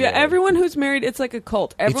told to get Yeah, married. everyone who's married, it's like a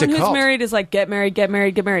cult. Everyone who's cult. married is like, get married, get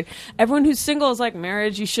married, get married. Everyone who's single is like,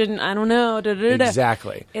 marriage, you shouldn't, I don't know. Da, da, da, da.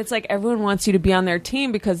 Exactly. It's like everyone wants you to be on their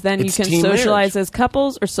team because then It's you can team socialize marriage. as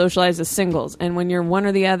couples or socialize as singles. And when you're one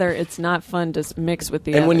or the other, it's not fun to mix with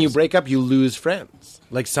the And others. when you break up, you lose friends.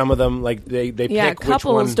 Like some of them, like they yeah, pick which one.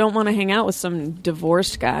 couples don't want to hang out with some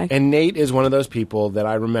divorced guy. And Nate is one of those people that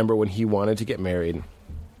I remember when he wanted to get married,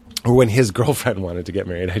 or when his girlfriend wanted to get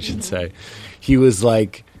married, I should say. He was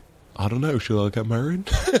like, I don't know, should I get married?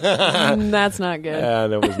 That's not good. Yeah,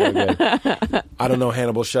 that was not good. I don't know,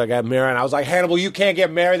 Hannibal, should I get married? And I was like, Hannibal, you can't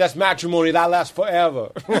get married. That's matrimony. That lasts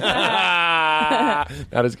forever. Not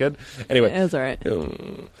as good? Anyway. It was all right.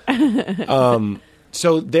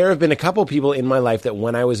 So there have been a couple people in my life that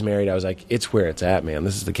when I was married, I was like, it's where it's at, man.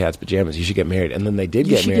 This is the cat's pajamas. You should get married. And then they did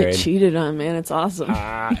You get should married. get cheated on, man. It's awesome.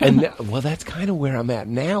 Well, that's kind of where I'm at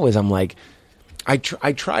now is I'm like, I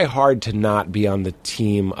try hard to not be on the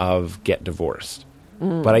team of get divorced.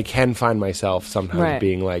 But I can find myself sometimes Right.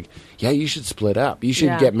 being like, yeah, you should split up. You should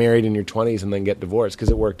Yeah. get married in your 20s and then get divorced because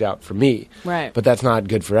it worked out for me. Right. But that's not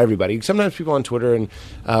good for everybody. Sometimes people on Twitter and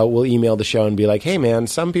will email the show and be like, hey, man,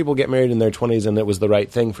 some people get married in their 20s and it was the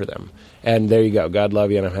right thing for them. And there you go. God love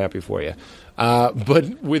you and I'm happy for you.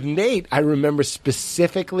 But with Nate, I remember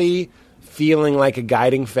specifically feeling like a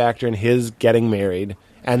guiding factor in his getting married.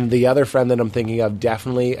 And the other friend that I'm thinking of,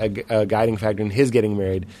 definitely a guiding factor in his getting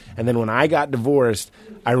married. And then when I got divorced,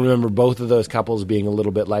 I remember both of those couples being a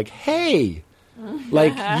little bit like, hey,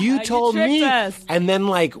 like you told tricked me. us. And then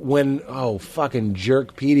like when, fucking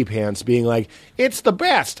jerk Petey Pants being like, it's the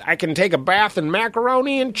best. I can take a bath in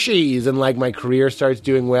macaroni and cheese. And like my career starts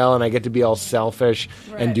doing well and I get to be all selfish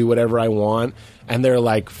and Right. do whatever I want. And they're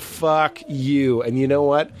like, fuck you. And you know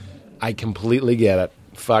what? I completely get it.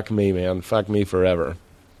 Fuck me, man. Fuck me forever.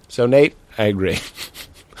 So, Nate, I agree.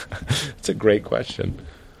 It's a great question.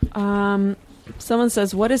 Someone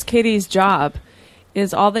says, what is Katie's job?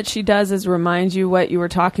 Is all that she does is remind you what you were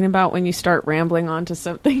talking about when you start rambling on to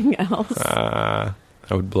something else? I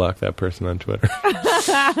would block that person on Twitter.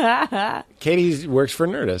 Katie works for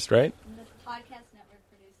Nerdist, right? The podcast network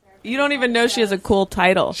producer. You don't even know she has a cool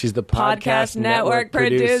title. She's the podcast network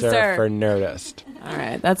producer for Nerdist. All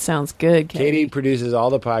right, that sounds good, Katie Katie. produces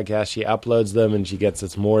all the podcasts. She uploads them, and she gets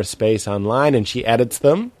us more space online, and she edits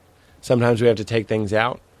them. Sometimes we have to take things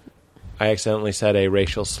out. I accidentally said a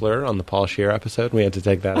racial slur on the Paul Scheer episode. We had to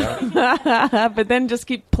take that out. But then just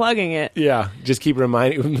keep plugging it. Yeah, just keep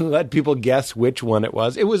reminding, let people guess which one it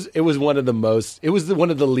was. It was one of the most. It was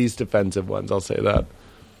one of the least offensive ones. I'll say that.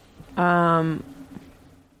 And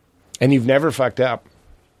you've never fucked up.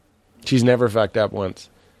 She's never fucked up once.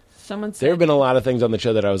 Someone There said, have been a lot of things on the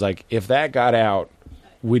show that I was like, if that got out,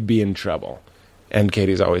 we'd be in trouble. And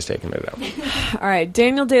Katie's always taking it out. all right,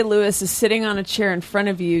 Daniel Day-Lewis is sitting on a chair in front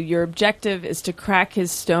of you. Your objective is to crack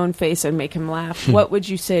his stone face and make him laugh. What would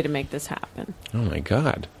you say to make this happen? Oh my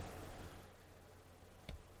God.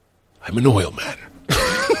 I'm an oil man.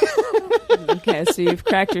 Okay, so you've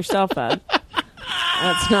cracked yourself up.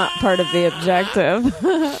 That's not part of the objective.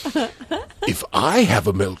 If I have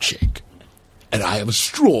a milkshake and I have a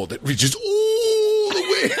straw that reaches all the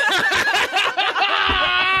way,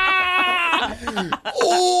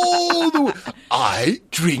 all the way, I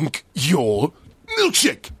drink your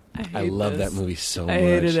milkshake. I love that movie so much. I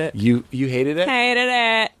hated it. You hated it? Hated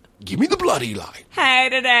it. Give me the blood, Eli.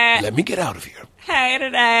 Hated it. Let me get out of here.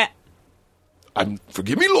 Hated it.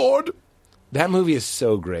 Forgive me, Lord. That movie is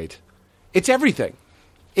so great. It's everything.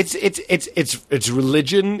 It's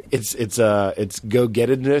religion. It's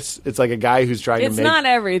go-gettedness. It's like a guy who's trying It's to make. not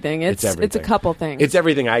everything. It's everything. a couple things. It's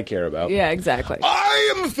everything I care about. Yeah, exactly.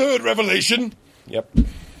 I am the third revelation. Yep.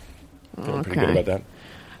 Feeling pretty good Okay. about that.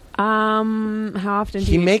 How often do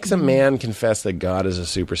He you makes a man confess that God is a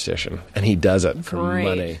superstition, and he does it for Great.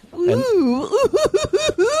 money. And,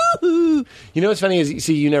 you know what's funny is,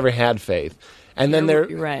 see, you never had faith, and then You're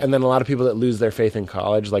right. and then a lot of people that lose their faith in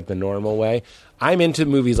college, like the normal way. I'm into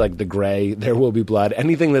movies like The Grey, There Will Be Blood,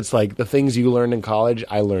 anything that's like the things you learned in college.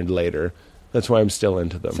 I learned later. That's why I'm still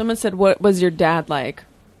into them. Someone said, "What was your dad like?"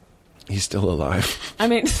 He's still alive. I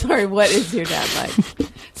mean, sorry, what is your dad like?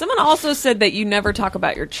 Someone also said that you never talk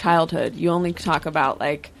about your childhood. You only talk about,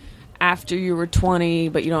 like, after you were 20,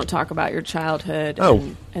 but you don't talk about your childhood. Oh.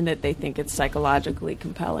 And that they think it's psychologically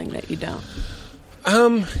compelling that you don't.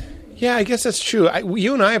 Yeah, I guess that's true.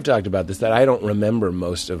 You and I have talked about this, that I don't remember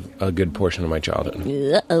most of a good portion of my childhood.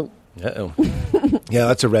 Uh-oh. Uh-oh. Yeah,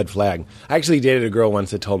 that's a red flag. I actually dated a girl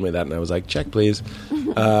once that told me that, and I was like, check, please.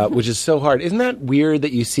 Which is so hard. Isn't that weird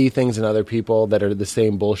that you see things in other people that are the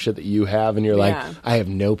same bullshit that you have, and you're Yeah. like, I have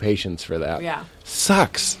no patience for that. Yeah.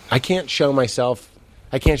 Sucks. I can't show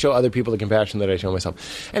other people the compassion that I show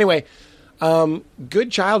myself. Anyway, good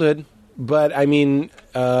childhood, but I mean,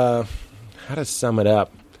 how to sum it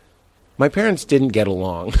up? My parents didn't get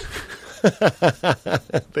along.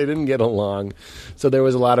 They didn't get along. So there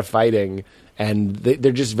was a lot of fighting, and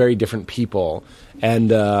they're just very different people.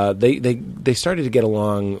 And they started to get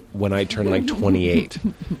along when I turned like 28.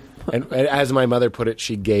 And as my mother put it,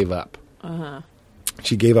 she gave up. Uh-huh.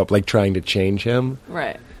 She gave up, like, trying to change him,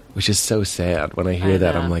 Right. which is so sad. When I hear I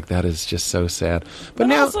that, know. I'm like, that is just so sad. But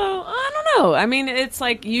now, also, I don't know. I mean, it's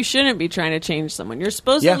like you shouldn't be trying to change someone. You're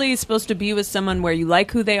supposed to be with someone where you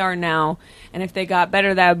like who they are now, and if they got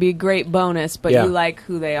better, that would be a great bonus. But Yeah. you like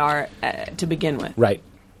who they are to begin with. right.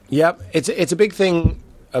 Yep. It's a big thing,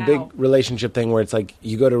 a big Ow. relationship thing where it's like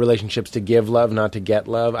you go to relationships to give love, not to get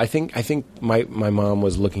love. I think my mom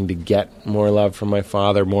was looking to get more love from my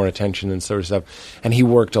father, more attention and sort of stuff. And he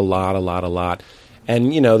worked a lot.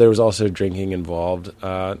 And, there was also drinking involved.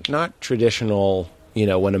 Not traditional,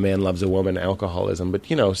 when a man loves a woman, alcoholism, but,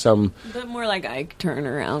 some... But more like Ike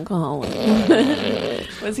Turner, alcoholic.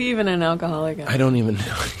 Was he even an alcoholic? I don't even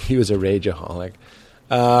know. He was a rageaholic.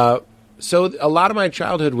 So a lot of my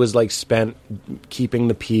childhood was like spent keeping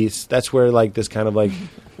the peace. That's where like this kind of like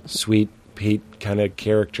sweet Pete kind of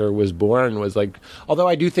character was born. Was like, although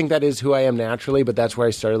I do think that is who I am naturally, but that's where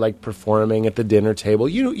I started like performing at the dinner table.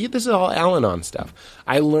 This is all Al-Anon stuff.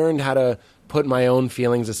 I learned how to put my own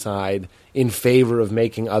feelings aside in favor of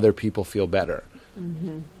making other people feel better.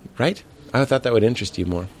 Mm-hmm. Right? I thought that would interest you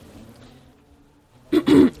more.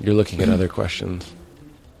 You're looking at other questions.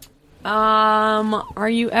 Are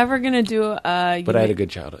you ever gonna do a? But I had a good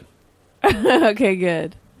childhood. Okay,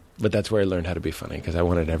 good. But that's where I learned how to be funny, because I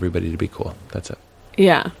wanted everybody to be cool. That's it.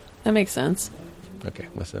 Yeah, that makes sense. Okay,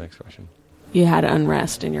 what's the next question? You had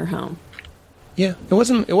unrest in your home. Yeah, it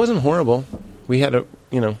wasn't horrible. We had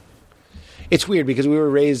it's weird because we were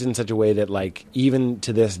raised in such a way that, like, even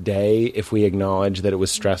to this day, if we acknowledge that it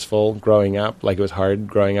was stressful growing up, like it was hard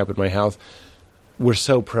growing up at my house, we're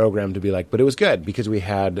so programmed to be like, but it was good because we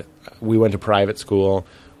went to private school.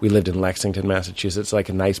 We lived in Lexington, Massachusetts, like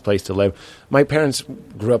a nice place to live. My parents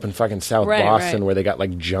grew up in fucking South Boston where they got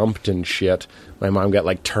like jumped and shit. My mom got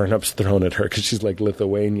like turnips thrown at her because she's like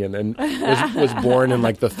Lithuanian and was born in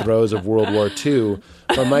like the throes of World War II.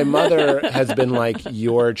 But my mother has been like,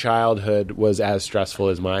 your childhood was as stressful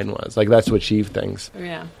as mine was. Like that's what she thinks.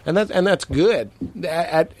 Yeah. And that's good.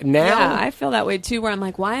 Now, Yeah, I feel that way too, where I'm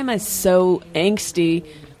like, why am I so angsty?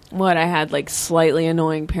 I had like slightly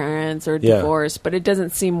annoying parents or divorce, but it doesn't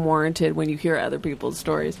seem warranted when you hear other people's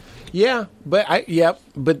stories. Yeah, but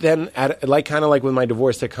then kind of like with my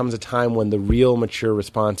divorce, there comes a time when the real mature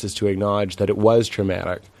response is to acknowledge that it was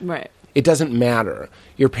traumatic. Right. It doesn't matter.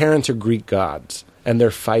 Your parents are Greek gods, and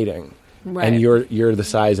they're fighting. Right. And you're the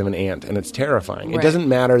size of an ant, and it's terrifying. Right. It doesn't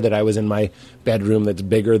matter that I was in my bedroom that's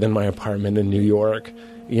bigger than my apartment in New York.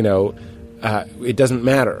 It doesn't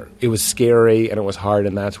matter. It was scary and it was hard,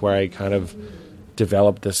 and that's where I kind of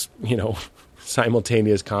developed this,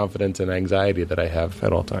 simultaneous confidence and anxiety that I have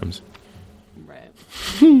at all times. Right.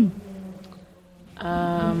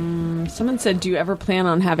 Someone said, do you ever plan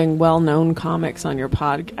on having well-known comics on your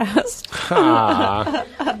podcast?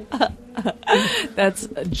 That's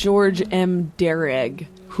George M. Derrig.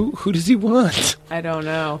 Who does he want? I don't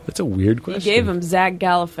know. That's a weird question. He gave him Zach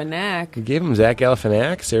Galifianakis. He gave him Zach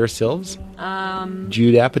Galifianakis, Sarah Silves,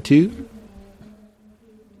 Jude Apatow.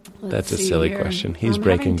 That's a see silly here. question. He's I'm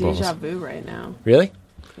breaking having balls. deja vu right now. Really?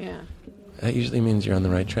 Yeah. That usually means you're on the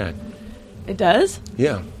right track. It does?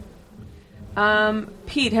 Yeah.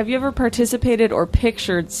 Pete, have you ever participated or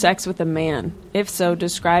pictured sex with a man? If so,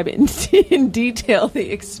 describe in detail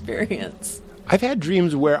the experience. I've had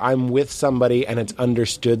dreams where I'm with somebody and it's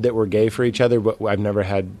understood that we're gay for each other, but I've never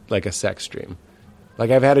had like a sex dream. Like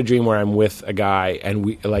I've had a dream where I'm with a guy and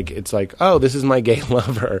we like it's like, oh, this is my gay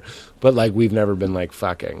lover, but like we've never been like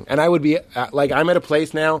fucking. And I would be like, I'm at a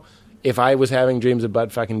place now. If I was having dreams of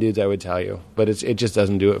butt fucking dudes, I would tell you, but it just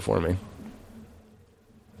doesn't do it for me.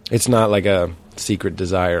 It's not like a secret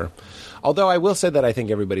desire. Although I will say that I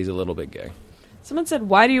think everybody's a little bit gay. Someone said,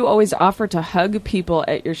 why do you always offer to hug people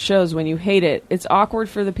at your shows when you hate it? It's awkward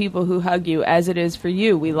for the people who hug you as it is for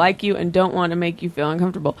you. We like you and don't want to make you feel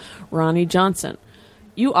uncomfortable. Ronnie Johnson.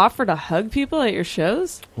 You offer to hug people at your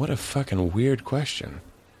shows? What a fucking weird question.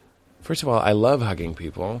 First of all, I love hugging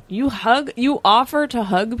people. You offer to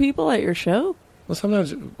hug people at your show? Well,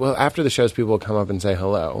 sometimes, after the shows, people will come up and say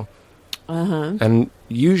hello. Uh-huh. And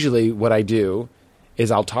usually what I do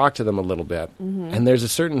is I'll talk to them a little bit. Mm-hmm. And there's a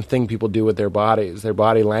certain thing people do with their bodies, their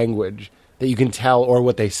body language, that you can tell, or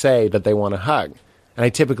what they say, that they want to hug. And I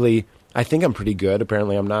think I'm pretty good.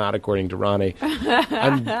 Apparently I'm not, according to Ronnie.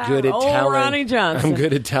 I'm good at telling. Ronnie Johnson. I'm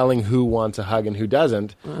good at telling who wants a hug and who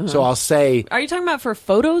doesn't. So I'll say, Are you talking about for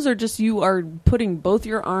photos or just you are putting both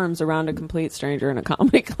your arms around a complete stranger in a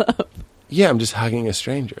comedy club? yeah, I'm just hugging a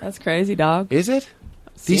stranger. That's crazy, dog. Is it?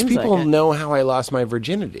 These Seems people like it. know how I lost my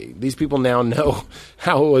virginity. These people now know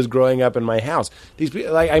how it was growing up in my house. These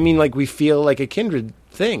people, we feel like a kindred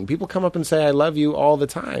thing. People come up and say I love you all the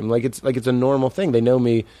time. Like it's a normal thing. They know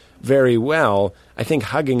me very well. I think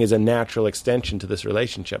hugging is a natural extension to this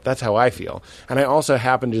relationship. That's how I feel. And I also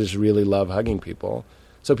happen to just really love hugging people.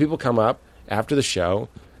 So people come up after the show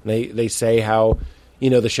and they say how,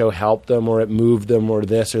 the show helped them or it moved them or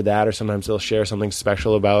this or that, or sometimes they'll share something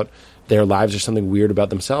special about their lives or something weird about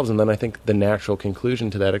themselves. And then I think the natural conclusion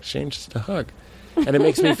to that exchange is to hug. And it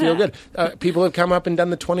makes me feel good. People have come up and done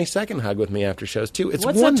the 20-second hug with me after shows, too. It's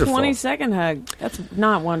What's wonderful. a 20-second hug? That's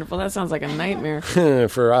not wonderful. That sounds like a nightmare.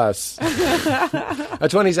 For us. A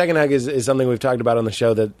 20-second hug is something we've talked about on the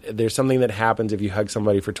show, that there's something that happens if you hug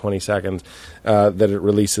somebody for 20 seconds, that it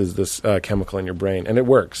releases this chemical in your brain. And it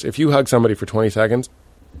works. If you hug somebody for 20 seconds,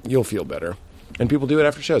 you'll feel better. And people do it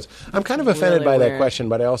after shows. I'm kind of offended by that question,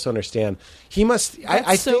 but I also understand. He must...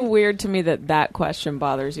 That's so weird to me that question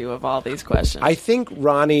bothers you of all these questions. I think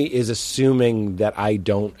Ronnie is assuming that I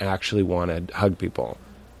don't actually want to hug people,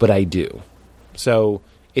 but I do. So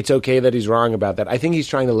it's okay that he's wrong about that. I think he's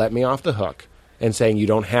trying to let me off the hook and saying you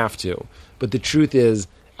don't have to. But the truth is,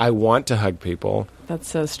 I want to hug people. That's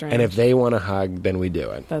so strange. And if they want to hug, then we do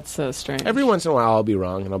it. That's so strange. Every once in a while, I'll be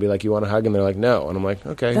wrong, and I'll be like, you want to hug? And they're like, no. And I'm like,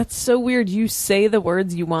 okay. That's so weird. You say the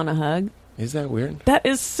words you want to hug? Is that weird? That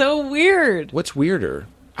is so weird. What's weirder?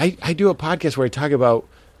 I do a podcast where I talk about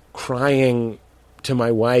crying to my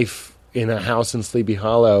wife in a house in Sleepy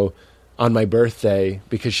Hollow on my birthday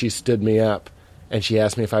because she stood me up. And she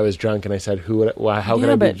asked me if I was drunk, and I said, how can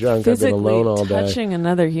I be drunk? I've been alone all day. Touching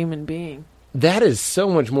another human being. That is so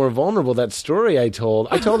much more vulnerable, that story I told.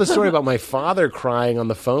 I told the story about my father crying on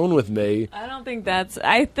the phone with me. I don't think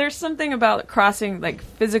there's something about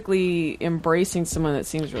physically embracing someone that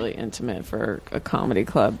seems really intimate for a comedy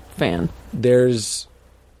club fan.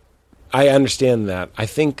 I understand that. I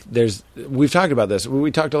think we've talked about this.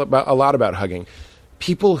 We talked a lot about hugging.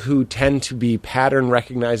 People who tend to be pattern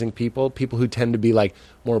recognizing people who tend to be like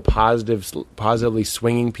more positively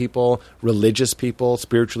swinging people, religious people,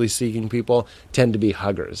 spiritually seeking people, tend to be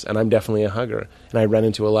huggers. And I'm definitely a hugger. And I run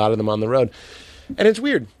into a lot of them on the road. And it's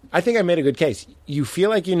weird. I think I made a good case. You feel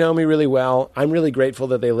like you know me really well. I'm really grateful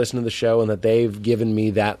that they listen to the show and that they've given me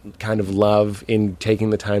that kind of love in taking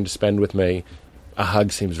the time to spend with me. A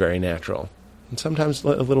hug seems very natural. And sometimes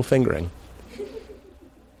a little fingering.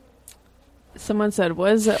 Someone said,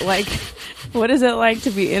 what is it like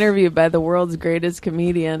to be interviewed by the world's greatest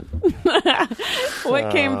comedian?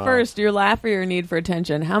 What came first, your laugh or your need for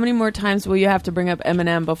attention? How many more times will you have to bring up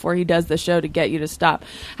Eminem before he does the show to get you to stop?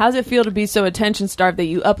 How does it feel to be so attention-starved that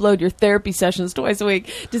you upload your therapy sessions twice a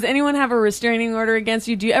week? Does anyone have a restraining order against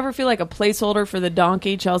you? Do you ever feel like a placeholder for the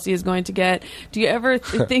donkey Chelsea is going to get? Do you ever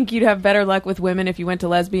think you'd have better luck with women if you went to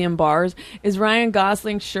lesbian bars? Is Ryan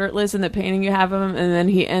Gosling shirtless in the painting you have of him? And then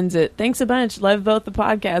he ends it. Thanks a bunch. Love both the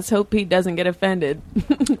podcasts. Hope Pete doesn't get offended.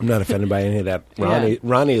 I'm not offended by any of that.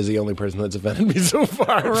 Ronnie is the only person that's offended me so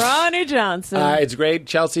far. Ronnie Johnson. It's great.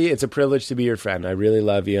 Chelsea, it's a privilege to be your friend. I really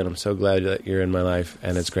love you, and I'm so glad that you're in my life,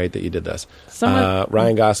 and it's great that you did this.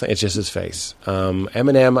 Ryan Gosling, it's just his face.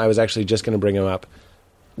 Eminem, I was actually just going to bring him up.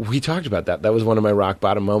 we talked about that. That was one of my rock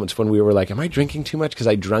bottom moments when we were like, am I drinking too much? Because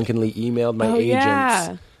I drunkenly emailed my agents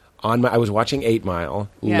yeah. I was watching 8 Mile,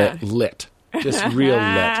 Yeah. lit, just real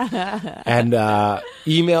lit, and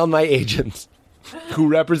emailed my agents who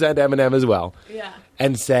represent Eminem as well, Yeah.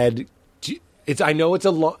 and said, I know it's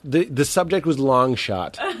the subject was long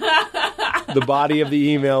shot. The body of the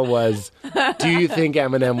email was, do you think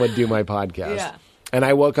Eminem would do my podcast? Yeah. And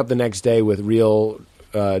I woke up the next day with real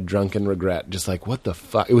drunken regret, just like, what the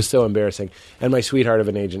fuck? It was so embarrassing. And my sweetheart of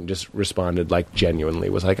an agent just responded, like, genuinely,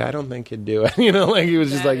 was like, I don't think he'd do it. Like, he was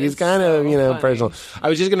just That like, he's is kind of, so funny. personal. I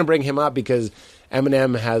was just going to bring him up because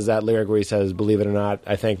Eminem has that lyric where he says, believe it or not,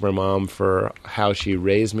 I thank my mom for how she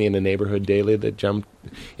raised me in a neighborhood daily that jumped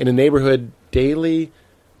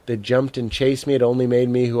and chased me. It only made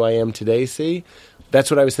me who I am today, see?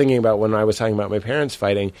 That's what I was thinking about when I was talking about my parents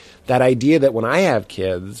fighting. That idea that when I have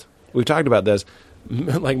kids, we've talked about this,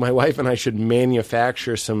 like my wife and I should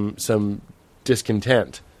manufacture some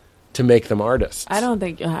discontent to make them artists. I don't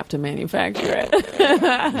think you'll have to manufacture it.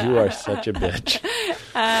 You are such a bitch.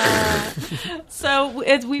 So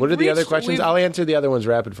What are the other questions? I'll answer the other ones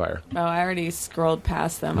rapid fire. Oh, I already scrolled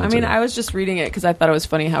past them. That's I mean, okay. I was just reading it because I thought it was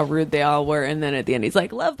funny how rude they all were, and then at the end he's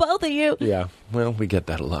like, love both of you. Yeah, well, we get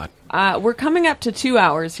that a lot. We're coming up to 2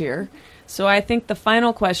 hours here, so I think the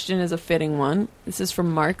final question is a fitting one. This is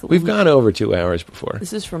from Mark. We've gone over 2 hours before.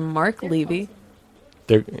 This is from Mark Levy.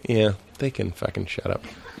 They can fucking shut up.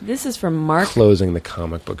 This is from Mark Closing the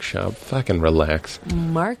comic book shop. Fucking relax.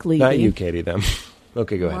 Levy. Not you, Katie, them.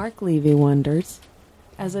 Okay, go ahead. Mark Levy wonders,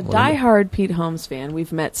 as a diehard Pete Holmes fan,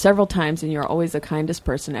 we've met several times, and you're always the kindest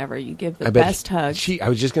person ever. You give the best hugs. I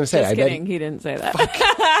was just going to say, Just kidding, he didn't say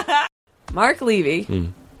that. Mark Levy,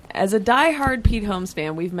 as a diehard Pete Holmes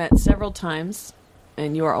fan, we've met several times,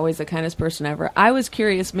 and you are always the kindest person ever. I was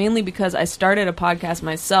curious, mainly because I started a podcast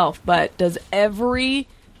myself, but does every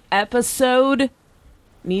episode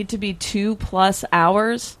need to be 2+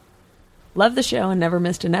 hours? Love the show and never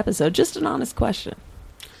missed an episode. Just an honest question.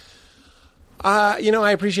 I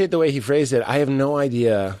appreciate the way he phrased it. I have no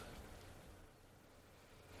idea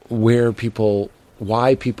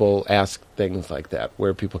why people ask things like that,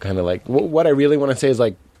 where people kind of like, what I really want to say is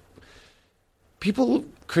like, people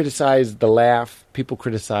criticize the laugh, people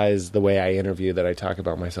criticize the way I interview, that I talk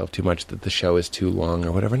about myself too much, that the show is too long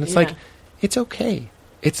or whatever. And it's like, it's okay.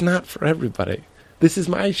 It's not for everybody. This is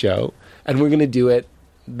my show, and we're going to do it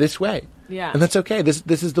this way. Yeah. And that's okay. This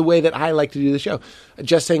is the way that I like to do the show.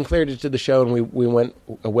 Jess St. Clair did the show, and we went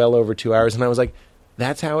well over 2 hours, and I was like,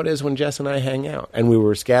 that's how it is when Jess and I hang out. And we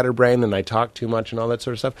were scatterbrained, and I talked too much and all that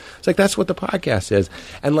sort of stuff. It's like, that's what the podcast is.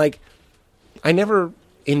 And like, I never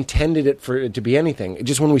intended it for it to be anything.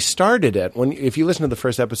 Just when we started it, if you listen to the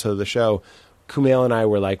first episode of the show, Kumail and I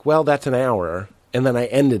were like, well, that's an hour. And then I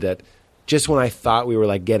ended it just when I thought we were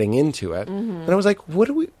like getting into it. And I was like,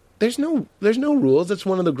 there's no rules. That's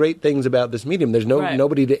one of the great things about this medium. There's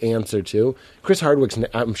nobody to answer to. Chris Hardwick's,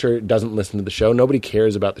 I'm sure, doesn't listen to the show. Nobody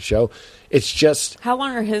cares about the show. It's just, How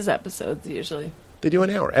long are his episodes usually? they do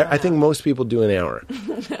an hour. I think most people do an hour.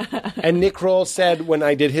 And Nick Kroll said when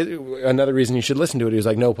I did another reason you should listen to it, he was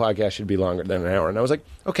like, no podcast should be longer than an hour. And I was like,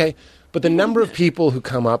 okay. But the number of people who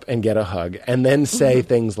come up and get a hug and then say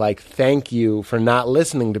things like, thank you for not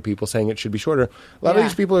listening to people saying it should be shorter. A lot of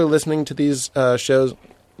these people are listening to these shows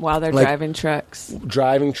While they're Like-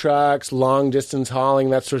 driving trucks. long distance hauling,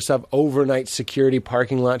 that sort of stuff, overnight security,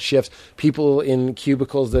 parking lot shifts, people in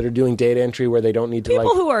cubicles that are doing data entry where they don't need to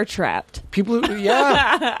People who are trapped. people who,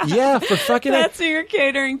 yeah, for fucking That's who you're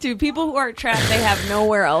catering to. People who are trapped, they have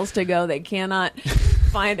nowhere else to go. They cannot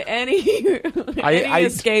find any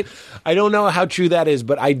escape. I don't know how true that is,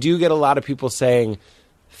 but I do get a lot of people saying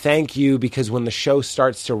thank you because when the show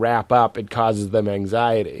starts to wrap up, it causes them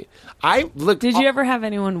anxiety. Did you ever have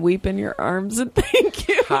anyone weep in your arms and thank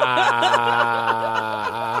you?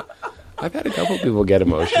 I've had a couple people get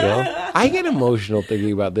emotional. I get emotional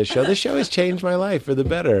thinking about this show. This show has changed my life for the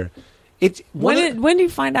better. It's When do you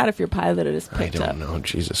find out if your pilot is I picked up? don't know.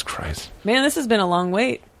 Jesus Christ. Man, this has been a long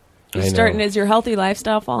wait. I know. Is your healthy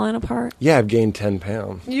lifestyle falling apart? Yeah, I've gained 10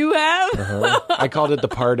 pounds. You have? I called it the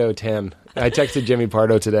Pardo 10. I texted Jimmy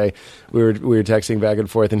Pardo today. We were texting back and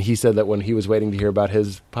forth, and he said that when he was waiting to hear about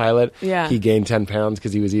his pilot, Yeah. he gained 10 pounds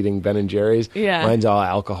because he was eating Ben and Jerry's. Yeah. Mine's all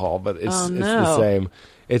alcohol, but it's the no. same.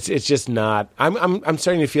 It's just not. I'm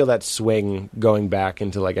starting to feel that swing going back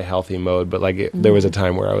into like a healthy mode, but like there was a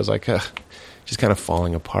time where I was like, just kind of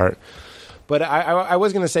falling apart. But I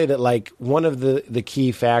was going to say that like one of the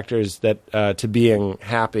key factors that to being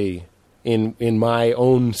happy in my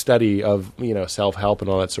own study of self-help and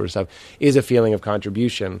all that sort of stuff is a feeling of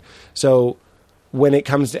contribution. So when it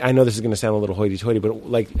comes to, I know this is going to sound a little hoity-toity, but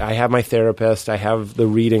like I have my therapist, I have the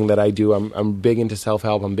reading that I do. I'm big into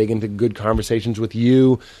self-help. I'm big into good conversations with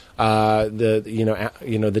you.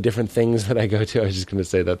 The different things that I go to. I was just going to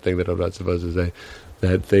say that thing that I'm not supposed to say.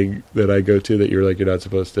 That thing that I go to that you're not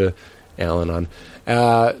supposed to, Alan, on.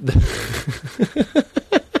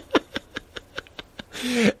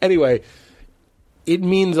 Anyway, it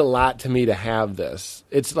means a lot to me to have this.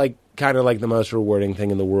 It's like kind of like the most rewarding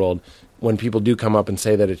thing in the world. When people do come up and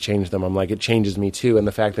say that it changed them, I'm like, it changes me too. And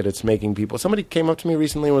the fact that it's making people... Somebody came up to me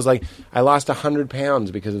recently and was like, I lost 100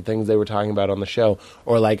 pounds because of things they were talking about on the show.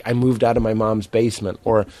 Or like, I moved out of my mom's basement.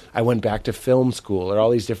 Or I went back to film school. Or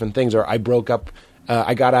all these different things. Or I broke up...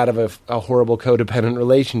 I got out of a horrible codependent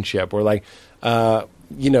relationship. Or like, that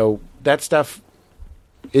stuff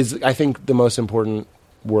is, I think, the most important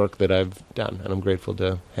work that I've done. And I'm grateful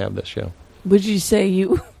to have this show. Would you say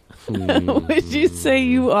you... Would you say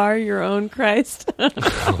you are your own Christ?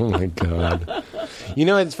 Oh my God.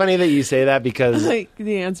 It's funny that you say that because...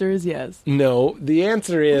 the answer is yes. No, the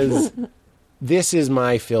answer is this is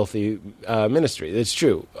my filthy ministry. It's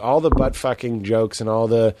true. All the butt-fucking jokes and all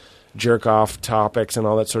the jerk-off topics and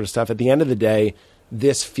all that sort of stuff, at the end of the day,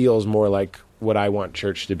 this feels more like what I want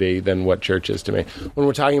church to be than what church is to me. When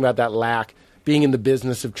we're talking about that lack... being in the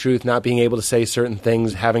business of truth, not being able to say certain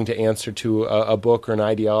things, having to answer to a book or an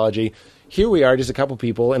ideology. Here we are, just a couple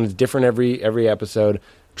people, and it's different every episode,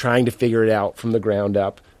 trying to figure it out from the ground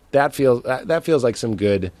up. That feels like some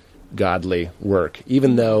good, godly work.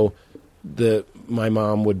 Even though my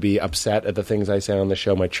mom would be upset at the things I say on the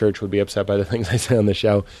show, my church would be upset by the things I say on the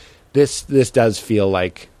show. This does feel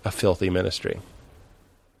like a filthy ministry.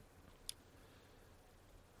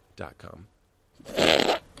 .com.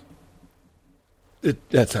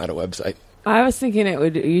 That's not a website. I was thinking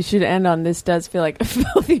you should end on this does feel like a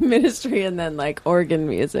filthy ministry and then like organ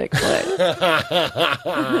music. But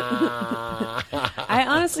I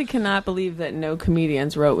honestly cannot believe that no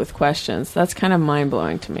comedians wrote with questions. That's kind of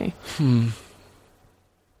mind-blowing to me.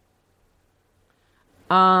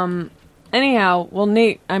 Anyhow, well,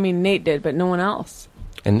 Nate did, but no one else.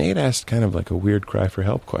 And Nate asked kind of like a weird cry for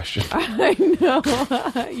help question. I know.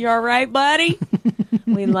 You all right, buddy?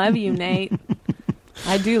 We love you, Nate.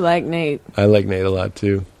 I do like Nate. I like Nate a lot,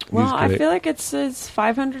 too. Well, I feel like it's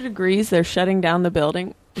 500 degrees. They're shutting down the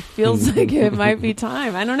building. It feels like it might be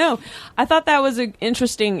time. I don't know. I thought that was an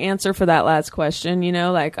interesting answer for that last question.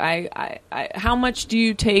 Like I how much do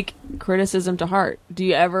you take criticism to heart?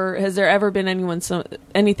 Has there ever been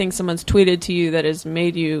anything someone's tweeted to you that has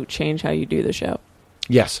made you change how you do the show?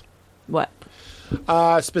 Yes. What?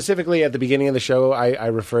 Specifically, at the beginning of the show, I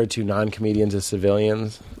referred to non-comedians as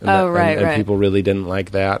civilians. And right. People really didn't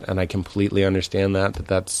like that, and I completely understand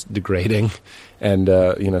that's degrading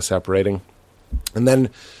and, separating. And then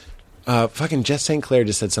fucking Jess St. Clair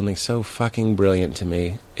just said something so fucking brilliant to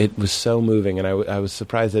me. It was so moving, and I was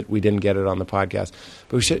surprised that we didn't get it on the podcast.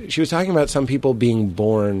 But she was talking about some people being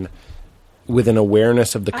born with an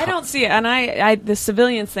awareness of the... I don't see it. And I the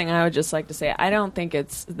civilians thing, I would just like to say, I don't think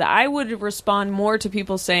it's... I would respond more to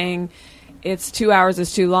people saying it's 2 hours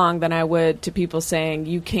is too long than I would to people saying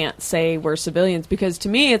you can't say we're civilians. Because to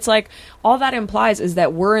me, it's like all that implies is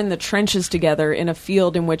that we're in the trenches together in a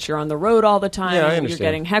field in which you're on the road all the time. Yeah, I understand. You're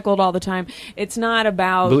getting heckled all the time. It's not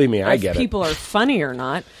about... Believe me, I if get it. people are funny or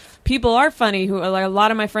not. People are funny. Like a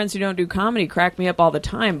lot of my friends who don't do comedy crack me up all the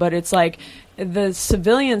time. But it's like the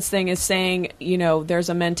civilians thing is saying, there's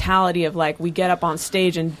a mentality of like we get up on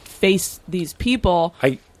stage and face these people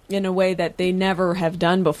in a way that they never have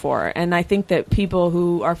done before. And I think that people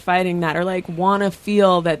who are fighting that are like want to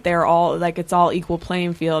feel that they're all like it's all equal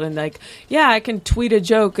playing field and like, yeah, I can tweet a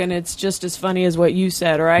joke and it's just as funny as what you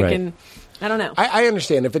said, or I can... I don't know. I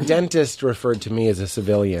understand. If a dentist referred to me as a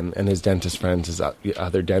civilian and his dentist friends as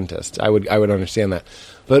other dentists, I would understand that.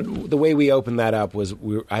 But the way we opened that up was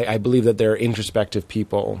I believe that there are introspective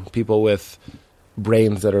people with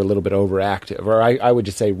brains that are a little bit overactive, or I would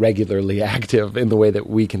just say regularly active in the way that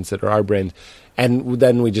we consider our brains. And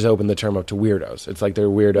then we just opened the term up to weirdos. It's like they're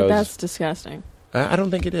weirdos. That's disgusting. I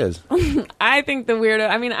don't think it is. I think the weirdo...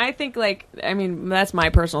 I think that's my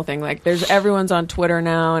personal thing. Like, everyone's on Twitter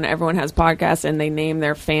now, and everyone has podcasts, and they name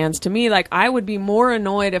their fans. To me, like, I would be more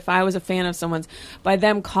annoyed if I was a fan of someone's by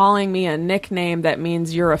them calling me a nickname that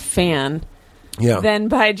means you're a fan than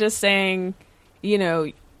by just saying,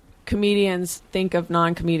 comedians think of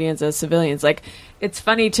non-comedians as civilians. Like, it's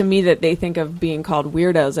funny to me that they think of being called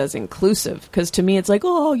weirdos as inclusive, because to me it's like,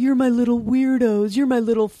 oh, you're my little weirdos, you're my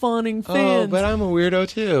little fawning fans. Oh, but I'm a weirdo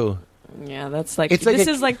too. Yeah, that's like It's like this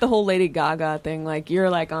a- is like the whole Lady Gaga thing. Like you're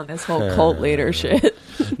like on this whole cult leader shit.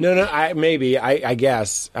 No, I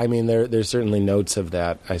guess. I mean, there's certainly notes of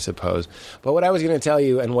that, I suppose. But what I was going to tell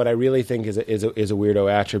you, and what I really think is a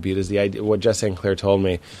weirdo attribute, is the idea. What Jess St. Clair told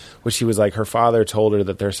me, which she was like, her father told her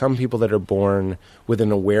that there are some people that are born with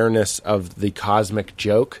an awareness of the cosmic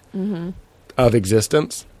joke of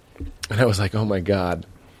existence, and I was like, oh my god,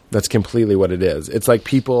 that's completely what it is. It's like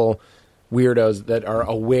people, weirdos that are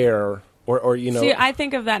aware. Or you know, See, I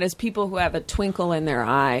think of that as people who have a twinkle in their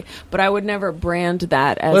eye, but I would never brand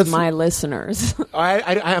that as my listeners.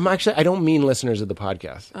 I'm actually, I don't mean listeners of the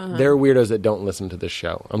podcast. There are weirdos that don't listen to this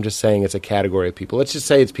show. I'm just saying it's a category of people. Let's just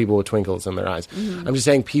say it's people with twinkles in their eyes. I'm just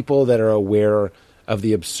saying people that are aware of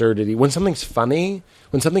the absurdity. When something's funny,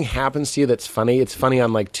 when something happens to you that's funny, it's funny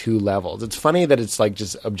on like two levels. It's funny that it's like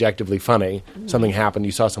just objectively funny. Something happened,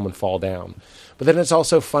 you saw someone fall down. But then it's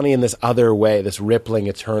also funny in this other way, this rippling,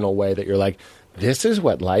 eternal way that you're like, this is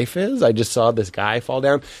what life is? I just saw this guy fall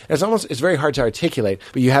down. And it's very hard to articulate,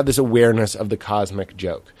 but you have this awareness of the cosmic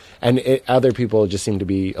joke. And other people just seem to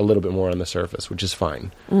be a little bit more on the surface, which is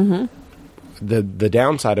fine. The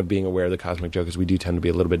downside of being aware of the cosmic joke is we do tend to be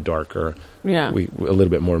a little bit darker. Yeah. We a little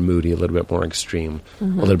bit more moody, a little bit more extreme, a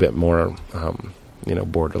little bit more,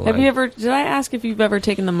 borderline. Have you ever? Did I ask if you've ever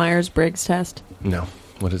taken the Myers-Briggs test? No.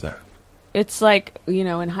 What is that? It's like,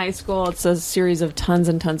 in high school, it's a series of tons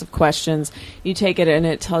and tons of questions. You take it and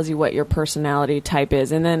it tells you what your personality type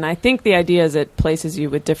is. And then I think the idea is it places you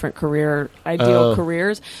with different ideal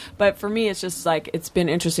careers. But for me, it's just like, it's been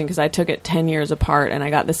interesting because I took it 10 years apart and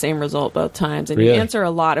I got the same result both times. And Really? you answer a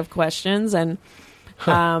lot of questions. And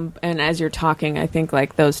and as you're talking, I think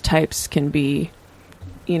like those types can be,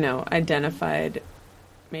 identified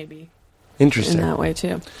maybe in Interesting. that way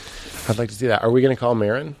too. I'd like to see that. Are we going to call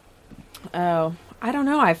Marin? Oh, I don't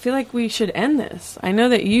know. I feel like we should end this. I know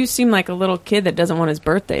that you seem like a little kid that doesn't want his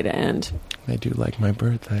birthday to end. I do like my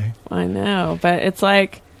birthday. I know, but it's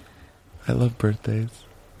like I love birthdays.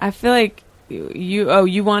 I feel like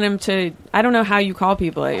you want him to. I don't know how you call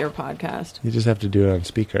people at your podcast. You just have to do it on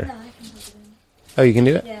speaker. No, I can put it in. Oh, you can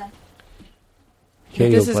do it? Yeah.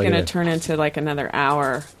 Katie This will is plug going it to in. turn into like another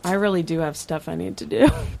hour. I really do have stuff I need to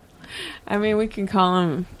do. I mean, we can call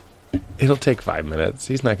him. It'll take 5 minutes.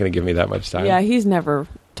 He's not going to give me that much time. Yeah, he's never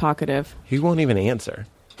talkative. He won't even answer.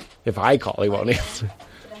 If I call, he won't answer.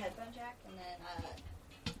 Put a headphone jack and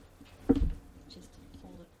then just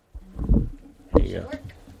hold it. There you go.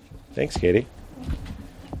 Thanks, Katie.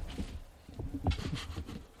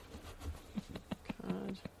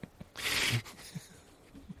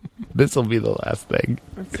 This will be the last thing.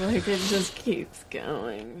 It's like it just keeps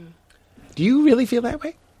going. Do you really feel that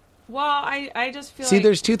way? Well, I just feel See, like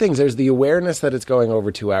there's two things. There's the awareness that it's going over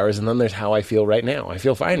 2 hours, and then there's how I feel right now. I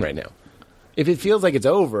feel fine right now. If it feels like it's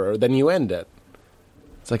over, then you end it.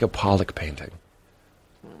 It's like a Pollock painting.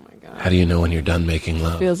 oh my god. How do you know when you're done making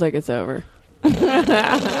love? Feels like it's over.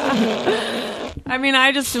 I mean,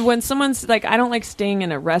 when someone's like, I don't like staying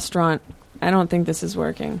in a restaurant. I don't think this is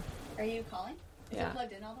working. Are you calling? Is Yeah. it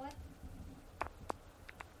plugged in all the way?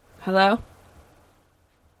 Hello?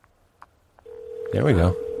 There we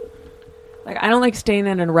go. Like, I don't like staying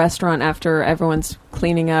in a restaurant after everyone's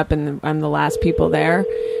cleaning up and I'm the last people there.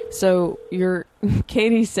 So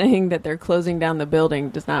Katie saying that they're closing down the building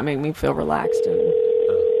does not make me feel relaxed. And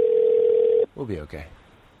We'll be okay.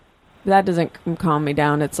 that doesn't calm me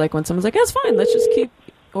down. It's like when someone's like, that's fine. Let's just keep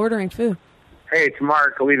ordering food. Hey, it's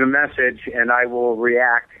Mark. I'll leave a message, and I will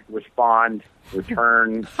react, respond,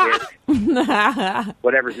 return, hit,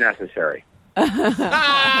 whatever's necessary. Sorry,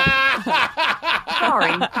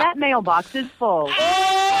 that mailbox is full.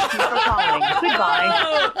 Thank you for calling.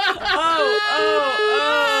 Goodbye.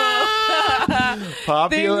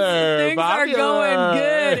 Popular. Things are going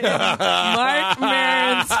good in Mark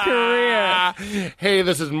Maron's career. Hey,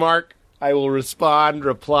 this is Mark. I will respond,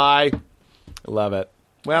 reply. Love it.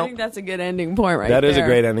 I Well, think that's a good ending point right that there. is a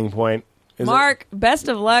great ending point. Is it? Mark, best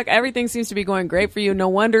of luck. Everything seems to be going great for you. No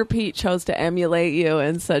wonder Pete chose to emulate you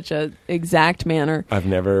in such a exact manner. I've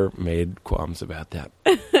never made qualms about that.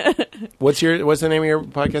 What's the name of your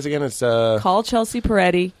podcast again? It's Call Chelsea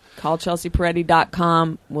Peretti.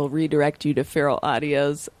 CallChelseaPeretti.com will redirect you to Feral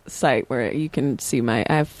Audio's site where you can see I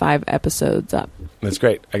have 5 episodes up. That's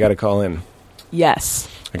great. I got to call in. Yes.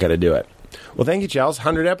 I got to do it. Well, thank you, Chels.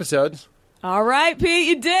 100 episodes. All right, Pete,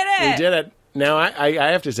 you did it. We did it. Now I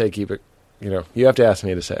have to say, keep it. You have to ask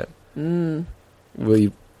me to say it. Will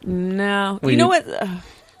you? No. Well, you know what?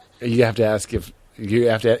 You have to ask if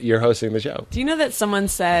You're hosting the show. Do you know that someone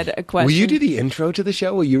said a question? Will you do the intro to the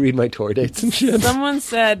show? Will you read my tour dates and shit? Someone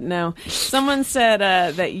said no. Someone said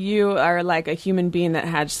that you are like a human being that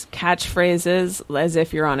has catchphrases as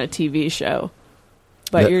if you're on a TV show,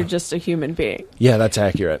 but you're just a human being. Yeah, that's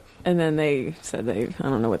accurate. And then they said I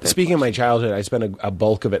don't know what. Speaking of my childhood, I spent a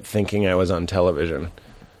bulk of it thinking I was on television.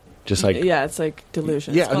 Just like it's like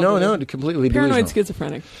delusion. Yeah, no, completely paranoid delusional.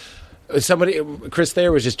 schizophrenic. Chris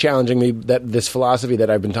Thayer was just challenging me that this philosophy that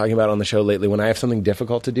I've been talking about on the show lately. When I have something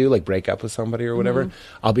difficult to do, like break up with somebody or whatever,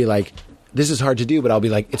 I'll be like, "This is hard to do," but I'll be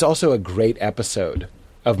like, "It's also a great episode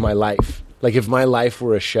of my life." Like if my life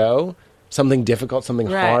were a show, something difficult, something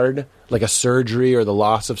hard, like a surgery or the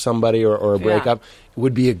loss of somebody or a breakup,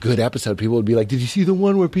 would be a good episode. People would be like, "Did you see the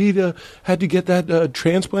one where Pete had to get that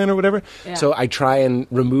transplant or whatever?" Yeah. So I try and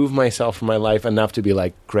remove myself from my life enough to be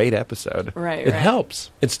like, great episode. Right, It helps.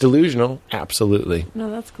 It's delusional. Absolutely. No,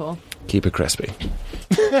 that's cool. Keep it crispy.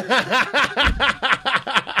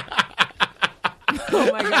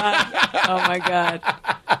 Oh my god.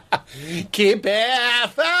 Keep it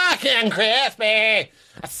fucking crispy.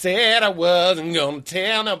 I said I wasn't gonna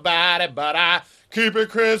tell nobody, but I keep it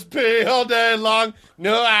crispy all day long.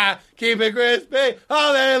 No, I keep it crispy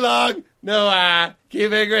all day long. No, I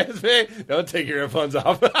keep it crispy. Don't take your earphones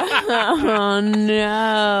off. Oh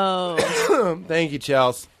no. Thank you,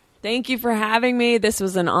 Chels. Thank you for having me. This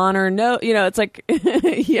was an honor. No, it's like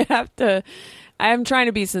you have to. I'm trying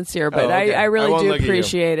to be sincere, but okay. I I really won't do look at you.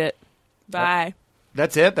 appreciate it. Bye.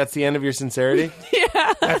 That's it. That's the end of your sincerity.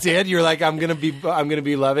 Yeah. That's it. You're like, I'm gonna be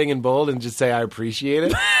loving and bold and just say I appreciate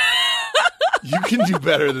it. You can do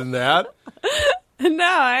better than that. No,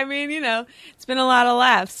 I mean, it's been a lot of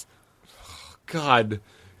laughs. God.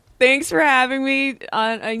 Thanks for having me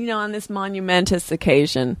on this monumentous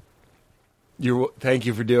occasion. Thank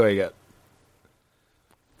you for doing it.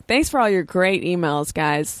 Thanks for all your great emails,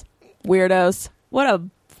 guys. Weirdos. What a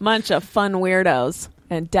bunch of fun weirdos.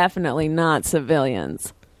 And definitely not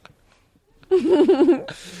civilians. You're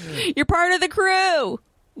part of the crew.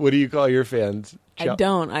 What do you call your fans? I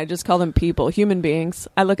don't. I just call them people, human beings.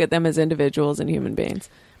 I look at them as individuals and human beings.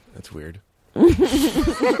 That's weird.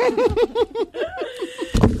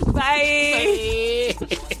 Bye.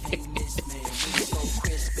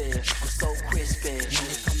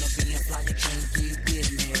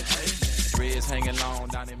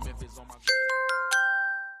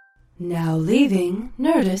 Now leaving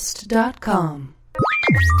Nerdist.com.